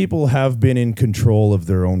lot of people have been in control of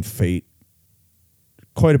their own fate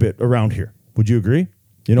quite a bit around here. Would you agree?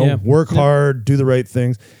 Work hard, do the right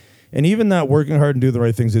things. And even that working hard and do the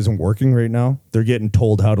right things isn't working right now. They're getting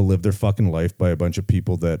told how to live their fucking life by a bunch of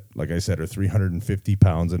people that, like I said, are 350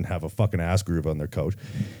 pounds and have a fucking ass groove on their couch.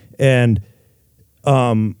 And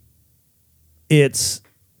I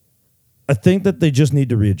think that they just need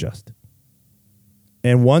to readjust.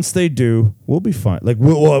 And once they do, we'll be fine. I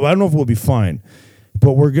don't know if we'll be fine,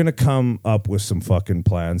 but we're going to come up with some fucking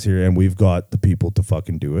plans here, and we've got the people to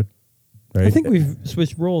fucking do it. Right? I think we've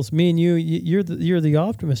switched roles. Me and you're the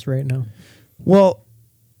optimist right now. Well,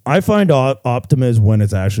 I find optimism when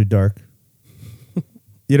it's actually dark.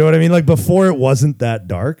 You know what I mean? Like, before it wasn't that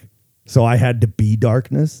dark, so I had to be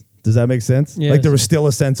darkness. Does that make sense? Yes. Like, there was still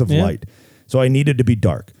a sense of light. So I needed to be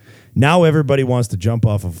dark. Now everybody wants to jump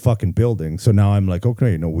off of a fucking building. So now I'm like,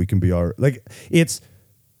 okay, we can be it's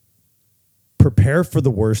prepare for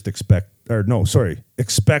the worst, expect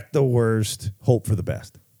the worst, hope for the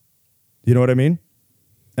best. You know what I mean?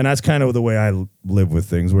 And that's kind of the way I live with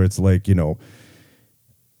things, where it's like,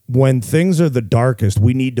 when things are the darkest,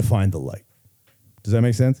 we need to find the light. Does that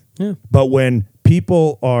make sense? Yeah. But when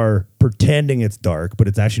people are pretending it's dark, but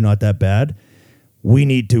it's actually not that bad, we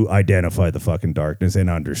need to identify the fucking darkness and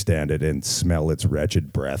understand it and smell its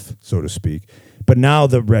wretched breath, so to speak. But now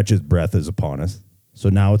the wretched breath is upon us. So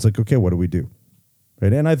now it's like, okay, what do we do?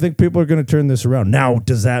 Right? And I think people are going to turn this around. Now,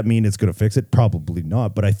 does that mean it's going to fix it? Probably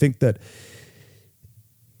not. But I think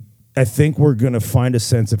we're going to find a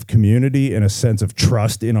sense of community and a sense of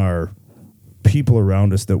trust in our people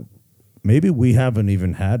around us that maybe we haven't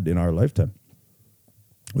even had in our lifetime,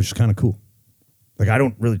 which is kind of cool. Like, I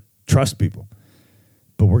don't really trust people,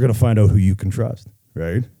 but we're going to find out who you can trust,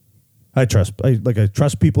 right? I trust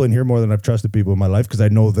people in here more than I've trusted people in my life, because I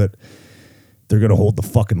know that they're going to hold the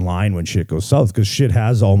fucking line when shit goes south, because shit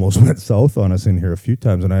has almost went south on us in here a few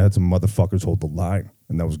times, and I had some motherfuckers hold the line,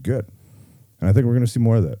 and that was good. And I think we're going to see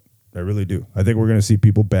more of that. I really do. I think we're going to see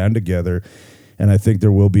people band together, and I think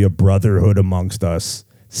there will be a brotherhood amongst us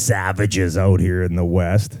savages out here in the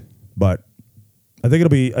West. But I think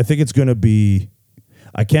it's going to be,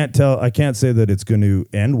 I can't say that it's going to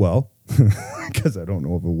end well, because I don't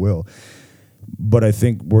know if it will. But I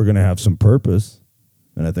think we're going to have some purpose,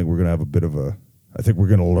 and I think we're going to have I think we're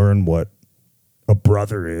going to learn what a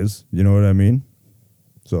brother is. You know what I mean?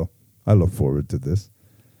 So I look forward to this.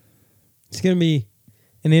 It's going to be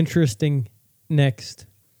an interesting next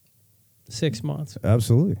 6 months.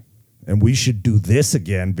 Absolutely. And we should do this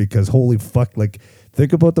again because holy fuck, like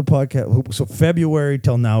think about the podcast. So February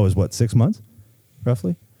till now is what, 6 months?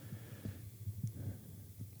 Roughly?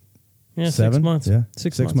 Yeah, 7 months. Yeah.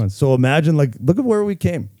 6 months. So imagine, like, look at where we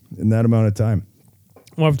came in that amount of time.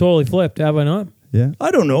 Well, I've totally flipped, have I not? Yeah.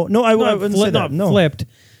 I don't know. No, I wouldn't say that. Not flipped,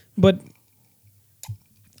 but...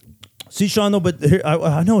 See, Shaun, though, but here,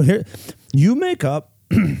 I know, here, you make up...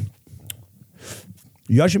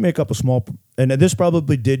 you actually make up a small... And this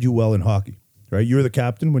probably did you well in hockey, right? You were the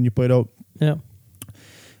captain when you played out. Yeah.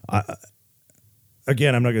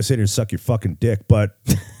 Again, I'm not going to sit here and suck your fucking dick, but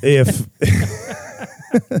if...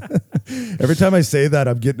 Every time I say that,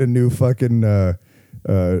 I'm getting a new fucking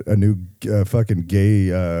fucking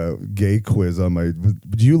gay quiz on my.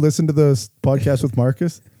 Do you listen to the podcast with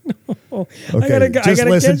Marcus? No. Okay, just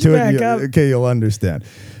listen to it. Okay, you'll understand.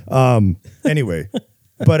 Anyway,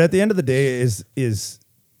 but at the end of the day, is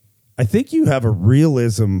I think you have a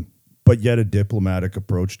realism, but yet a diplomatic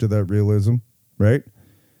approach to that realism, right?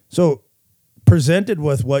 So, presented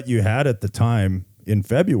with what you had at the time in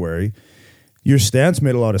February. Your stance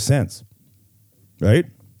made a lot of sense, right?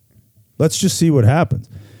 Let's just see what happens.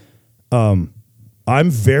 You're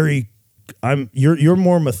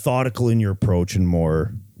more methodical in your approach and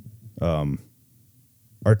more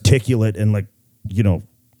articulate and like, you know,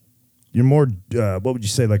 you're more, what would you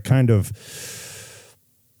say? Like kind of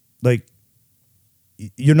like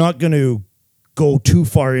you're not going to go too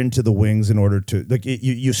far into the wings in order to like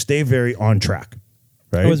you stay very on track,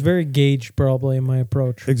 right? I was very gauged probably in my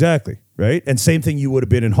approach. Exactly. Right. And same thing you would have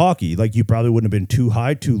been in hockey. Like you probably wouldn't have been too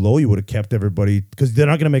high, too low. You would have kept everybody because they're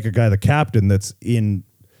not going to make a guy the captain that's in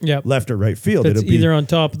left or right field. It's either on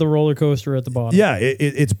top of the roller coaster or at the bottom. Yeah.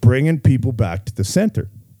 It's bringing people back to the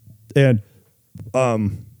center. And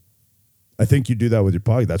I think you do that with your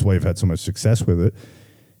podcast. That's why you've had so much success with it.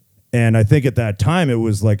 And I think at that time it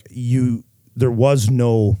was like there was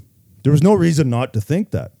no reason not to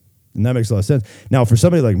think that. And that makes a lot of sense. Now, for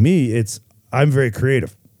somebody like me, I'm very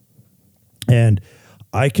creative. And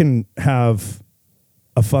I can have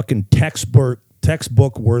a fucking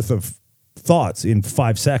textbook worth of thoughts in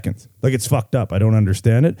 5 seconds. Like it's fucked up. I don't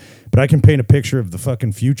understand it. But I can paint a picture of the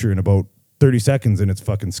fucking future in about 30 seconds and it's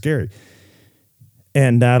fucking scary.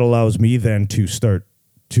 And that allows me then to start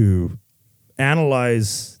to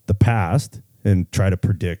analyze the past and try to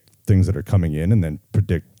predict things that are coming in and then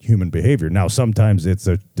predict human behavior. Now, sometimes it's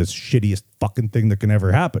the shittiest fucking thing that can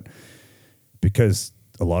ever happen because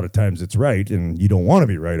a lot of times it's right and you don't want to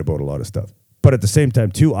be right about a lot of stuff. But at the same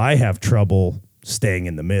time, too, I have trouble staying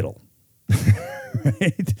in the middle.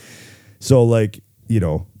 Right? So, like, you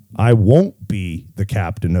know, I won't be the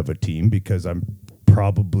captain of a team because I'm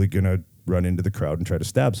probably going to run into the crowd and try to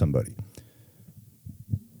stab somebody.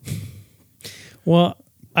 Well,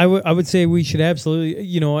 I would say we should absolutely,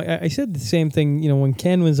 you know, I said the same thing, you know, when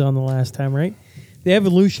Ken was on the last time, right? The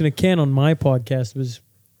evolution of Ken on my podcast was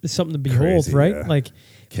something to behold, crazy, right? Yeah. Like,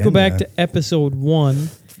 Ken, go back to episode 1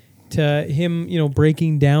 to him, you know,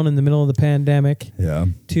 breaking down in the middle of the pandemic. Yeah.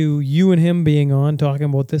 To you and him being on talking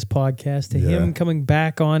about this podcast. To him coming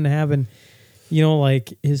back on having, you know,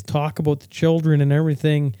 like his talk about the children and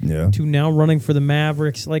everything. Yeah. To now running for the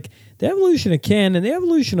Mavericks. Like the evolution of Ken and the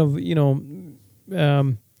evolution of, you know,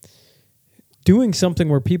 doing something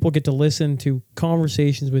where people get to listen to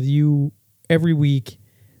conversations with you every week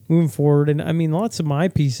moving forward. And I mean, lots of my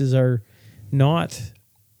pieces are not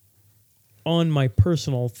on my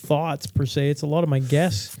personal thoughts per se. It's a lot of my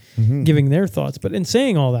guests giving their thoughts. But in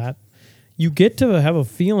saying all that, you get to have a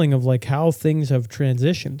feeling of like how things have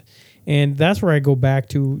transitioned. And that's where I go back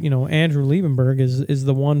to, you know, Andrew Liebenberg is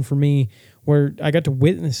the one for me where I got to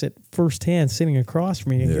witness it firsthand sitting across from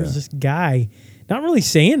me. And here's this guy not really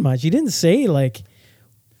saying much. He didn't say like,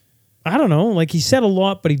 I don't know, like he said a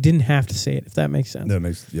lot, but he didn't have to say it, if that makes sense. That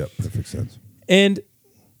makes perfect sense. And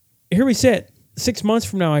here we sit. 6 months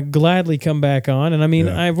from now, I gladly come back on, and I mean,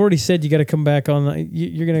 I've already said you got to come back on.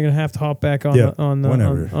 You're going to have to hop back on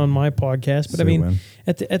on my podcast. But I mean,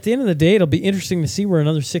 at the end of the day, it'll be interesting to see where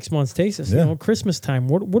another 6 months takes us. You know, Christmas time.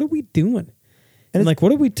 What are we doing? And like,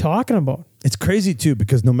 what are we talking about? It's crazy too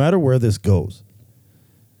because no matter where this goes,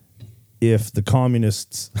 if the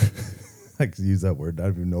communists, I can use that word. I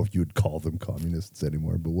don't even know if you would call them communists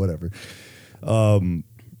anymore, but whatever.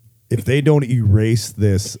 If they don't erase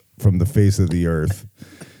this from the face of the earth,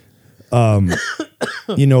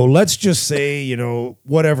 you know, let's just say, you know,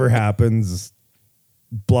 whatever happens,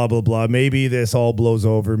 blah, blah, blah. Maybe this all blows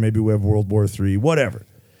over. Maybe we have World War III, whatever.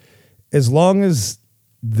 As long as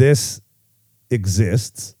this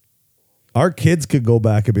exists, our kids could go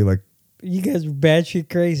back and be like, You guys are batshit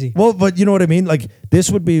crazy. Well, but you know what I mean? Like,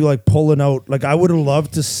 this would be like pulling out, like, I would have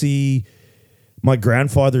loved to see my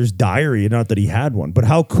grandfather's diary, not that he had one, but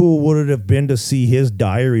how cool would it have been to see his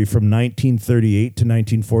diary from 1938 to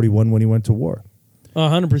 1941 when he went to war?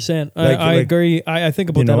 100%. I agree. I think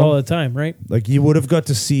about that all the time, right? Like, you would have got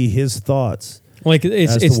to see his thoughts. Like,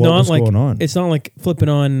 it's not like it's not like flipping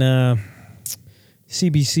on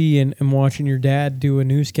CBC and watching your dad do a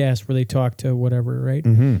newscast where they talk to whatever, right?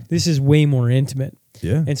 Mm-hmm. This is way more intimate.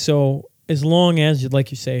 Yeah. And so as long as, like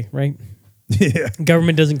you say, right? Yeah.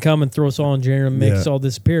 Government doesn't come and throw us all in jail and make us all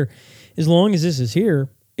disappear. As long as this is here,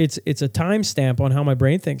 it's a timestamp on how my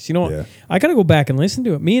brain thinks. You know what? I got to go back and listen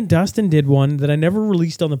to it. Me and Dustin did one that I never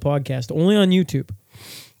released on the podcast, only on YouTube.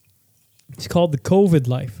 It's called The COVID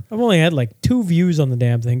Life. I've only had like 2 views on the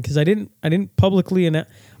damn thing because I didn't publicly announce.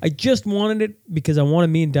 I just wanted it because I wanted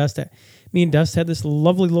me and Dust had this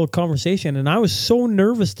lovely little conversation, and I was so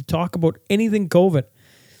nervous to talk about anything COVID.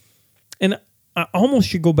 And I almost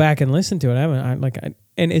should go back and listen to it.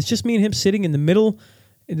 And it's just me and him sitting in the middle.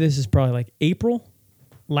 This is probably like April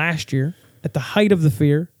last year at the height of the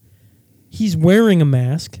fear. He's wearing a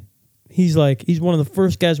mask. He's one of the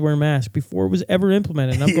first guys wearing a mask before it was ever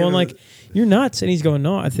implemented. And I'm going like, you're nuts. And he's going,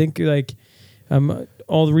 no, I think like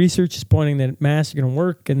all the research is pointing that masks are going to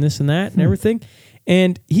work and this and that and everything.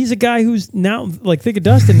 And he's a guy who's now like, think of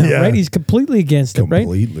Dustin now, right? He's completely against it, right?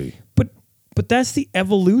 Completely. But that's the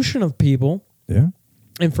evolution of people. Yeah.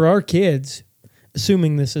 And for our kids,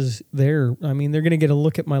 assuming this is they're going to get a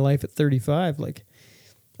look at my life at 35. Like,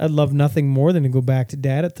 I'd love nothing more than to go back to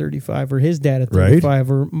dad at 35 or his dad at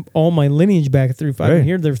 35 or all my lineage back at 35 and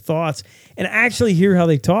hear their thoughts and actually hear how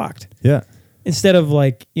they talked. Yeah. Instead of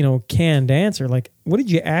like, canned answer. Like, what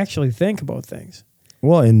did you actually think about things?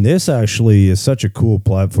 Well, and this actually is such a cool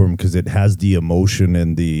platform because it has the emotion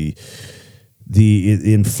and the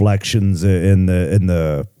inflections and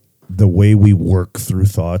the way we work through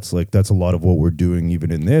thoughts. Like, that's a lot of what we're doing even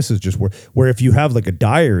in this is just where if you have like a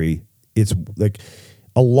diary, it's like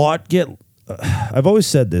a lot I've always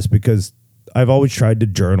said this because I've always tried to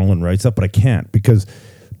journal and write stuff, but I can't because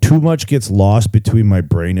too much gets lost between my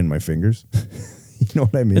brain and my fingers. You know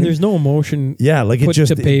what I mean? And there's no emotion like put it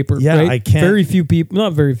just, to paper. Yeah, right? I can't. Very few people,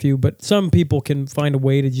 not very few, but some people can find a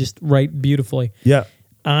way to just write beautifully. Yeah.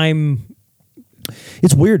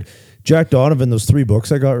 It's weird. Jack Donovan, those 3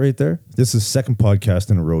 books I got right there. This is second podcast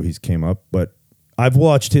in a row he's came up, but I've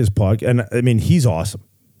watched his podcast, and I mean, he's awesome.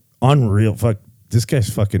 Unreal. Fuck, this guy's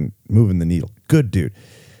fucking moving the needle. Good dude.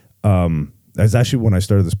 That's actually when I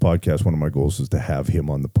started this podcast, one of my goals was to have him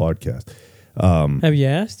on the podcast. Have you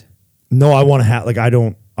asked? No, I want to have, like, I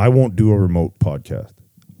won't do a remote podcast.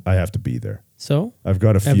 I have to be there. So? I've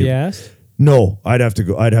got a few. Have you asked? No, I'd have to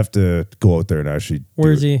go out there and actually.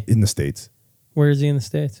 Where's he? In the States. Where is he in the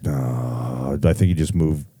States? I think he just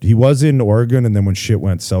moved. He was in Oregon, and then when shit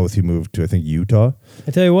went south, he moved to, I think, Utah.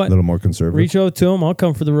 I tell you what. A little more conservative. Reach out to him. I'll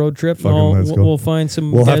come for the road trip. Let's go. We'll find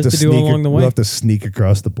some guys to do along the way. We'll have to sneak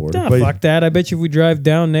across the border. Fuck that. I bet you if we drive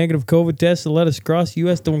down negative COVID tests and let us cross,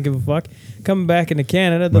 U.S. don't give a fuck. Coming back into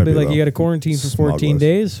Canada, they'll be like, you got to quarantine for 14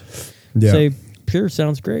 days. Yeah. Say, sure,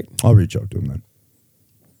 sounds great. I'll reach out to him then.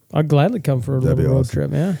 I'd gladly come for a little road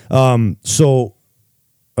trip, yeah.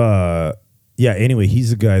 Yeah, anyway,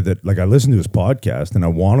 he's a guy that, like, I listen to his podcast and I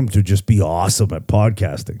want him to just be awesome at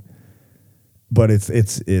podcasting. But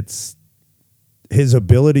it's his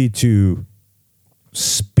ability to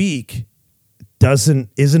speak isn't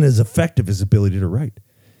as effective as his ability to write.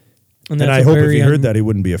 And I hope if he heard that, he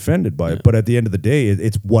wouldn't be offended by it. But at the end of the day,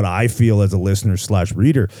 it's what I feel as a listener /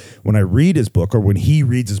 reader. When I read his book or when he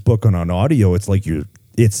reads his book on audio, it's like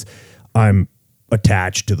I'm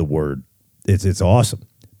attached to the word. It's awesome.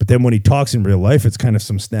 But then when he talks in real life, it's kind of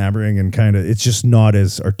some snappering and it's just not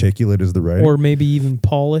as articulate as the writing. Or maybe even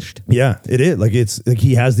polished. Yeah, it is. Like, it's like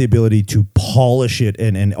he has the ability to polish it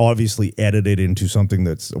and obviously edit it into something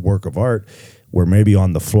that's a work of art, where maybe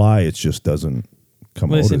on the fly it just doesn't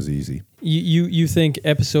come out as easy. You think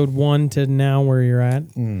episode 1 to now where you're at?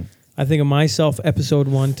 I think of myself episode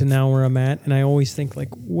 1 to now where I'm at, and I always think like,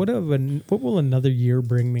 what will another year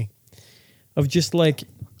bring me? Of just like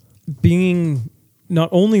being not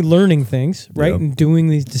only learning things, right, and doing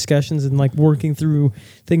these discussions and like working through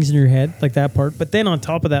things in your head, like that part, but then on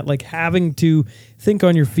top of that, like having to think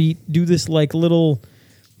on your feet, do this like little,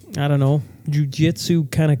 I don't know, jujitsu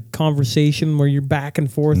kind of conversation where you're back and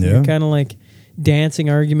forth and you're kind of like dancing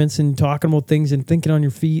arguments and talking about things and thinking on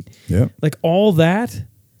your feet. Yeah. Like all that,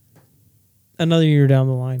 another year down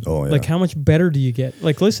the line. Oh, yeah. Like how much better do you get?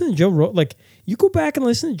 Like listen to Joe Rogan. Like you go back and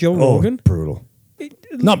listen to Joe Rogan. Brutal.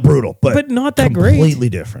 Not brutal, but not that great. Completely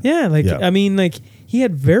different. Yeah, I mean, like he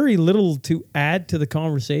had very little to add to the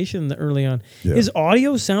conversation early on. Yeah. His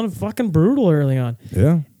audio sounded fucking brutal early on.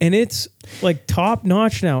 Yeah, and it's like top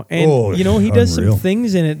notch now. And he does some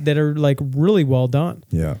things in it that are like really well done.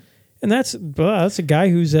 Yeah, and that's a guy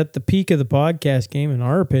who's at the peak of the podcast game, in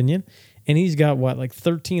our opinion. And he's got what, like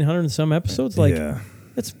 1,300 and some episodes. Like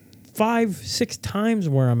that's 5-6 times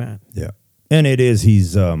where I'm at. Yeah, and it is.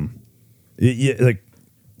 He's like.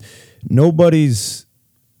 Nobody's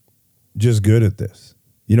just good at this.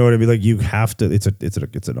 You know what I mean? Like you have to. It's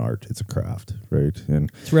an art. It's a craft, right?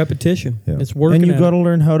 And it's repetition. Yeah. It's working. And you got to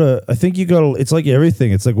learn how to. I think you got to. It's like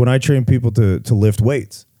everything. It's like when I train people to lift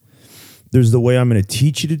weights. There's the way I'm going to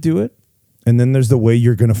teach you to do it, and then there's the way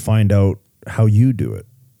you're going to find out how you do it.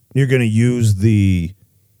 You're going to use the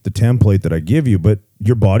template that I give you, but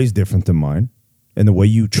your body's different than mine, and the way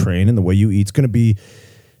you train and the way you eat is going to be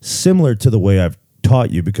similar to the way I've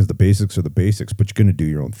taught you, because the basics are the basics, but you're going to do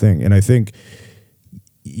your own thing. And I think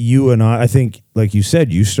you and I think, like you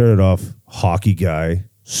said, you started off hockey guy,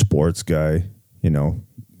 sports guy,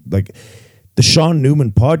 like the Shaun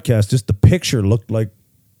Newman podcast, just the picture looked like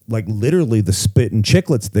literally the spit and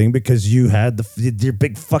chiclets thing, because you had your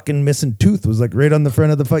big fucking missing tooth was like right on the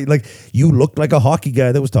front of the fight. Like you looked like a hockey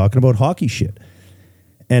guy that was talking about hockey shit.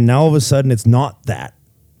 And now all of a sudden it's not that,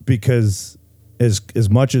 because as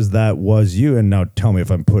much as that was you, and now tell me if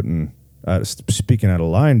I'm speaking out of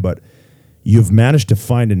line, but you've managed to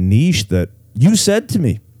find a niche that you said to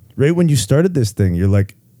me right when you started this thing. You're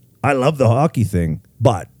like, I love the hockey thing,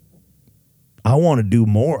 but I want to do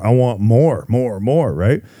more. I want more,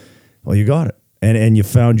 right? Well, you got it. And you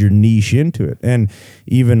found your niche into it. And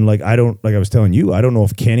even like I was telling you, I don't know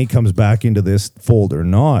if Kenny comes back into this fold or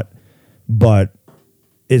not, but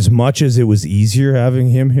as much as it was easier having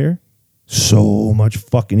him here, so much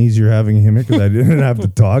fucking easier having him here, because I didn't have to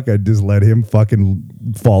talk. I just let him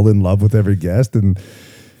fucking fall in love with every guest and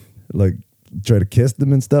like try to kiss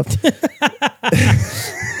them and stuff.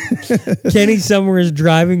 Kenny somewhere is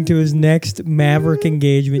driving to his next Maverick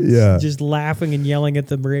engagement, just laughing and yelling at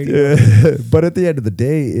the radio. Yeah. But at the end of the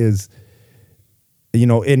day is,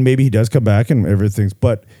 and maybe he does come back and everything's,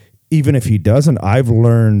 but even if he doesn't, I've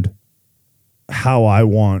learned how I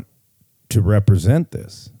want to represent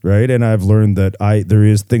this, right? And I've learned that there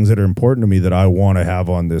is things that are important to me that I want to have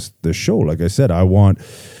on this show. Like I said, I want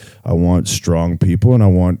strong people, and I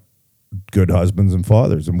want good husbands and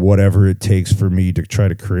fathers, and whatever it takes for me to try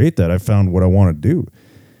to create that. I found what I want to do,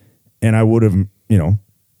 and I would have,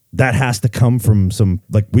 that has to come from some,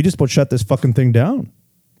 like, we just about shut this fucking thing down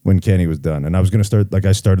when Kenny was done, and I was going to start, like,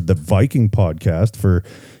 I started the Viking podcast for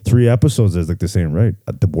 3 episodes. I was like, this ain't right.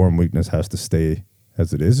 The Warm Weakness has to stay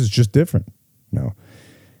as it is. It's just different. No.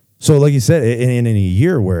 So like you said, in a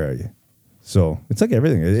year, where are you? So it's like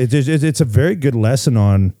everything. It's a very good lesson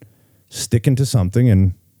on sticking to something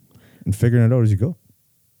and figuring it out as you go.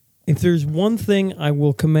 If there's one thing I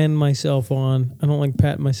will commend myself on, I don't like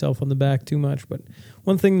patting myself on the back too much, but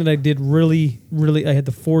one thing that I did really, I had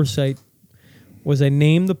the foresight, was I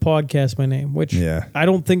named the podcast my name, which I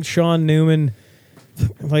don't think Shaun Newman...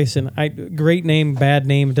 Listen, great name, bad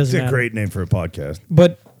name, it doesn't matter. It's a great name for a podcast.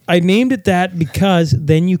 But I named it that because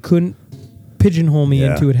then you couldn't pigeonhole me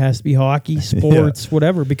into it has to be hockey, sports,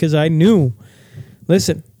 whatever, because I knew,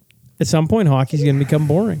 listen, at some point hockey's going to become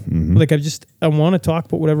boring. Mm-hmm. Like I want to talk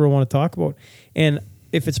about whatever I want to talk about. And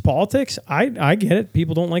if it's politics, I get it.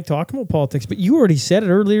 People don't like talking about politics, but you already said it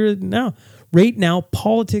earlier now. Right now,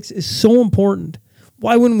 politics is so important.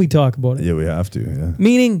 Why wouldn't we talk about it? Yeah, we have to, yeah.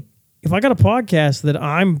 Meaning, if I got a podcast that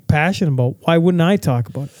I'm passionate about, why wouldn't I talk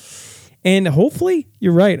about it? And hopefully,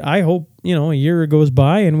 you're right. I hope, a year goes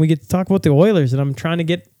by and we get to talk about the Oilers, and I'm trying to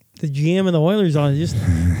get the GM of the Oilers on. Just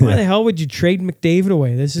why the hell would you trade McDavid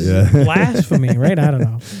away? This is blasphemy, right? I don't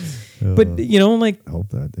know. But, like... I hope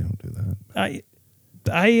that they don't do that.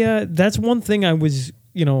 I that's one thing I was,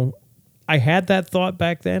 I had that thought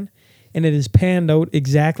back then, and it has panned out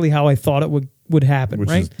exactly how I thought it would happen,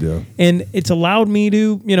 right? And it's allowed me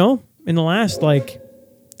to, in the last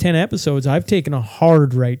 10 episodes, I've taken a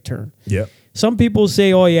hard right turn. Yeah. Some people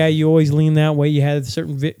say, "Oh yeah, you always lean that way. You had a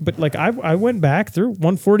certain," but I went back through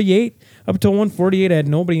 148 up until 148. I had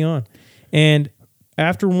nobody on, and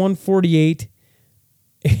after 148,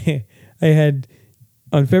 I had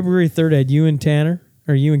on February 3rd. I had you and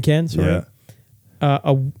Ken. Sorry. Yeah.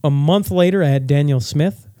 A month later, I had Danielle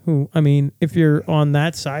Smith. Who, I mean, if you're on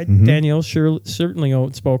that side, Danielle's certainly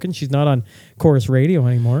outspoken. She's not on Chorus Radio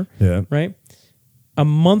anymore. Yeah. Right? A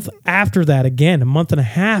month after that, again, a month and a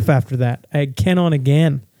half after that, I had Ken on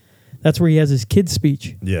again. That's where he has his kid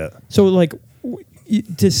speech. Yeah. So,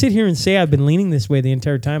 to sit here and say I've been leaning this way the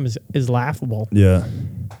entire time is laughable. Yeah.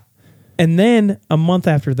 And then a month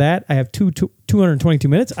after that, I have 222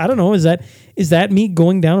 minutes. I don't know. Is that me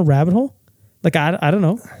going down a rabbit hole? Like, I don't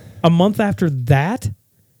know. A month after that,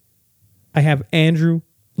 I have Andrew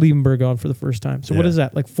Liebenberg on for the first time. So what is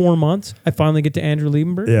that? Like 4 months? I finally get to Andrew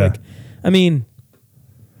Liebenberg? Yeah. Like, I mean,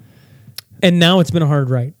 and now it's been a hard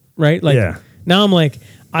ride, right? Like, now I'm like,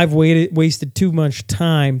 I've wasted too much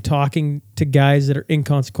time talking to guys that are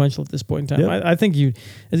inconsequential at this point in time. Yep. I think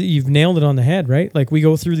you've nailed it on the head, right? Like, we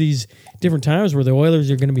go through these different times where the Oilers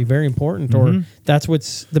are going to be very important, or that's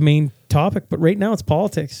what's the main topic. But right now, it's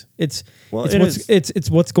politics. It's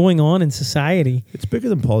what's going on in society. It's bigger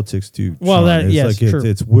than politics too. Well, Shaun. Yes, true.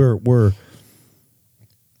 It's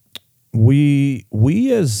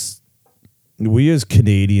we as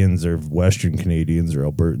Canadians or Western Canadians or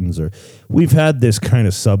Albertans we've had this kind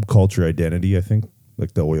of subculture identity, I think.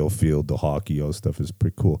 Like the oil field, the hockey, all this stuff is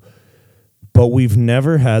pretty cool. But we've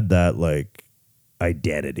never had that like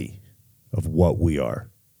identity of what we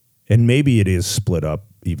are. And maybe it is split up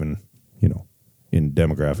even, in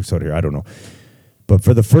demographics out here. I don't know. But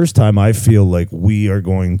for the first time, I feel like we are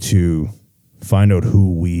going to find out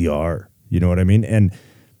who we are. You know what I mean? And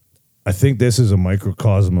I think this is a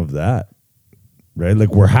microcosm of that. Right? Like,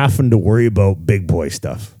 we're having to worry about big boy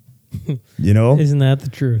stuff, Isn't that the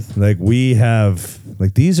truth? Like, we have,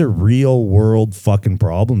 like, these are real world fucking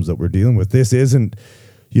problems that we're dealing with. This isn't,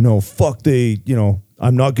 I'm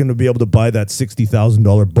not going to be able to buy that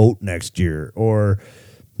 $60,000 boat next year, or,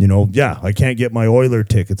 I can't get my Oiler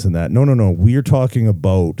tickets and that. No. We're talking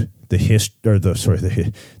about the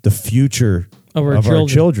future of our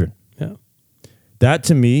children. Yeah. That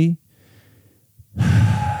to me,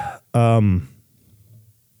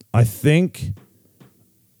 I think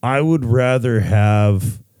I would rather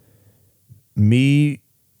have me,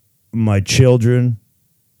 my children,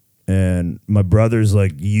 and my brothers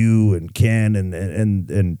like you and Ken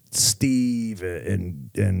and Steve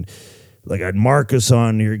and like I had Marcus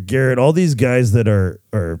on here, Garrett, all these guys that are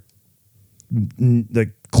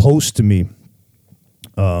like close to me.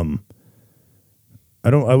 I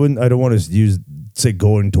don't want to say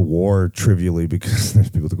going to war trivially, because there's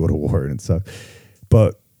people that go to war and it sucks.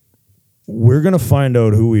 But we're going to find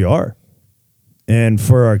out who we are. And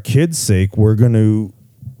for our kids' sake, I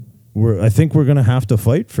think we're going to have to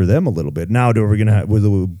fight for them a little bit. Now,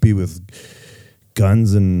 will it be with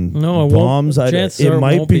guns and bombs? It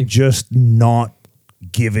might be just not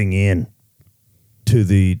giving in to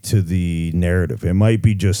the narrative. It might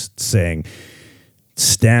be just saying,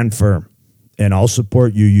 stand firm and I'll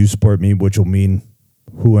support you, you support me, which will mean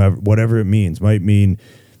whatever it means. Might mean,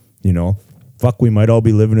 we might all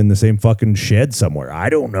be living in the same fucking shed somewhere. I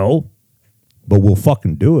don't know. But we'll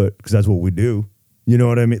fucking do it, because that's what we do. You know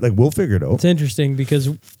what I mean? Like, we'll figure it out. It's interesting because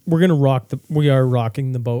we are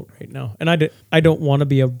rocking the boat right now. And I don't want to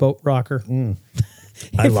be a boat rocker.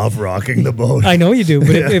 I love rocking the boat. I know you do.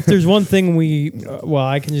 But if there's one thing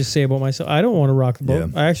I can just say about myself, I don't want to rock the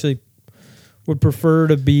boat. Yeah. I actually would prefer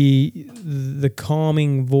to be the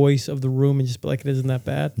calming voice of the room and just be like, it isn't that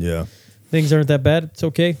bad. Yeah. Things aren't that bad. It's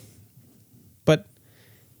okay. But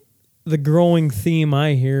the growing theme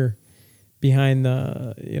I hear behind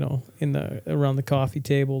the, around the coffee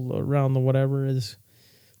table, around the whatever is,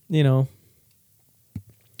 we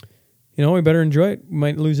better enjoy it. We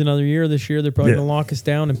might lose another year this year. They're probably going to lock us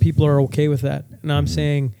down, and people are okay with that. And I'm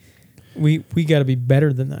saying we got to be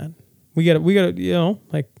better than that. We got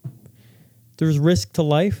to, there's risk to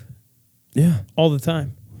life. Yeah. All the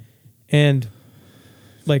time. And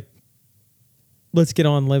let's get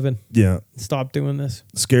on living. Yeah. Stop doing this.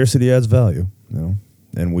 Scarcity adds value,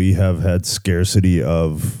 and we have had scarcity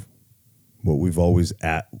of what we've always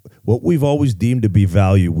deemed to be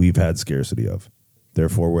value. We've had scarcity of.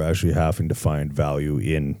 Therefore, we're actually having to find value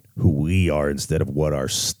in who we are instead of what our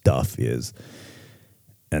stuff is.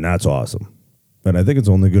 And that's awesome. And I think it's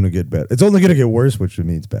only going to get better. It's only going to get worse, which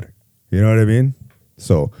means better. You know what I mean?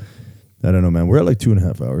 So, I don't know, man. We're at like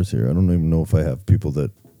 2.5 hours here. I don't even know if I have people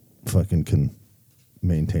that fucking can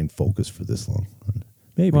maintain focus for this long.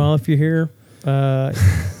 Maybe. Well, if you're here,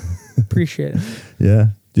 appreciate it. Yeah.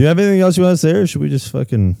 Do you have anything else you want to say, or should we just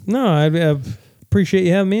fucking... No, I appreciate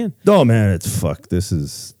you having me in. Oh, man,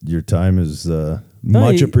 your time is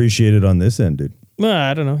much appreciated on this end, dude. Well,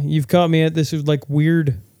 I don't know. You've caught me at this like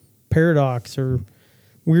weird paradox or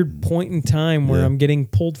weird point in time where I'm getting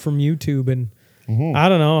pulled from YouTube, and I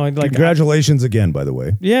don't know. Congratulations again, by the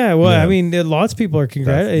way. Yeah, well, I mean, lots of people are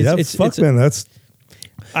congratulating. Man, that's...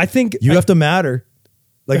 I think... You have to matter.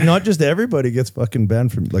 Like, not just everybody gets fucking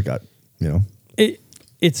banned from, like,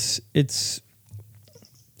 It's...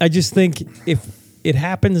 I just think if it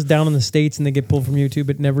happens down in the States and they get pulled from YouTube.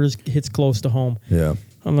 It never hits close to home. Yeah.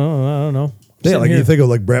 I don't know. Yeah, like you think of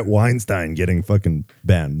like Brett Weinstein getting fucking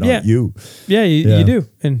banned, not you. Yeah, you do.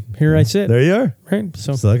 And here I sit. There you are. Right.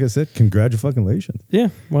 So like I said, congratulations. Yeah.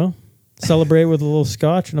 Well, celebrate with a little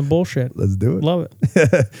scotch and a bullshit. Let's do it. Love it.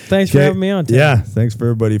 Thanks for having me on, Tim. Yeah. Thanks for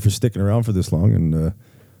everybody for sticking around for this long, and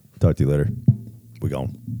talk to you later. We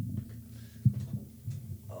gone.